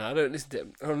 No, I don't listen to it.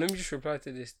 Let me just reply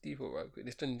to this default right quick.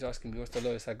 This friend is asking me what's the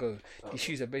lowest I go. These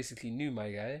shoes are basically new,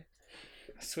 my guy.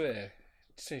 I swear.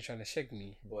 This one's trying to shag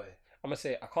me. Boy. I'm gonna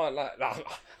say I can't like. I'm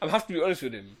gonna have to be honest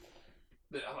with him.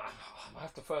 But I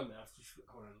have to firm it.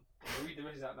 Hold on. I'm gonna read the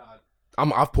message out loud.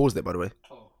 I've paused it by the way.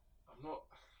 Oh, I'm not.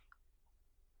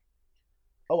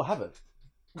 Oh, I haven't.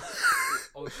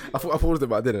 Oh shit. I thought I paused it,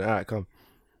 but I didn't. Alright, come.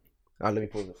 Let me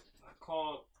pause it. I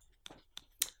can't.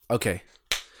 Okay.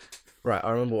 Right,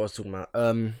 I remember what I was talking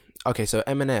about. Okay, so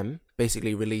Eminem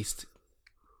basically released.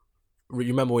 You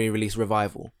remember when he released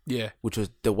Revival? Yeah. Which was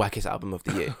the wackest album of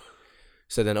the year.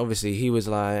 So then obviously he was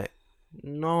like,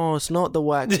 no, it's not the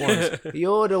whack ones.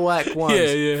 You're the whack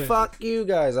ones. Yeah. Fuck you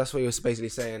guys. That's what he was basically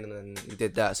saying, and then he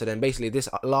did that. So then basically this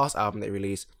last album that he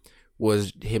released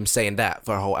was him saying that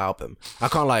for a whole album. I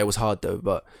can't lie, it was hard though,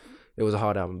 but it was a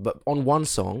hard album. But on one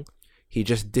song, he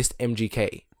just dissed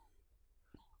MGK.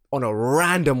 On a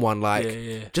random one,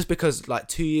 like just because like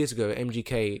 2 years ago,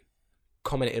 MGK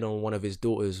commented on one of his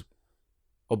daughters,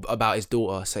 about his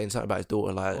daughter, saying something about his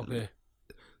daughter, like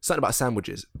something about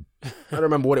sandwiches. I don't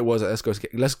remember what it was.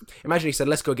 Imagine he said,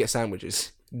 "Let's go get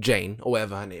sandwiches." Jane or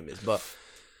whatever her name is, but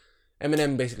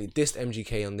Eminem basically dissed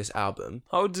MGK on this album.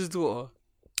 How old is his daughter?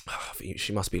 I think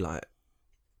she must be like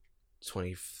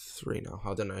 23 now.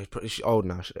 I don't know. She's old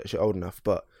now. She's old enough,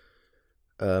 but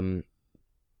that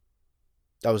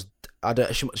was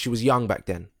she was young back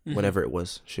then. Whenever it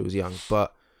was, she was young.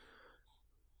 But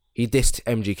he dissed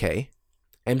MGK.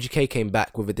 MGK came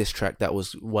back with a diss track that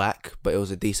was whack, but it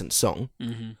was a decent song.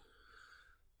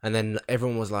 And then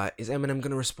everyone was like, "Is Eminem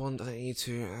gonna respond? I don't need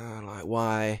to. Like,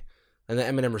 why?" And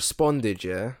then Eminem responded,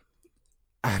 yeah,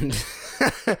 and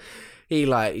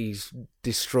he's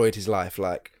destroyed his life.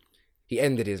 Like, he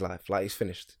ended his life. Like, he's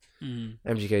finished.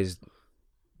 MGK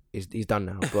he's done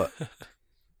now. But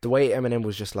the way Eminem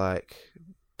was just like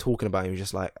talking about him, he was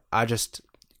just like, "I just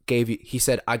gave you." He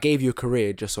said, "I gave you a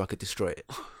career just so I could destroy it."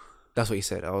 That's what he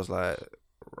said. I was like,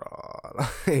 raw.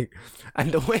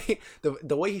 And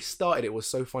the way he started it was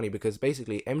so funny because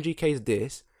basically MGK's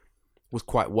diss was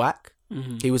quite whack.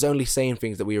 He was only saying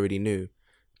things that we already knew,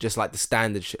 just like the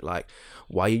standard shit, like,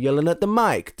 "Why are you yelling at the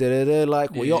mic? Da-da-da,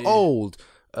 like, well, you're old.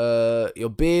 Your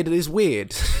beard is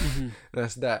weird."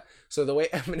 That's that. So the way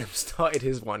Eminem started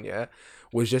his one, yeah,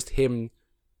 was just him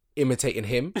imitating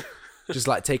him, just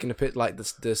like taking a pit. Like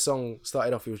the song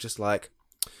started off, he was just like,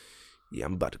 "Yeah,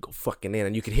 I'm about to go fucking in,"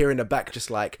 and you can hear in the back just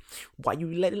like, "Why you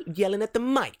yelling at the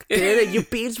mic? Your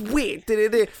beard's weird.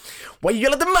 Why you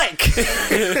yelling at the mic?"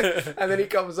 And then he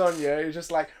comes on, yeah, he's just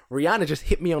like, "Rihanna just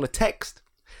hit me on a text.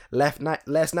 Last night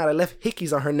I left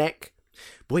hickeys on her neck.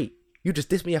 Wait, you just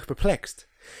dissed me, I'm perplexed.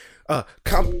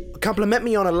 Compliment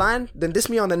me on a line, then diss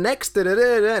me on the next."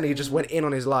 And he just went in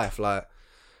on his life, like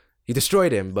he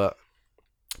destroyed him. But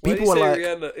people were like,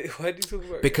 Rihanna? Why do you talk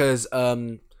about because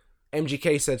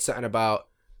MGK said something about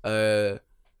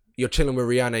you're chilling with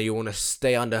Rihanna, you want to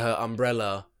stay under her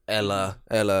umbrella, Ella,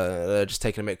 just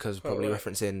taking a minute because probably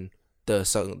referencing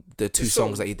the two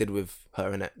songs that he did with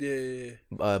her in it.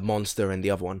 Yeah. Monster and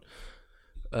the other one.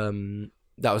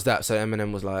 That was that. So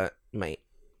Eminem was like, "Mate,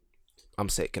 I'm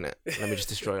sick in it. Let me just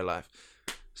destroy your life."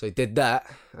 So he did that,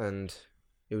 and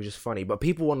it was just funny. But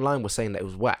people online were saying that it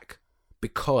was whack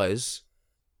because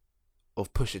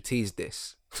of Pusha T's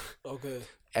diss. Okay.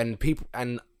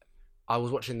 And I was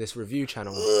watching this review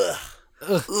channel.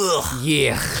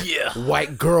 Yeah.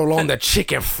 White girl on the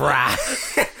chicken fry.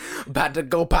 About to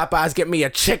go Popeyes, get me a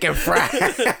chicken fry.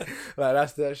 Like,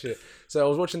 that's that shit. So I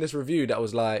was watching this review that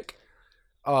was like,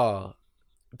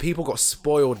 people got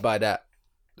spoiled by that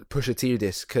Pusha T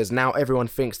diss because now everyone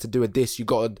thinks to do a diss you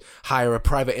gotta hire a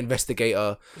private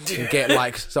investigator and get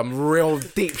like some real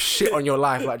deep shit on your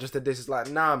life, like just a diss. It's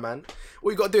like, nah, man, all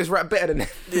you gotta do is rap better than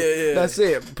that. Yeah. That's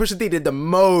it. Pusha T did the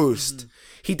most.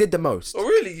 He did the most. Oh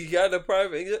really? You had a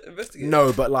private investigator?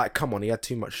 No, but like, come on, he had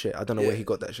too much shit. I don't know where he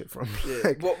got that shit from. Yeah.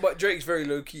 Like, But Drake's very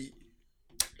low key.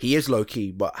 he is low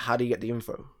key, but how do you get the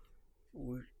info?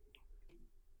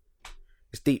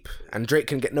 It's deep, and Drake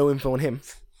can get no info on him.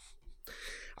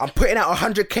 I'm putting out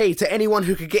 100k to anyone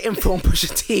who could get info on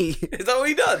Pusha T. Is that what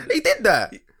he done? He did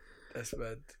that. That's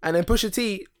bad. And then Pusha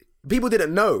T, people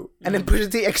didn't know. And then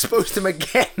Pusha T exposed him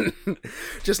again.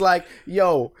 Just like,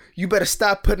 "Yo, you better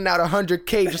stop putting out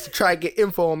 100k just to try and get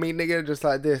info on me, nigga." Just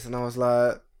like this. And I was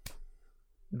like,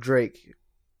 Drake,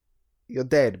 you're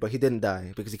dead. But he didn't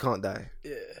die because he can't die.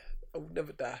 Yeah. I will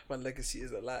never die. My legacy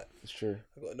is alive. It's true.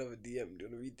 I got another DM. Do you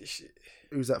want to read this shit?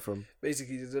 Who's that from?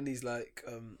 Basically, there's one he's like,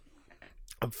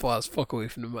 I'm far as fuck away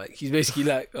from the mic. He's basically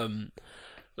like,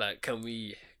 can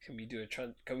we do a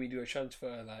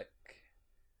transfer? Like,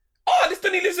 oh, this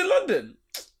Donny lives in London.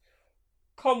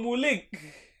 Come, we'll link.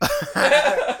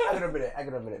 I got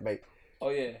a minute, mate.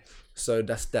 Oh yeah. So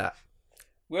that's that.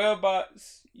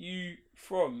 Whereabouts you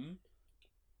from?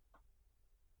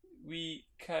 We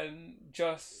can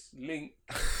just link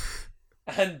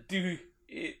and do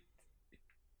it.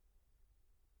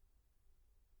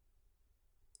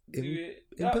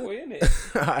 That way,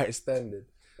 innit? Alright, standard.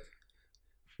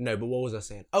 No, but what was I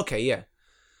saying? Okay, yeah.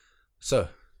 So,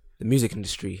 the music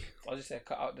industry. I'll just say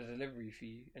cut out the delivery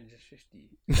fee and just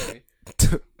 50. Sorry.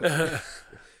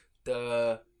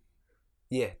 The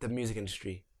music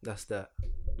industry. That's that.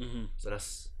 So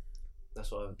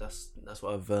that's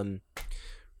what I've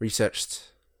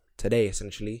researched today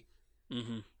essentially.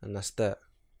 And that's that.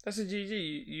 That's a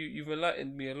GG. You've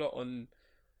enlightened me a lot on,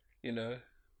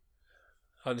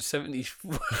 how the 70s,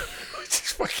 which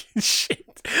is fucking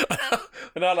shit.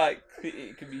 And I like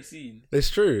it can be seen.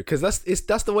 It's true because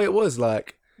that's the way it was.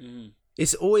 Like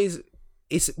it's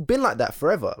been like that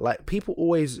forever. Like people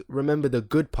always remember the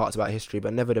good parts about history,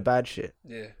 but never the bad shit.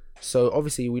 Yeah. So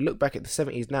obviously we look back at the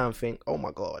 70s now and think, oh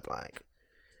my god, like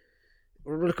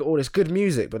look at all this good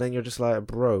music, but then you're just like,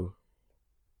 bro.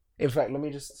 In fact, let me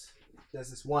just there's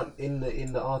this one in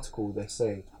the article. They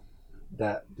say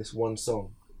that this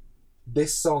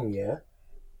song, yeah.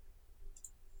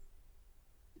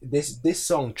 This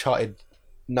song charted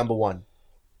number 1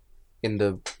 in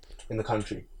the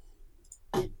country.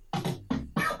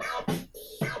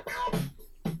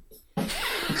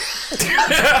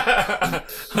 I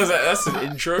was like, that's an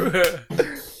intro.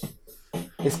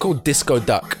 It's called Disco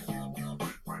Duck.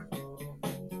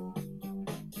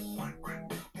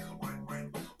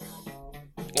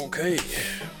 Okay.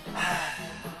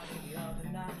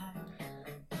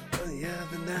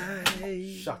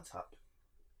 Shut up.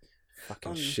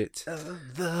 Fucking shit.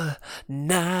 The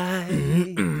night,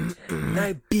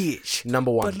 night bitch.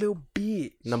 Number 1. little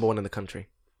bitch. Number 1 in the country.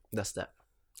 That's that.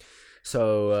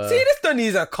 So See, this done.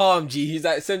 He's like calm G. He's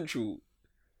like central.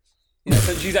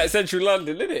 He's like central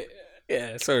London, isn't it?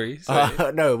 Yeah. Sorry.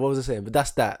 no, what was I saying? But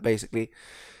that's that basically.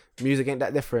 Music ain't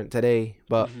that different today,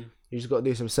 but you just got to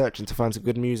do some searching to find some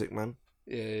good music, man.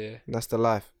 Yeah. And that's the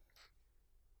life.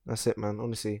 That's it, man.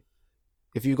 Honestly,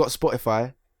 if you got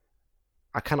Spotify,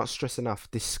 I cannot stress enough.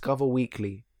 Discover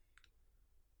Weekly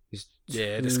is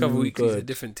Discover Weekly is a good.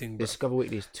 different thing. But Discover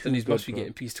Weekly is too then he's good. must be bro.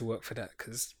 getting pieced to work for that,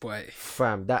 because boy.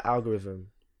 Fam, that algorithm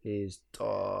is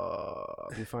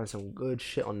you find some good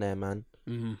shit on there, man.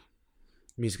 Mm-hmm.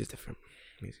 Music is different.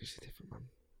 Music is different, man.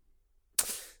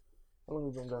 How long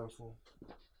have we been going for?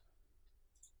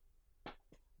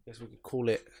 Guess we could call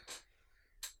it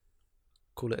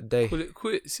a day. Call it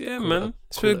quits, yeah, Call man. it-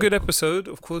 It's call been a it- good episode.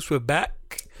 Of course, we're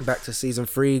back. Back to season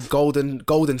 3, golden season.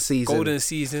 Golden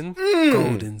season.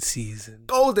 Golden season.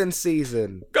 Golden season. Golden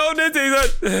season.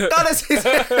 Golden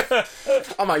season.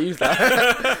 I might use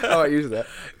that.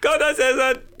 Golden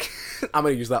season. I'm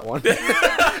gonna use that one.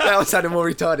 That one sounded more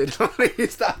retarded. I'm gonna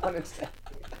use that one instead.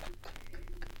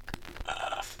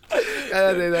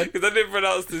 Because I didn't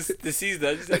pronounce the season.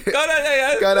 I just said, Golden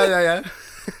season. Yeah.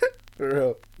 For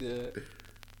real. Yeah.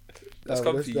 That's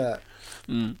comfy. that.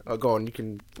 Oh, go on. You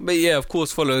can. But yeah, of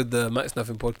course, follow the Max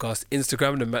Nothing Podcast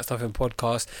Instagram, the Max Nothing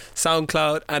Podcast,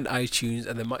 SoundCloud, and iTunes,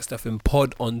 and the Max Nothing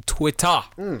Pod on Twitter.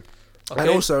 Okay? And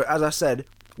also, as I said,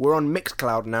 we're on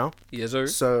Mixcloud now, yes, sir.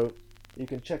 so you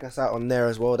can check us out on there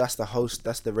as well. That's the host.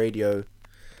 That's the radio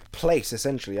place,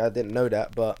 essentially. I didn't know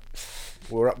that, but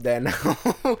we're up there now.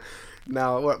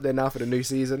 We're up there now for the new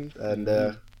season, and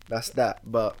that's that.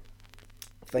 But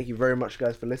thank you very much,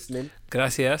 guys, for listening.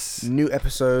 Gracias. New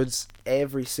episodes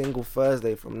every single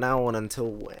Thursday from now on until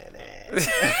whenever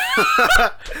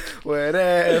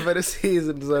the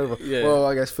season's over. Yeah. Well,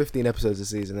 I guess 15 episodes a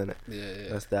season, isn't it? Yeah.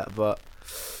 That's that. But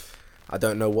I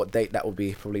don't know what date that will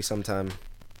be. Probably sometime.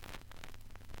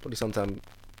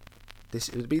 This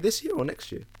it would be this year or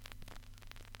next year.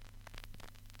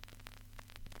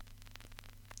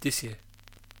 This year.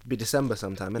 Be December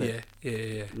sometime, innit?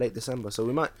 Yeah. Late December. So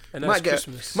we might And might that's get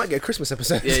Christmas. might get a Christmas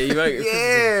episode. Yeah, you might get a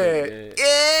Christmas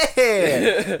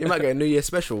episode, yeah. You might get a New Year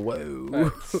special. Whoa.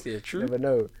 Facts. Yeah, true. Never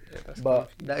know. Yeah, that's But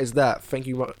comfy. that is that. Thank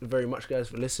you very much, guys,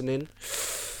 for listening.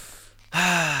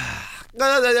 Oh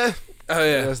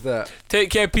yeah. That's that. Take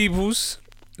care, peoples.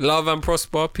 Love and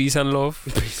prosper. Peace and love.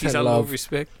 Peace and and love. love.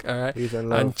 Respect. All right. Peace and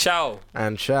love. And ciao.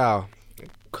 And ciao.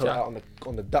 Call Ciao. out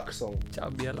on the duck song. Ciao,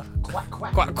 Biela. Quack,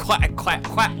 quack, quack, quack,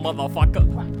 quack,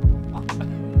 motherfucker.